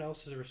anyone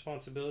else's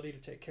responsibility to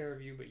take care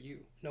of you but you.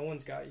 No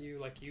one's got you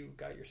like you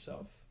got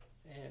yourself.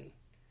 And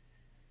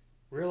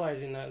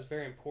realizing that is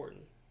very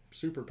important.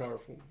 Super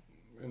powerful.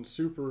 And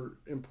super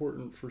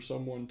important for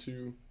someone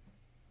to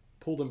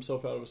pull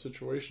themselves out of a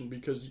situation,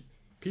 because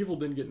people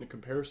then get into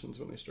comparisons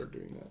when they start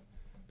doing that.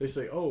 They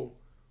say, oh,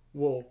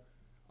 well,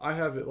 I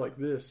have it like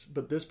this,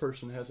 but this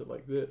person has it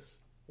like this.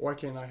 Why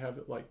can't I have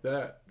it like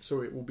that?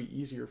 So it will be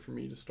easier for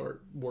me to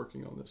start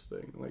working on this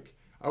thing. Like,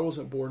 I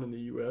wasn't born in the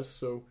U.S.,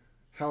 so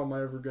how am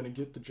I ever going to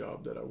get the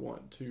job that I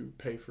want to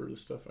pay for the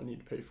stuff I need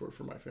to pay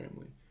for my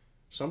family?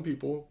 Some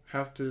people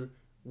have to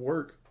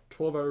work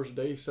 12 hours a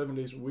day, 7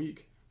 days a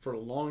week for a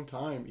long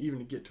time, even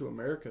to get to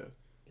America,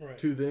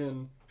 to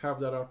then have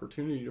that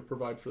opportunity to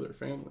provide for their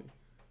family.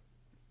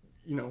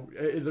 You know,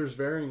 there's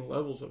varying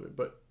levels of it,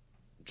 but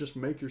just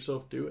make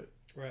yourself do it.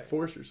 Right.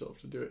 Force yourself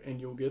to do it, and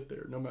you'll get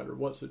there no matter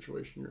what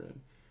situation you're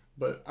in.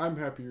 But I'm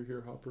happy you're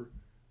here, Hopper.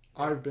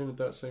 I've been at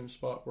that same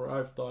spot where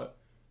I've thought,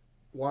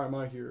 why am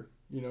I here?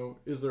 You know,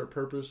 is there a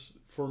purpose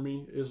for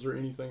me? Is there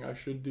anything I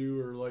should do,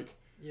 or like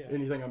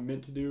anything I'm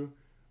meant to do?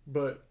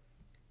 But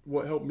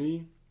what helped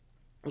me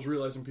was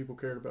realizing people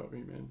cared about me,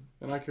 man.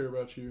 And I care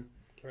about you.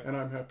 Right. And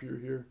I'm happy you're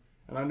here.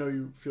 And I know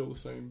you feel the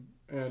same.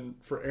 And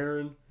for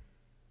Aaron,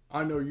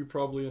 I know you're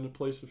probably in a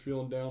place of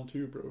feeling down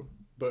too, bro.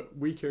 But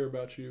we care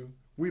about you.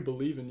 We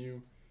believe in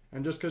you.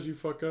 And just because you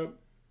fuck up,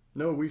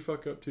 no, we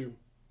fuck up too.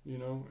 You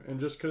know? And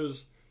just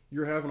because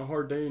you're having a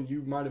hard day and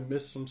you might have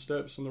missed some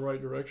steps in the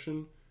right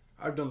direction,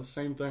 I've done the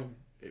same thing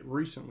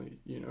recently,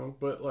 you know?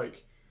 But,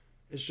 like,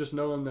 it's just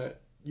knowing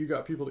that you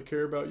got people that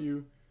care about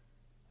you.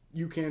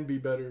 You can be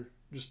better.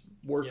 Just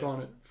work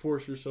on it.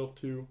 Force yourself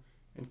to.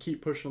 And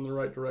keep pushing in the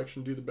right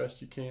direction. Do the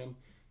best you can.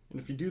 And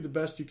if you do the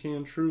best you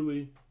can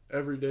truly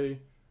every day,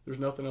 there's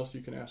nothing else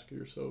you can ask of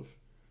yourself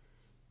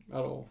at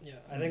all. Yeah,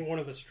 I think one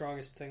of the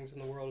strongest things in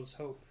the world is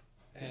hope.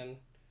 And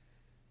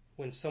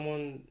when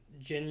someone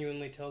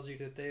genuinely tells you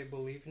that they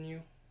believe in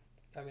you,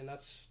 I mean,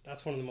 that's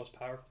one of the most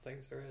powerful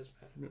things there is,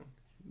 man.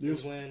 Yeah.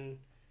 Is when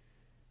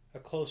a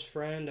close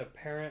friend, a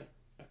parent,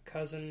 a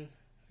cousin,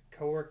 a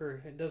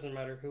coworker, it doesn't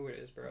matter who it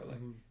is, bro. Like,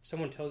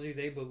 someone tells you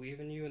they believe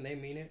in you and they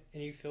mean it,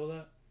 and you feel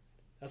that,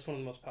 that's one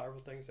of the most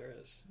powerful things there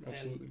is.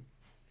 Absolutely.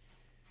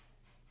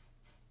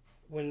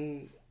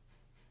 And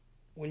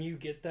when you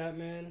get that,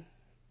 man,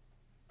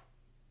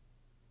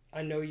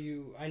 I know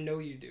you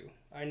do.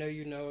 I know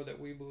you know that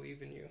we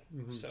believe in you.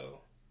 So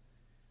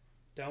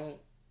don't,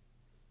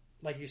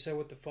 like you said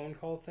with the phone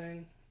call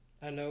thing,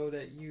 I know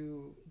that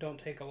you don't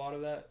take a lot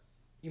of that.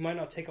 You might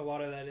not take a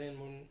lot of that in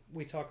when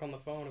we talk on the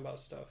phone about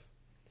stuff.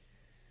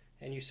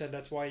 And you said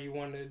that's why you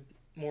wanted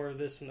more of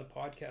this in the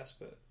podcast,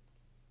 but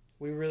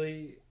we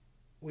really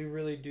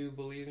do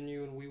believe in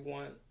you, and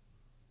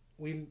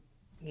we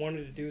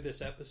wanted to do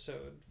this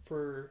episode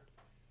for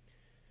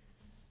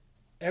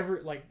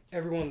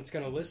everyone that's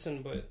going to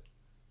listen, but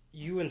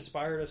you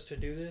inspired us to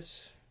do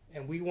this,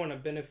 and we want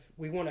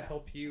to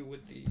help you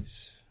with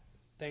these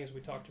things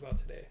we talked about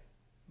today.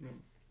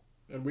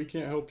 And we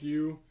can't help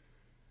you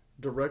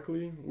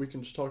directly. We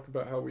can just talk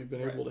about how we've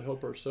been able to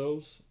help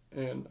ourselves,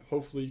 and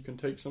hopefully you can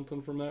take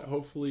something from that.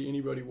 Hopefully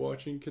anybody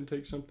watching can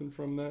take something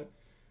from that.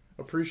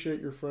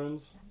 appreciate your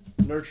friends,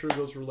 nurture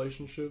those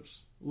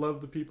relationships,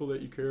 love the people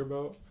that you care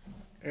about.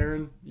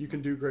 Aaron, you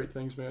can do great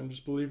things, man.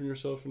 Just believe in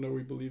yourself and know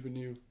we believe in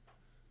you.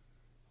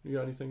 You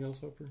got anything else,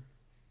 Hopper?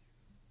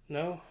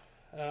 No.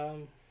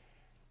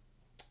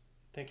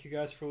 Thank you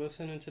guys for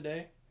listening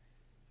today.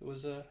 It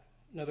was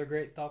another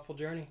great, thoughtful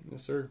journey.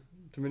 Yes, sir.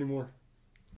 To many more.